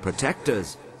guardians and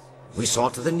protectors. We saw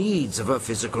to the needs of her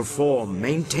physical form,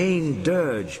 maintained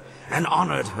Dirge, and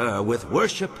honored her with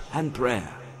worship and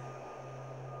prayer.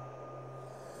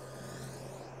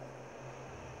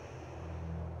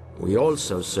 We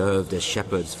also served as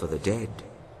shepherds for the dead.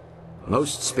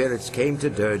 Most spirits came to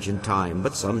Dirge in time,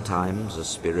 but sometimes a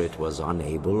spirit was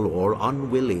unable or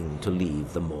unwilling to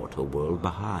leave the mortal world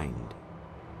behind.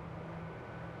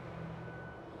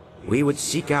 We would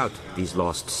seek out these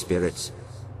lost spirits.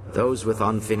 Those with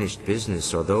unfinished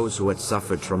business or those who had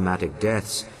suffered traumatic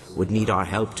deaths would need our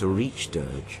help to reach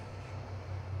Dirge.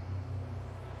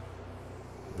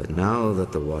 But now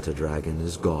that the Water Dragon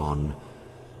is gone,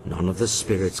 none of the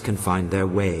spirits can find their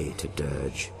way to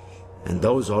Dirge, and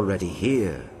those already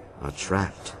here are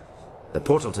trapped. The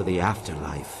portal to the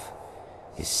afterlife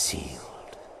is sealed.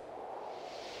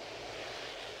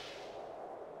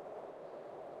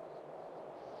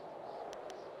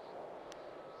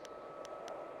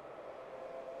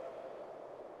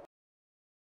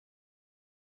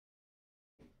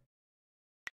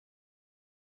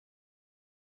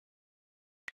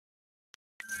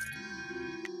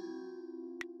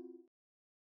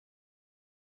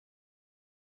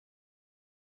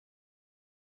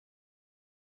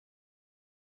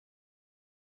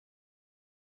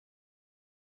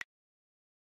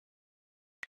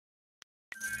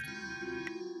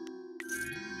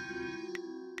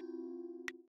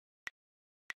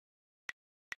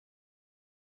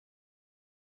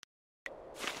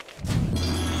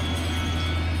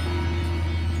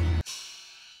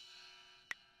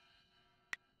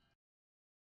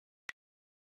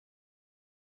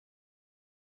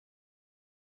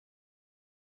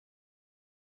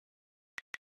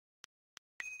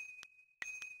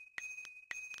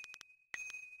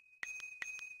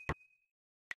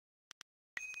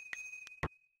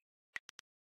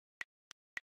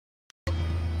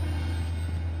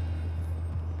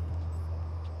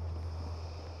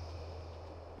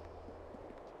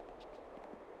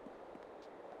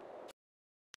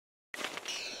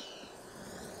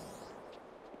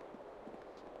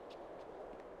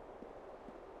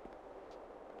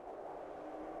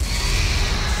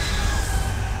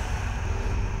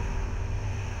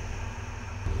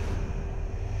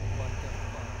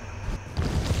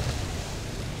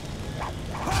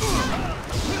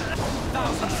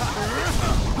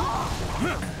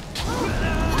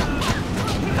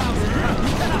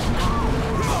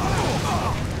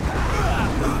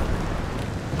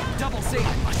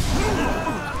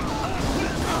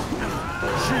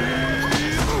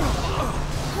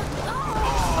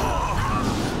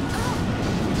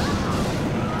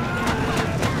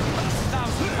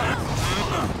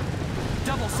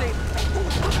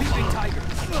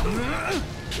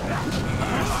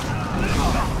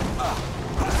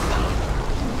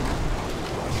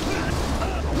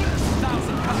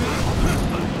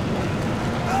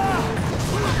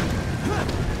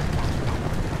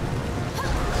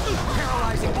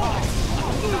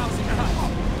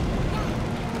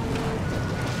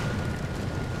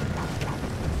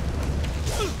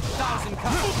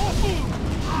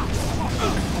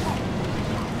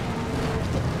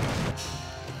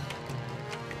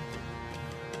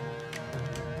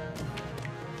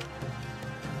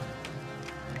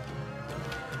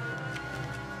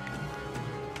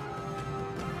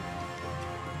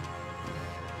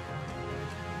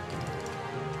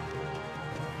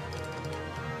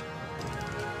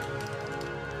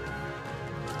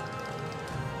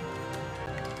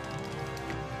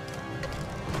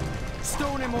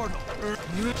 Stone Immortal.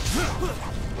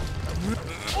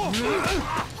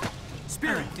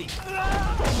 Spirit Thief.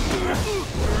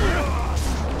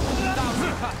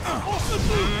 Thousand Cuts.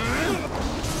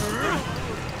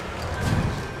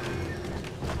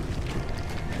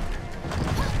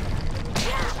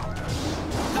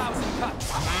 Thousand Cuts.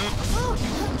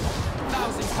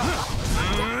 Thousand Cuts.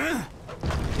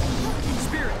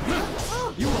 Spirit Thief.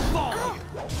 You will fall here.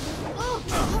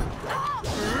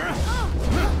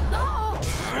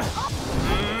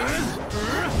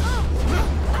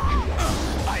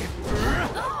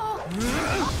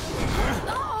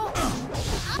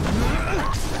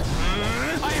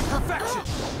 I am perfection.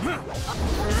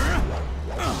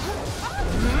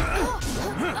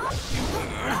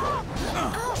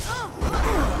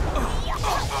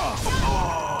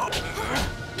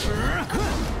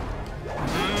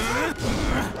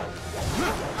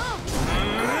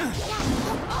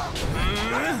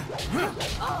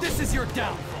 This is your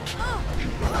downfall.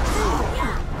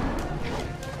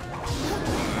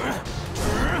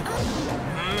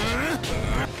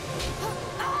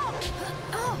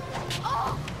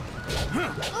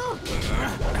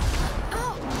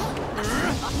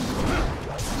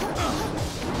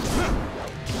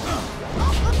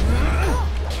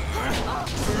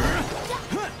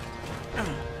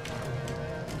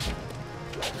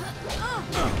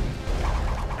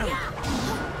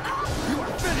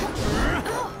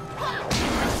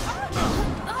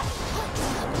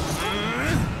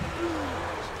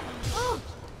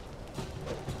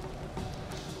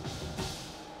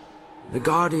 The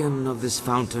guardian of this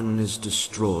fountain is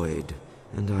destroyed,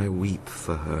 and I weep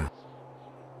for her.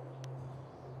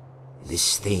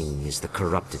 This thing is the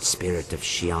corrupted spirit of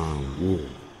Xiang Wu.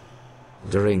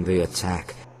 During the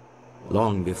attack,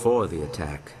 long before the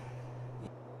attack,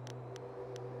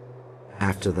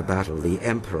 after the battle, the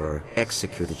Emperor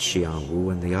executed Xiang Wu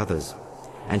and the others,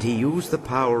 and he used the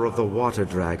power of the water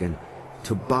dragon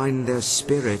to bind their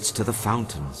spirits to the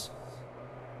fountains.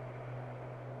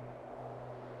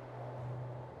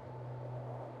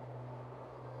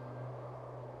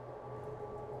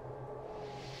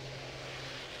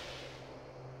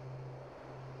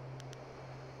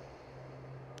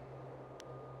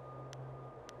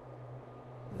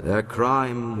 Their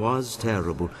crime was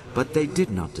terrible, but they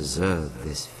did not deserve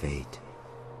this fate.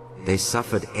 They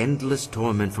suffered endless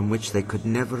torment from which they could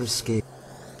never escape.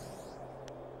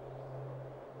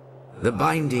 The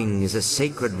binding is a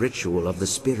sacred ritual of the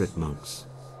spirit monks.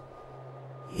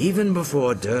 Even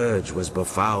before Dirge was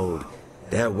befouled,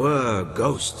 there were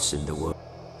ghosts in the world.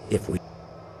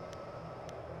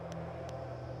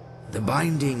 The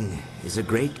binding is a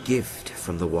great gift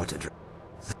from the water dragon.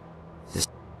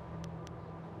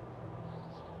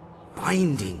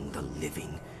 Binding the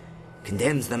living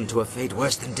condemns them to a fate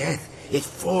worse than death. It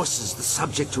forces the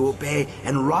subject to obey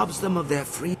and robs them of their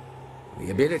freedom.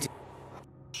 The ability...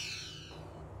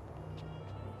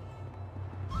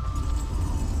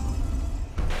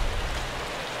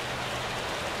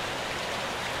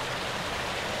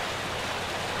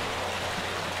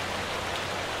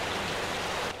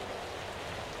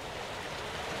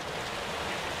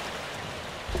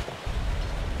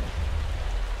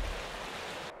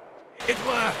 It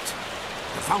worked!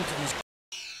 The fountain is...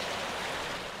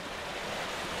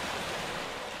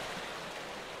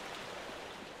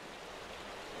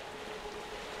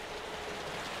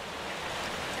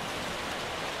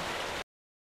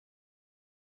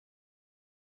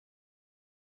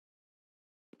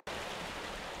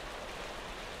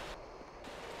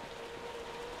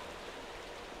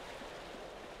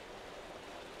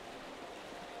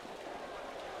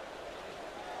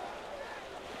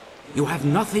 You have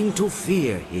nothing to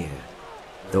fear here,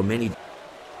 though many...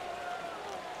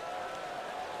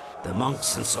 The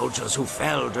monks and soldiers who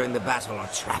fell during the battle are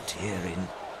trapped herein.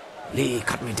 Li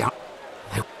cut me down.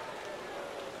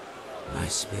 My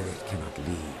spirit cannot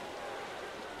leave.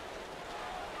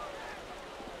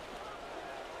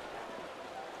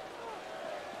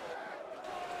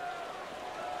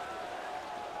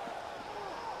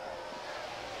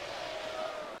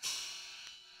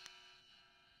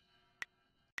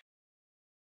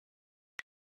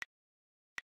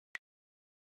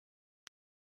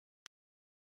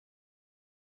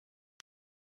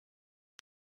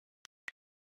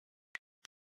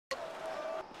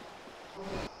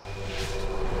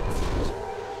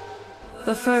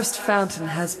 The first fountain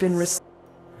has been restored.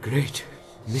 Great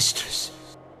mistress.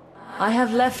 I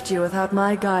have left you without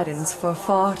my guidance for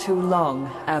far too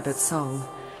long, Abbot Song.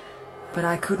 But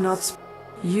I could not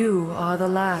You are the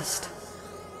last.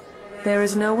 There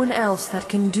is no one else that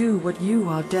can do what you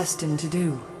are destined to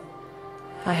do.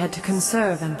 I had to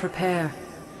conserve and prepare.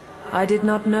 I did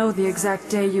not know the exact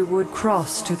day you would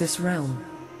cross to this realm.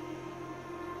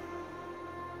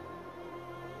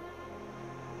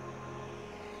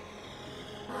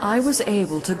 I was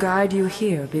able to guide you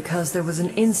here because there was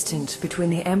an instant between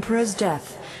the Emperor's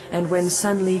death and when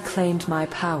Sun Li claimed my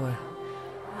power.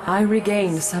 I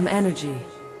regained some energy,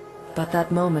 but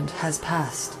that moment has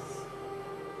passed.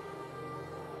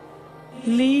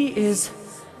 Li is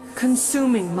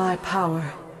consuming my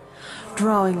power,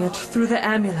 drawing it through the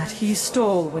amulet he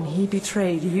stole when he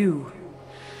betrayed you.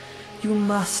 You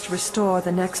must restore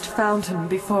the next fountain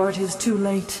before it is too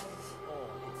late.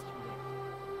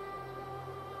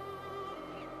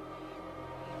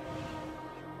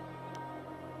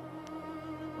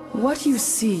 What you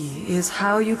see is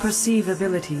how you perceive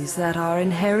abilities that are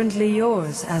inherently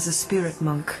yours as a spirit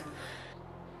monk.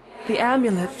 The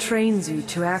amulet trains you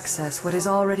to access what is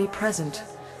already present,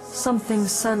 something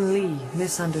Sun Li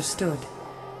misunderstood.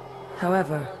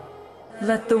 However,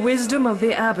 let the wisdom of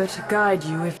the abbot guide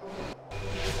you if...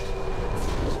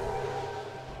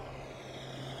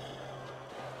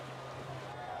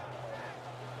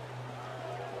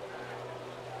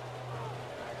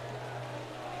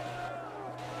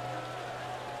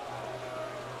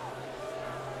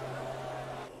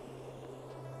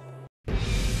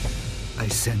 I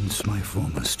sense my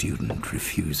former student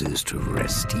refuses to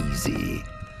rest easy.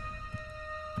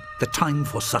 The time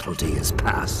for subtlety is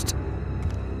past.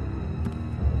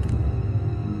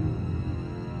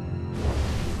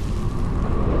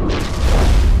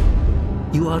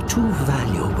 You are too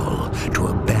valuable to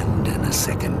abandon a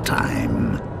second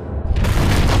time.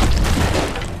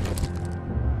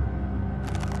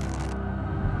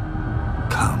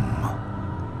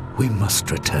 Come, we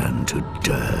must return to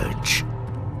Dirge.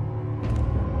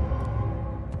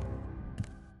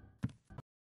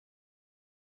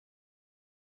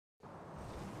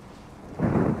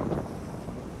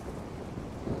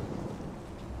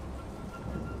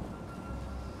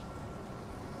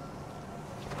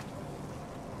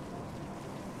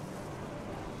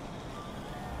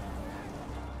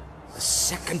 The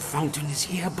second fountain is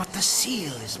here, but the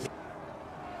seal is...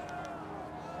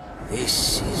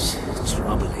 This is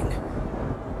troubling.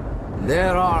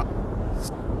 There are...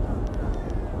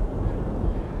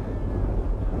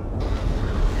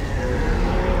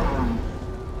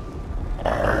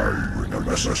 I bring a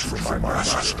message from my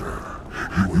master.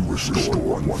 He will restore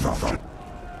one fountain.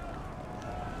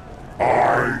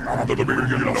 I am the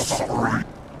minion of suffering.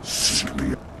 Seek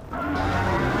me.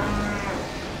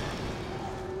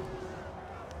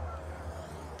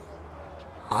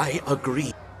 I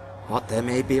agree. But there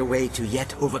may be a way to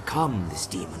yet overcome this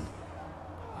demon.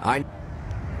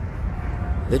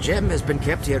 The gem has been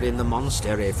kept here in the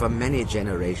monastery for many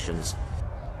generations.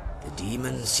 The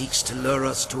demon seeks to lure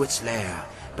us to its lair,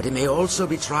 but it may also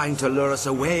be trying to lure us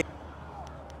away.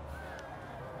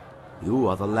 You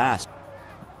are the last.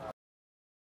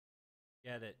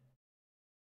 Get it.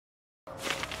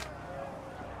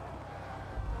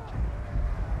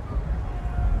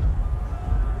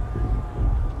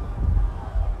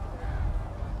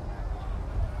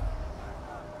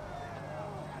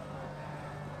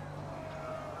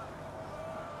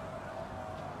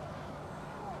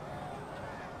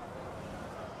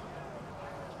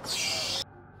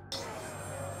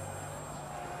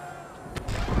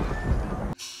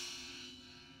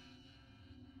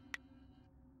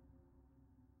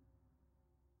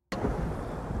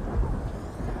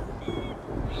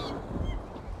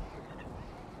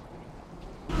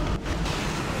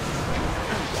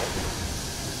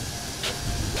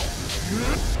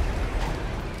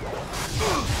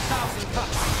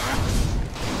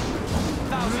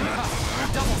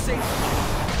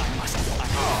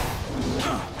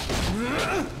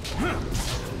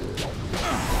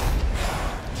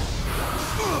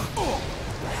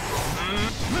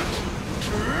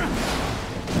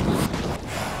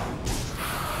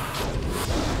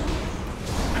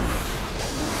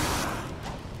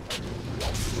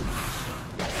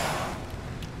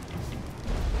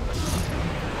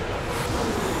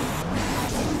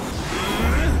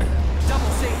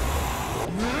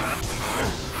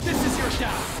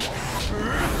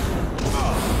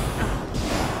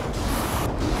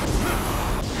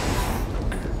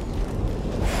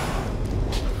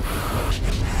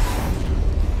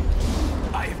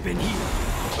 I have been here.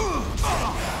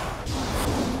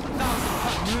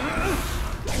 1,000 cuts.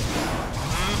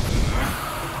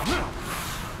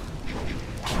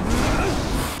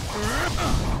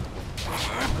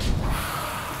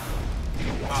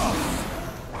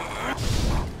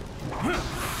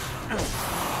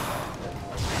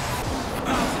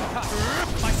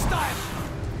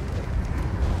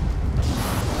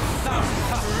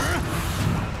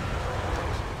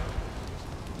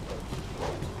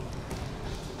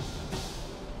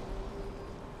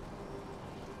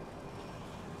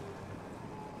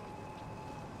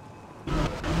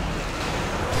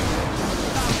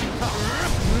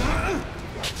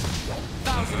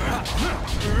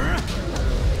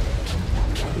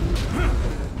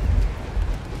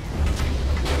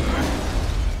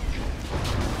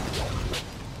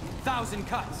 Thousand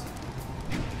cuts.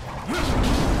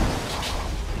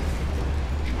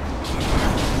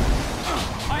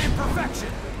 I am perfection.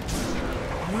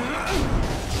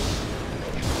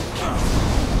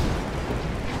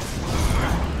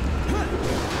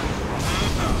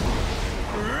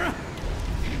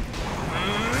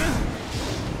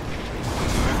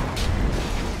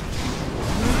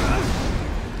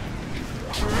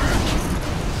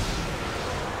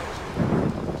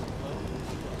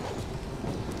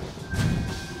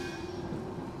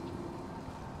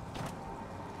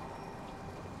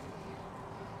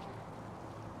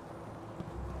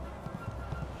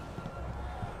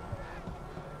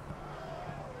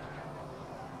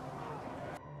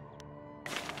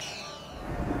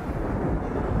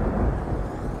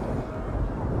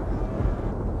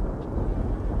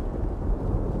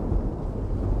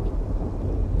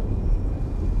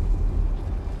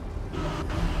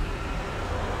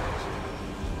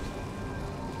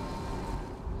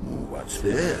 What's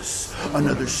this?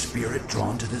 Another spirit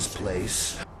drawn to this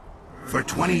place? For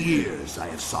 20 years, I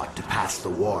have sought to pass the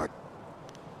war.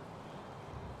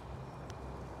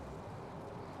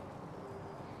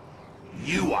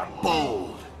 You are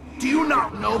bold. Do you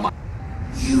not know my...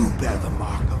 You bear the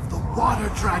mark of the water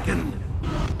dragon.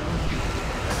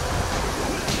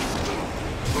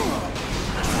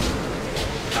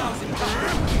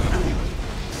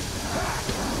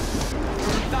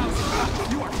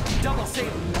 You are double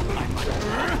saber.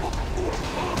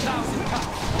 Thousand cuts.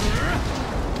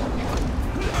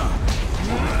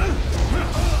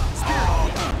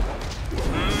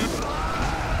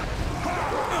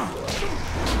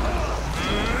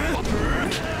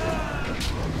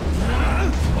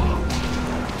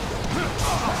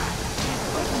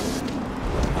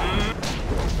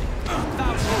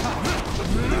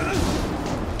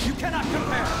 You cannot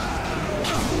compare.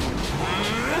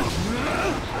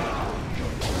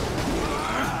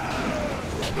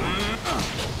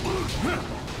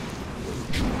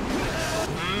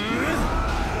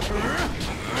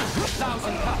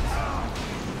 Thousand cuts.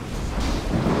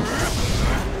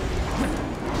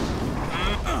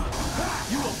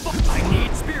 You will fuck. I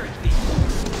need spirit thief.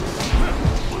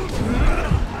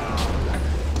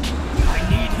 I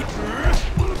need him.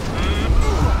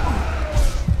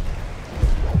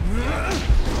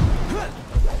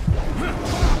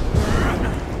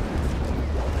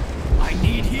 I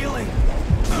need healing.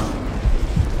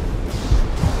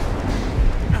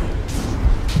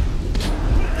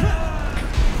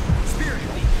 Spirit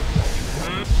thief.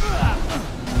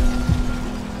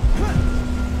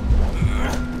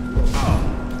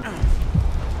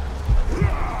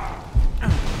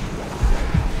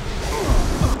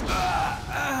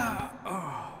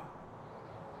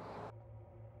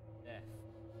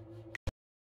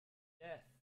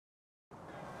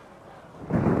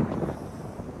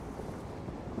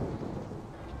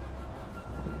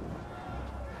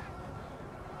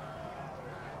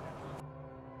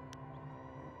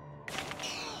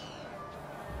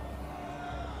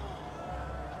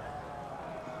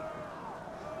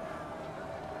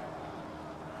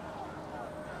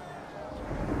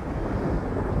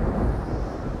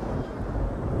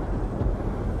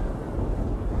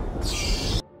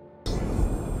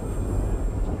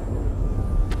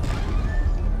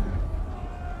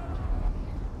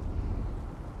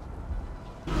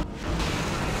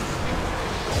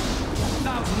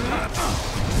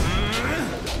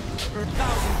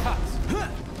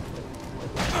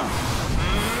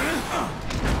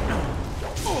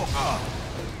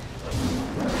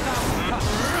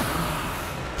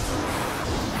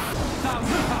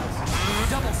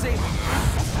 Double saber.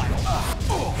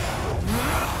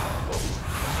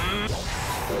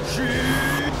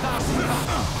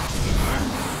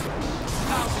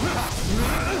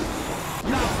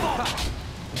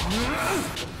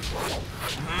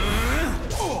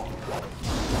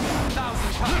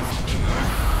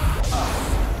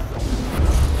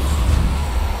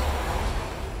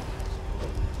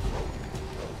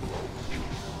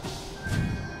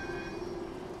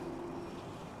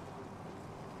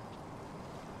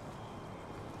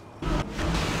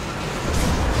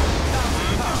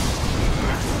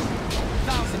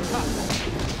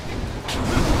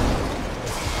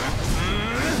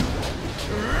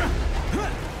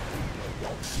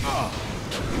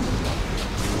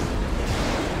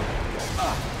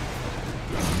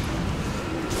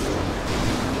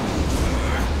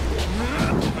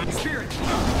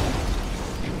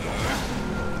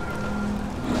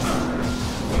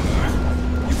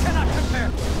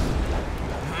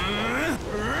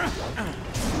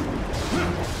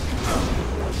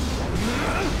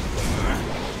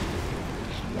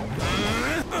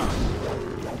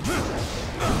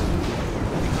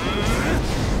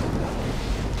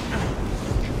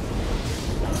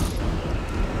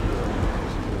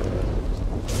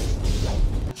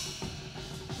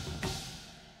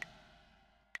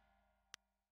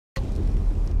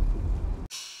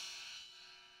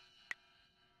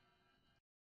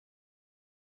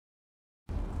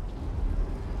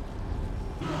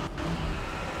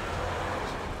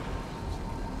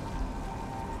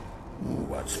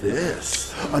 What's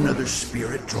this? Another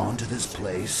spirit drawn to this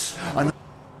place?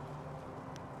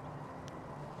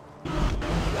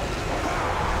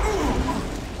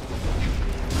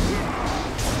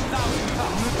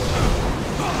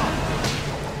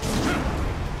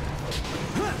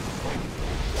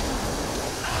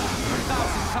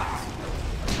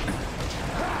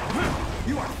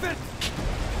 You are fit!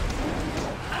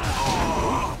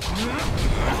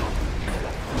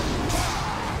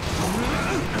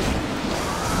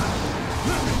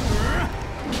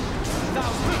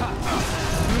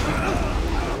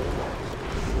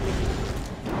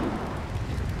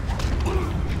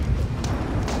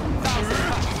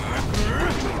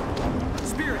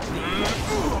 Spirit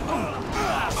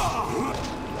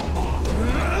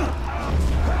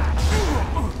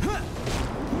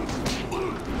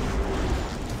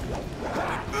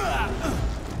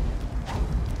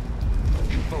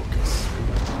focus.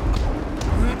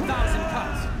 1,000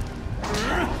 cuts.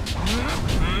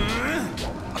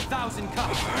 1,000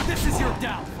 cuts. This is your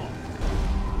downfall.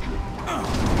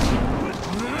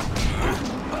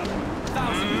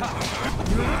 1,000 cuts.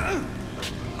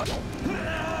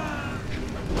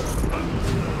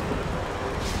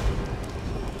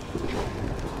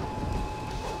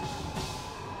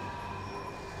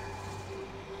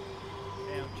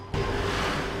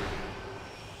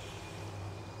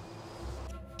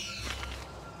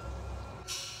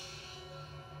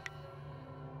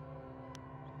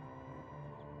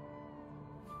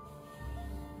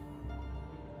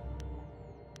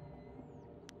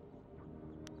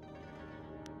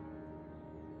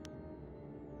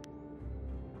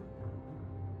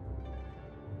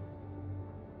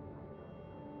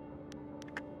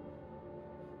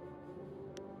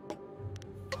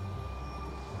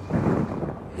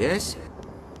 Yes?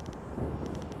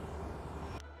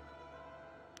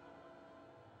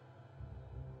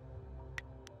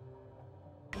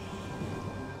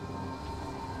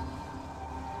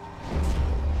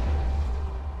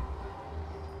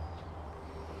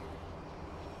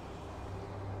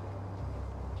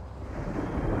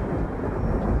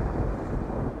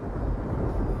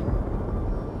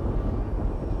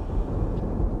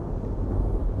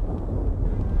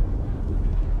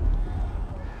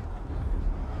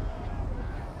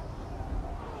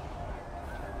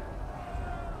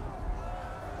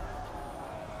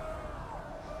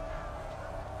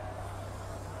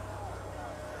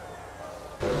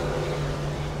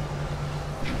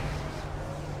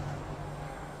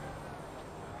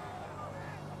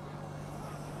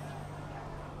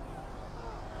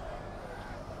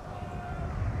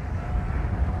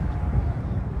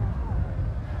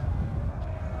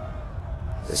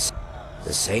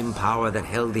 The same power that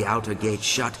held the outer gate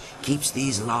shut keeps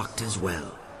these locked as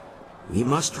well. We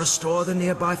must restore the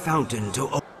nearby fountain to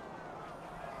open.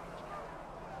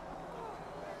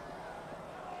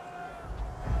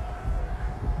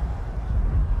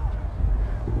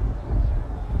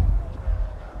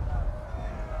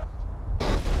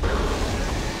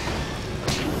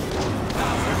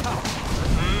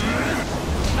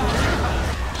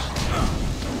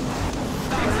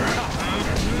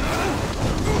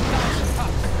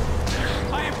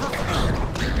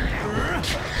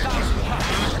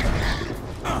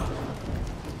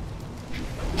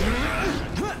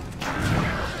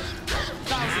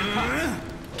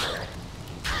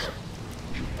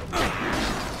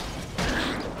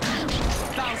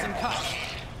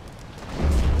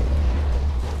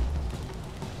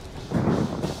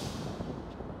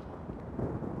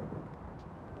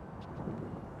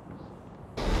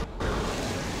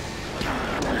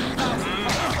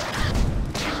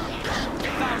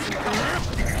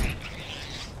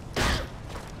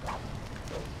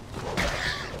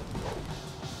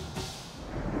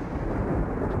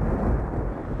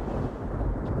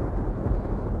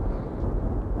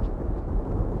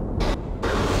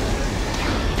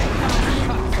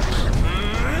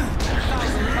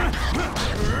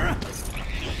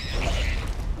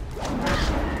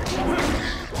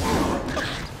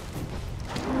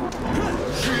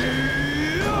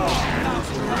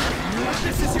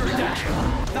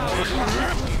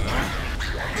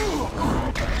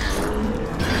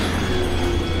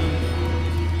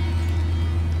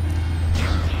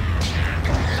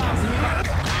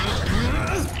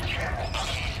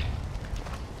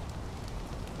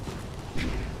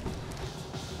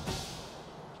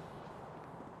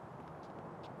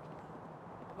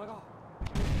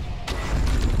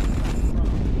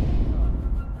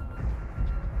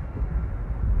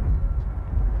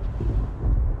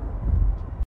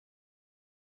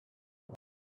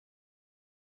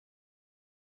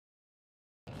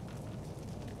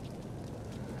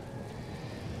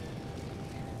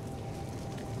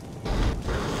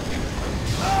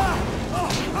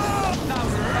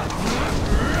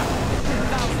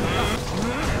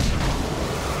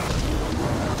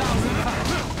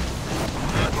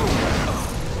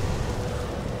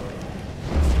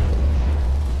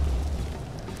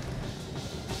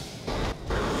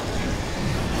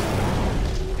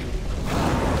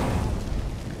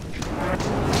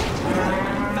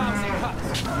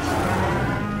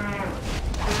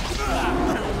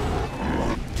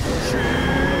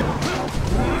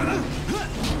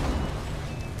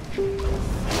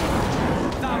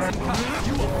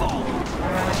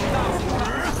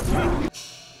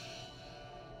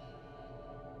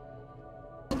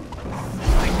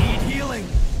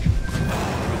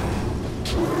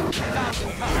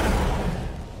 Thousand cuts.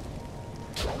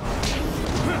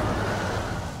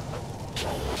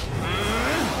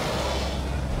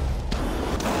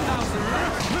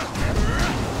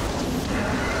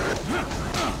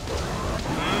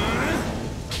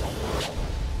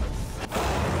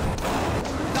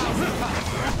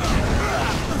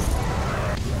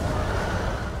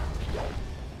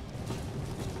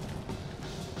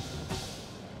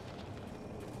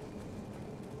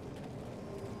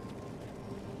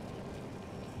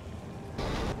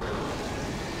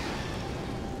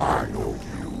 I know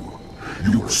you.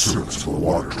 You are servants of the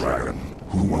Water Dragon,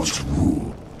 who wants to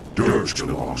rule. Dirge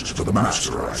belongs to the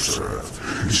master I serve.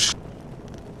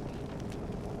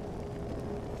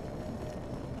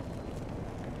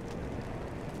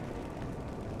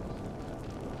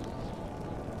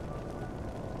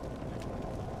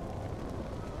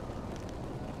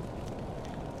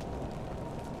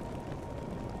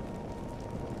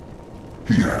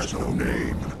 He has no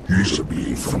name. He is a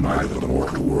being from neither the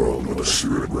mortal world nor the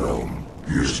spirit realm.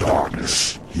 He is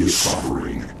darkness. He is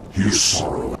suffering. He is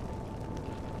sorrow.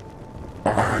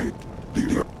 I,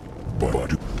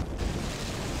 but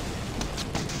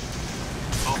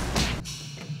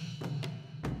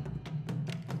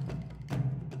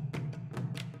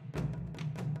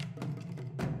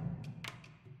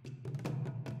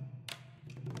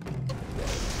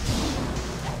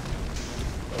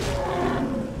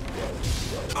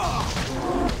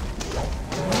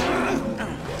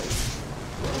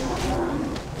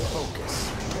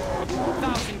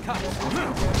Thousand cuts.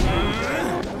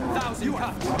 Thousand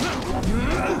cuts.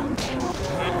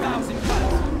 Thousand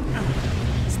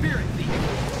cuts. Spirit thief.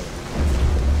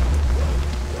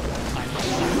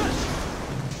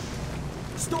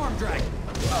 Storm dragon.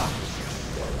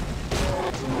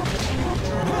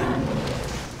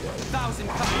 Thousand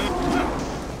cuts.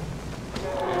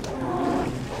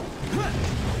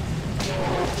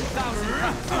 Thousand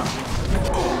cuts.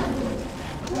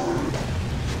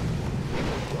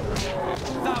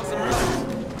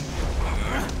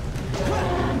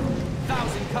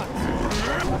 Thousand cuts.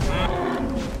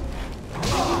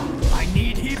 I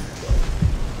need him.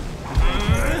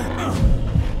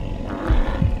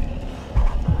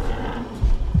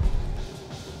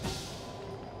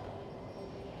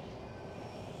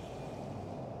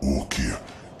 Ukia,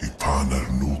 ipaner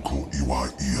nuko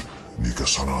iwair, nika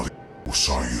sanari,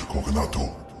 usair kogenato,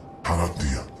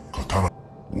 tanatia, katana,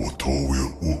 utowe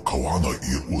ukawana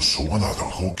ir usowana da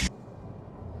hoki.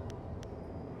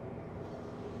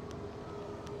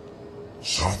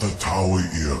 Sata tawe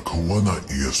ia kawana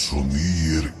ia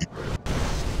sonir.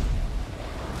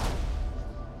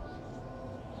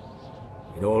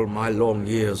 In all my long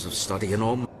years of study in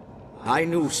Om, I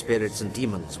knew spirits and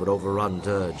demons would overrun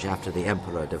Dirge after the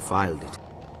Emperor defiled it.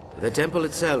 The temple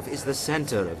itself is the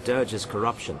center of Dirge's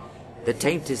corruption. The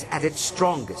taint is at its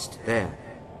strongest there.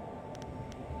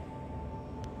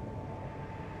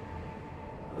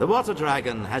 The Water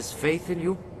Dragon has faith in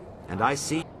you, and I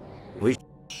see we...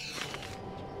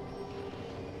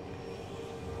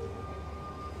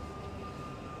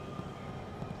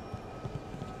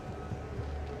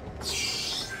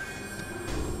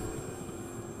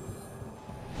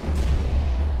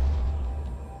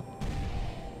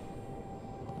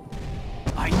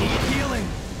 I need healing.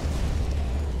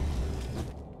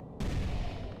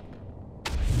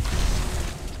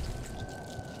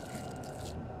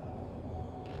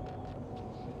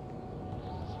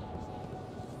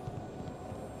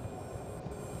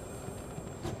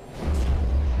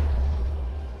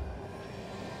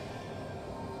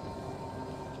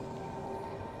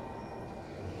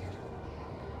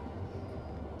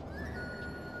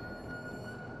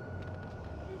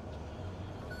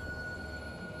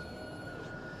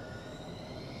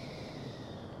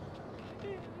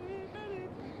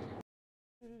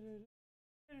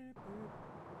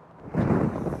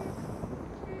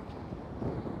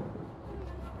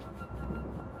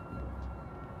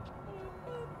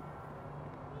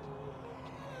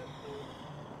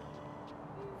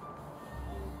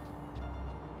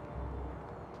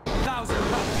 Thousand cuts. Thousand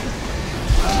cuts.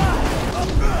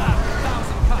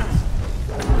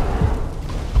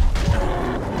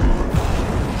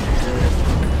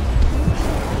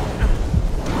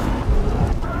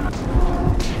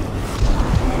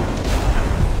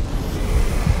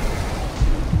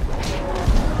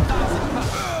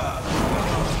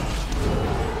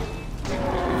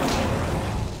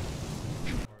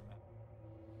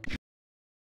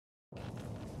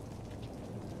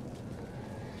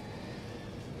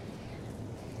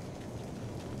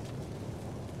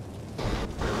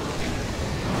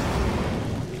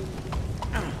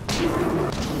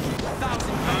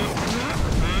 Thousand cuts.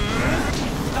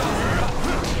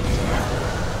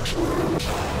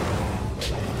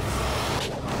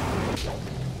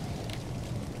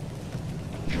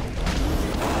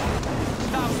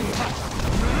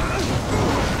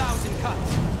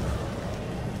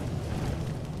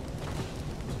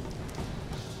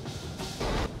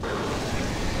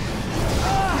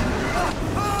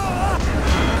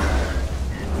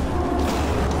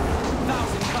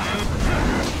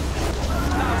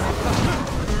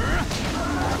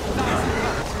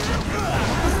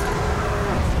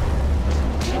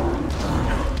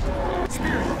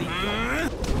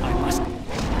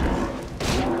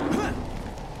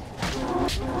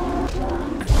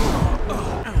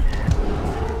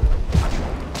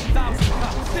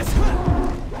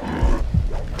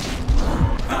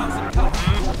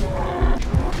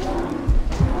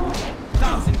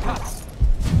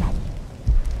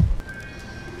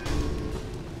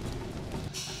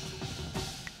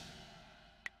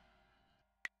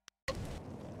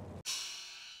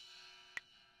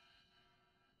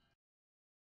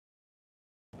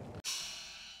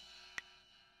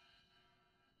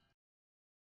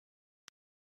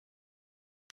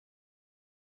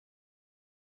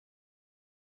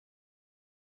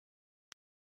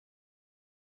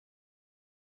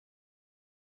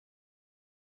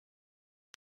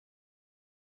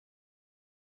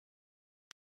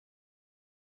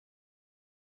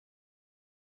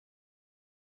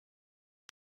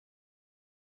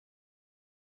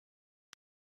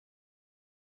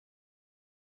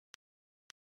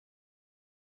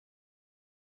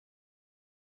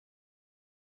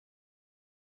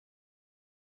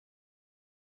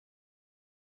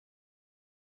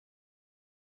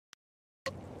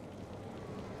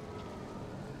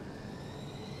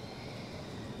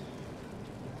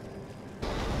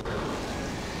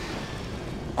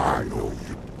 I know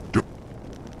you do.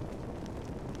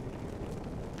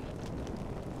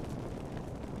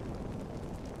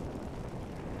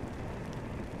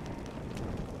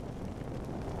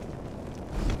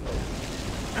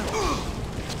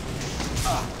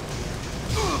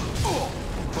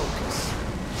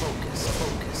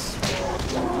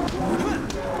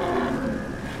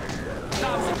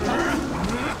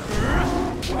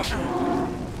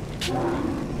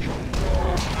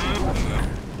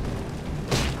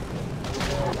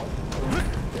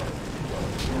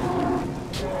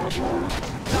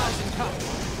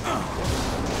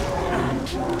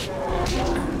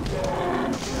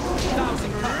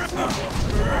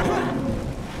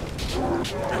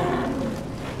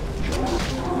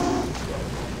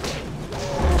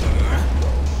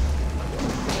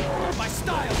 My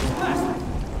style is best!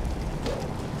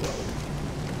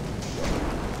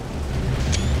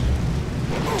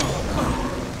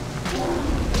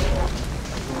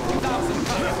 Thousand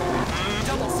cuts!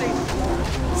 Double save!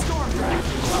 Storm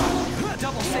drag!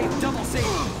 Double save, double save!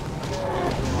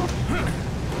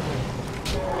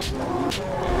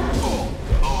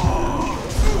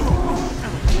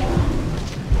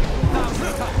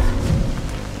 Thousand cuts!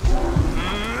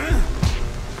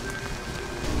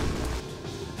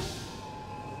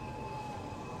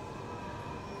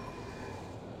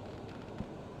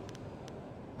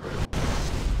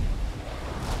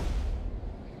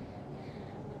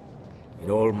 In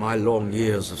all my long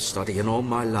years of study and all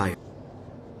my life,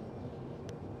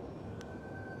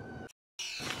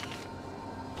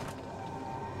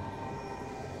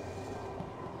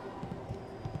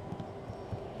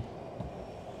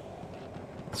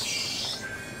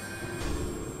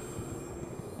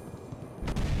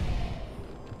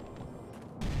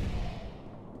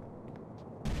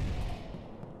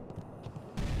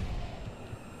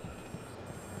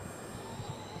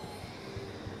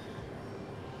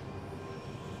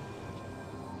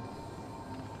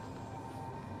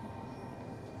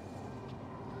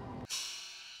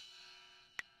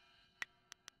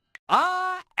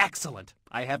 Ah, excellent.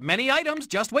 I have many items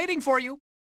just waiting for you.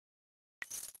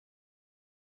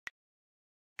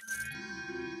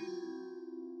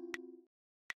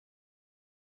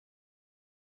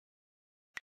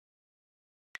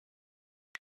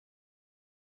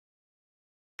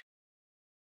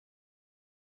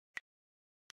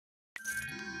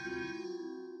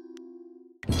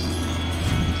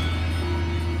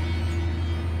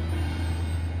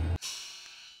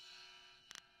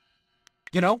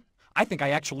 You know, I think I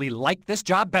actually like this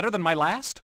job better than my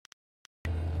last.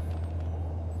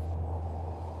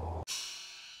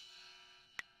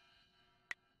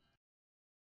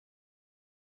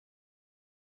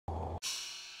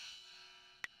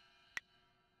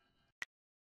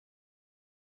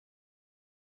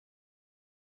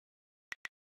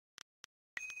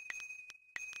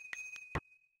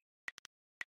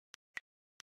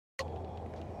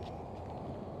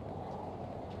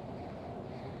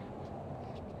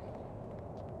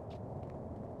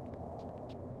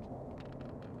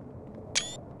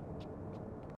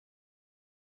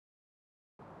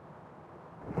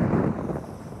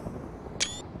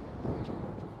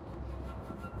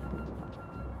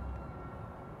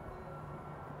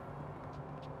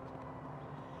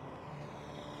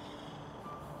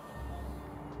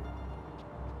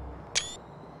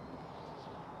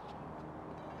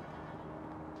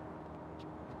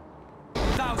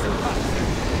 Thousand cuts!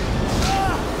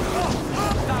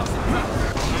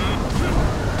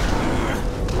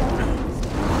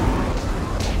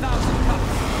 Thousand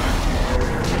cuts!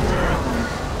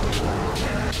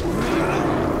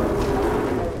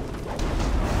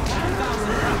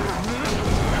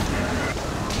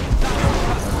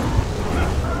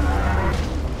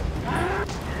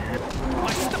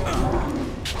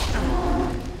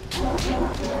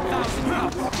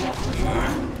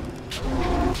 Thousand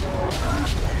cuts!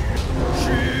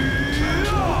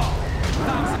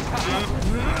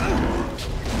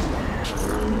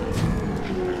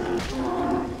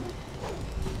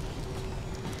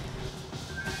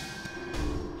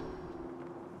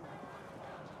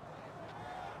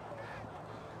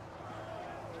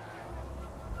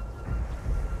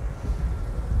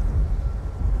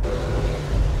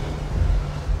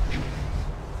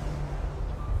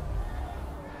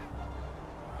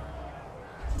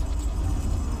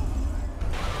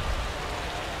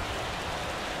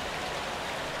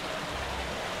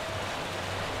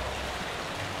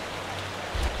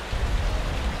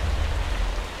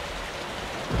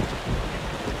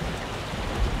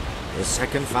 the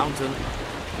second fountain.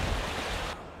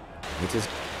 It is...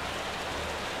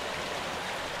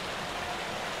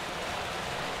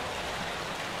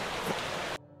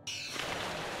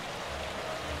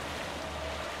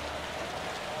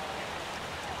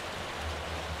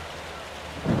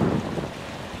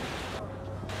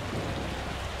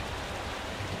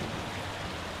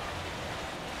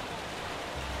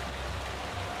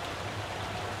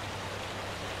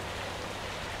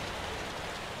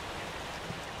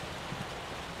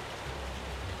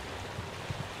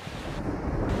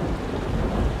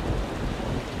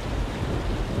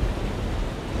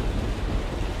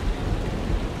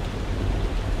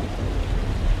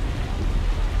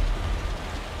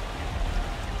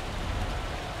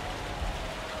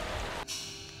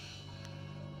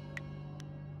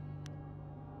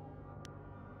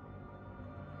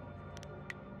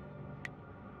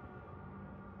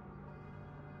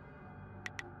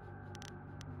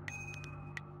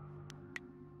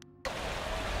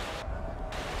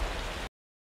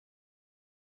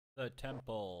 The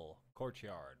temple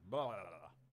courtyard. Blah, blah, blah.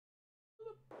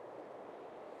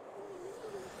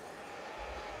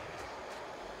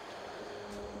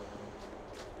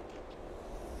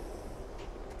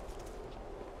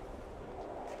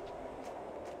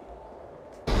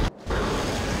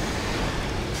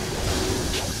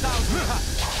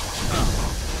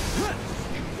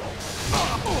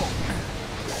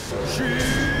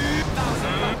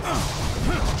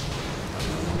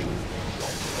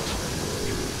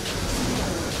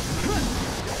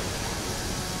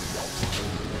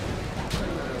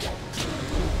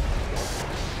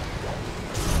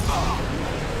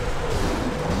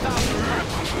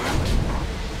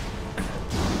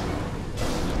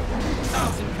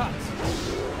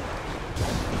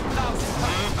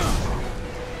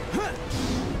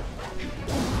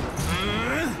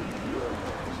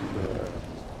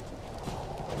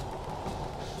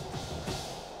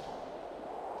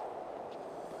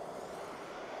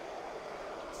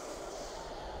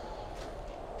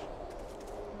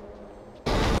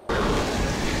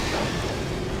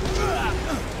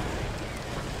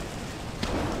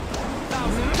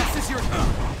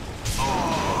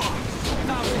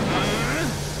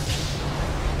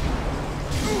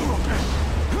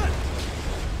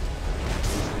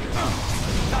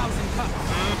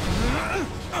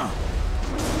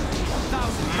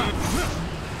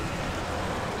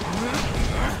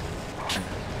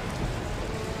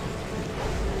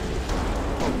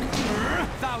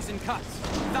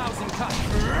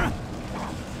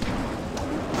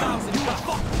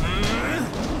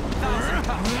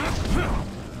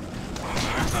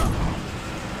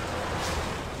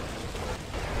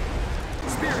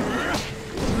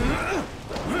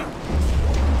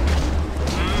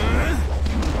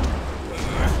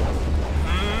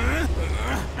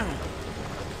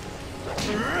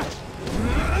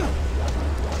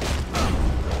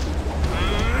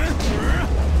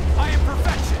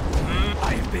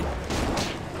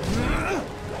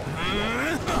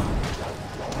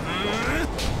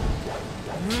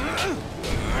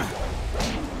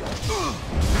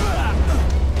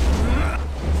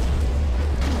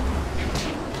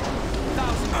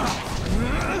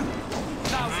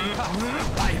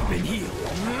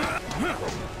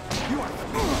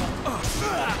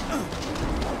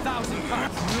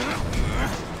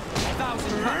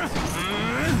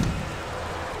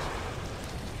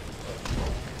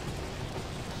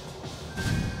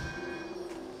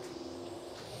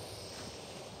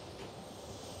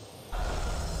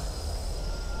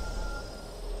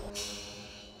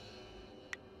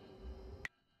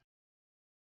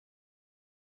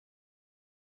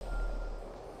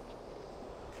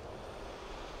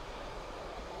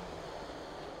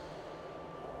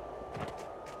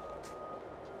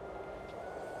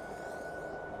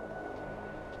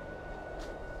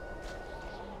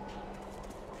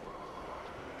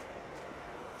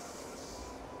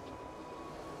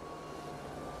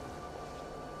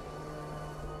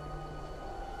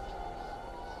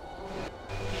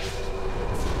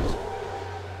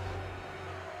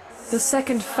 The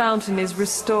second fountain is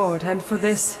restored, and for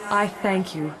this I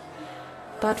thank you.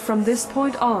 But from this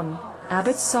point on,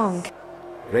 Abbot Song...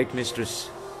 Great Mistress,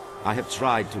 I have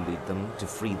tried to lead them, to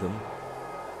free them.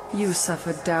 You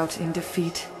suffered doubt in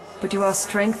defeat, but you are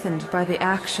strengthened by the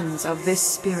actions of this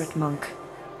spirit monk.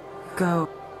 Go.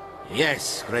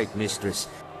 Yes, Great Mistress.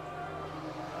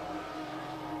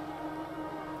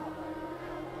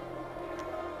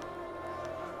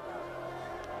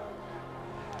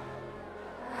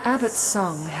 Abbot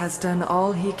Song has done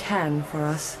all he can for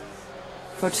us.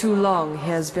 For too long he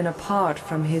has been apart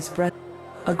from his brethren.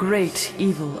 A great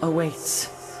evil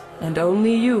awaits, and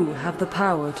only you have the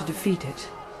power to defeat it.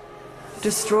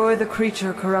 Destroy the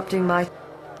creature corrupting my...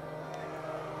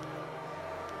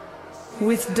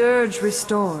 With Dirge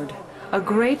restored, a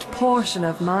great portion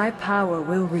of my power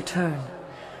will return.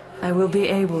 I will be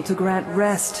able to grant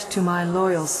rest to my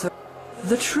loyal servants.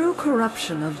 The true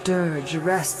corruption of Dirge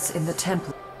rests in the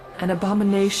temple. An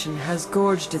abomination has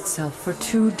gorged itself for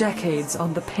 2 decades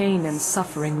on the pain and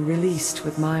suffering released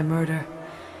with my murder.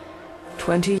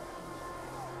 20...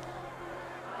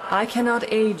 I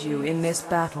cannot aid you in this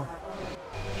battle.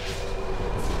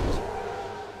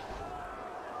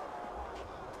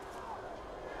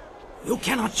 You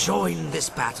cannot join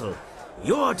this battle.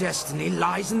 Your destiny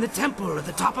lies in the temple at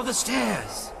the top of the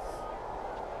stairs.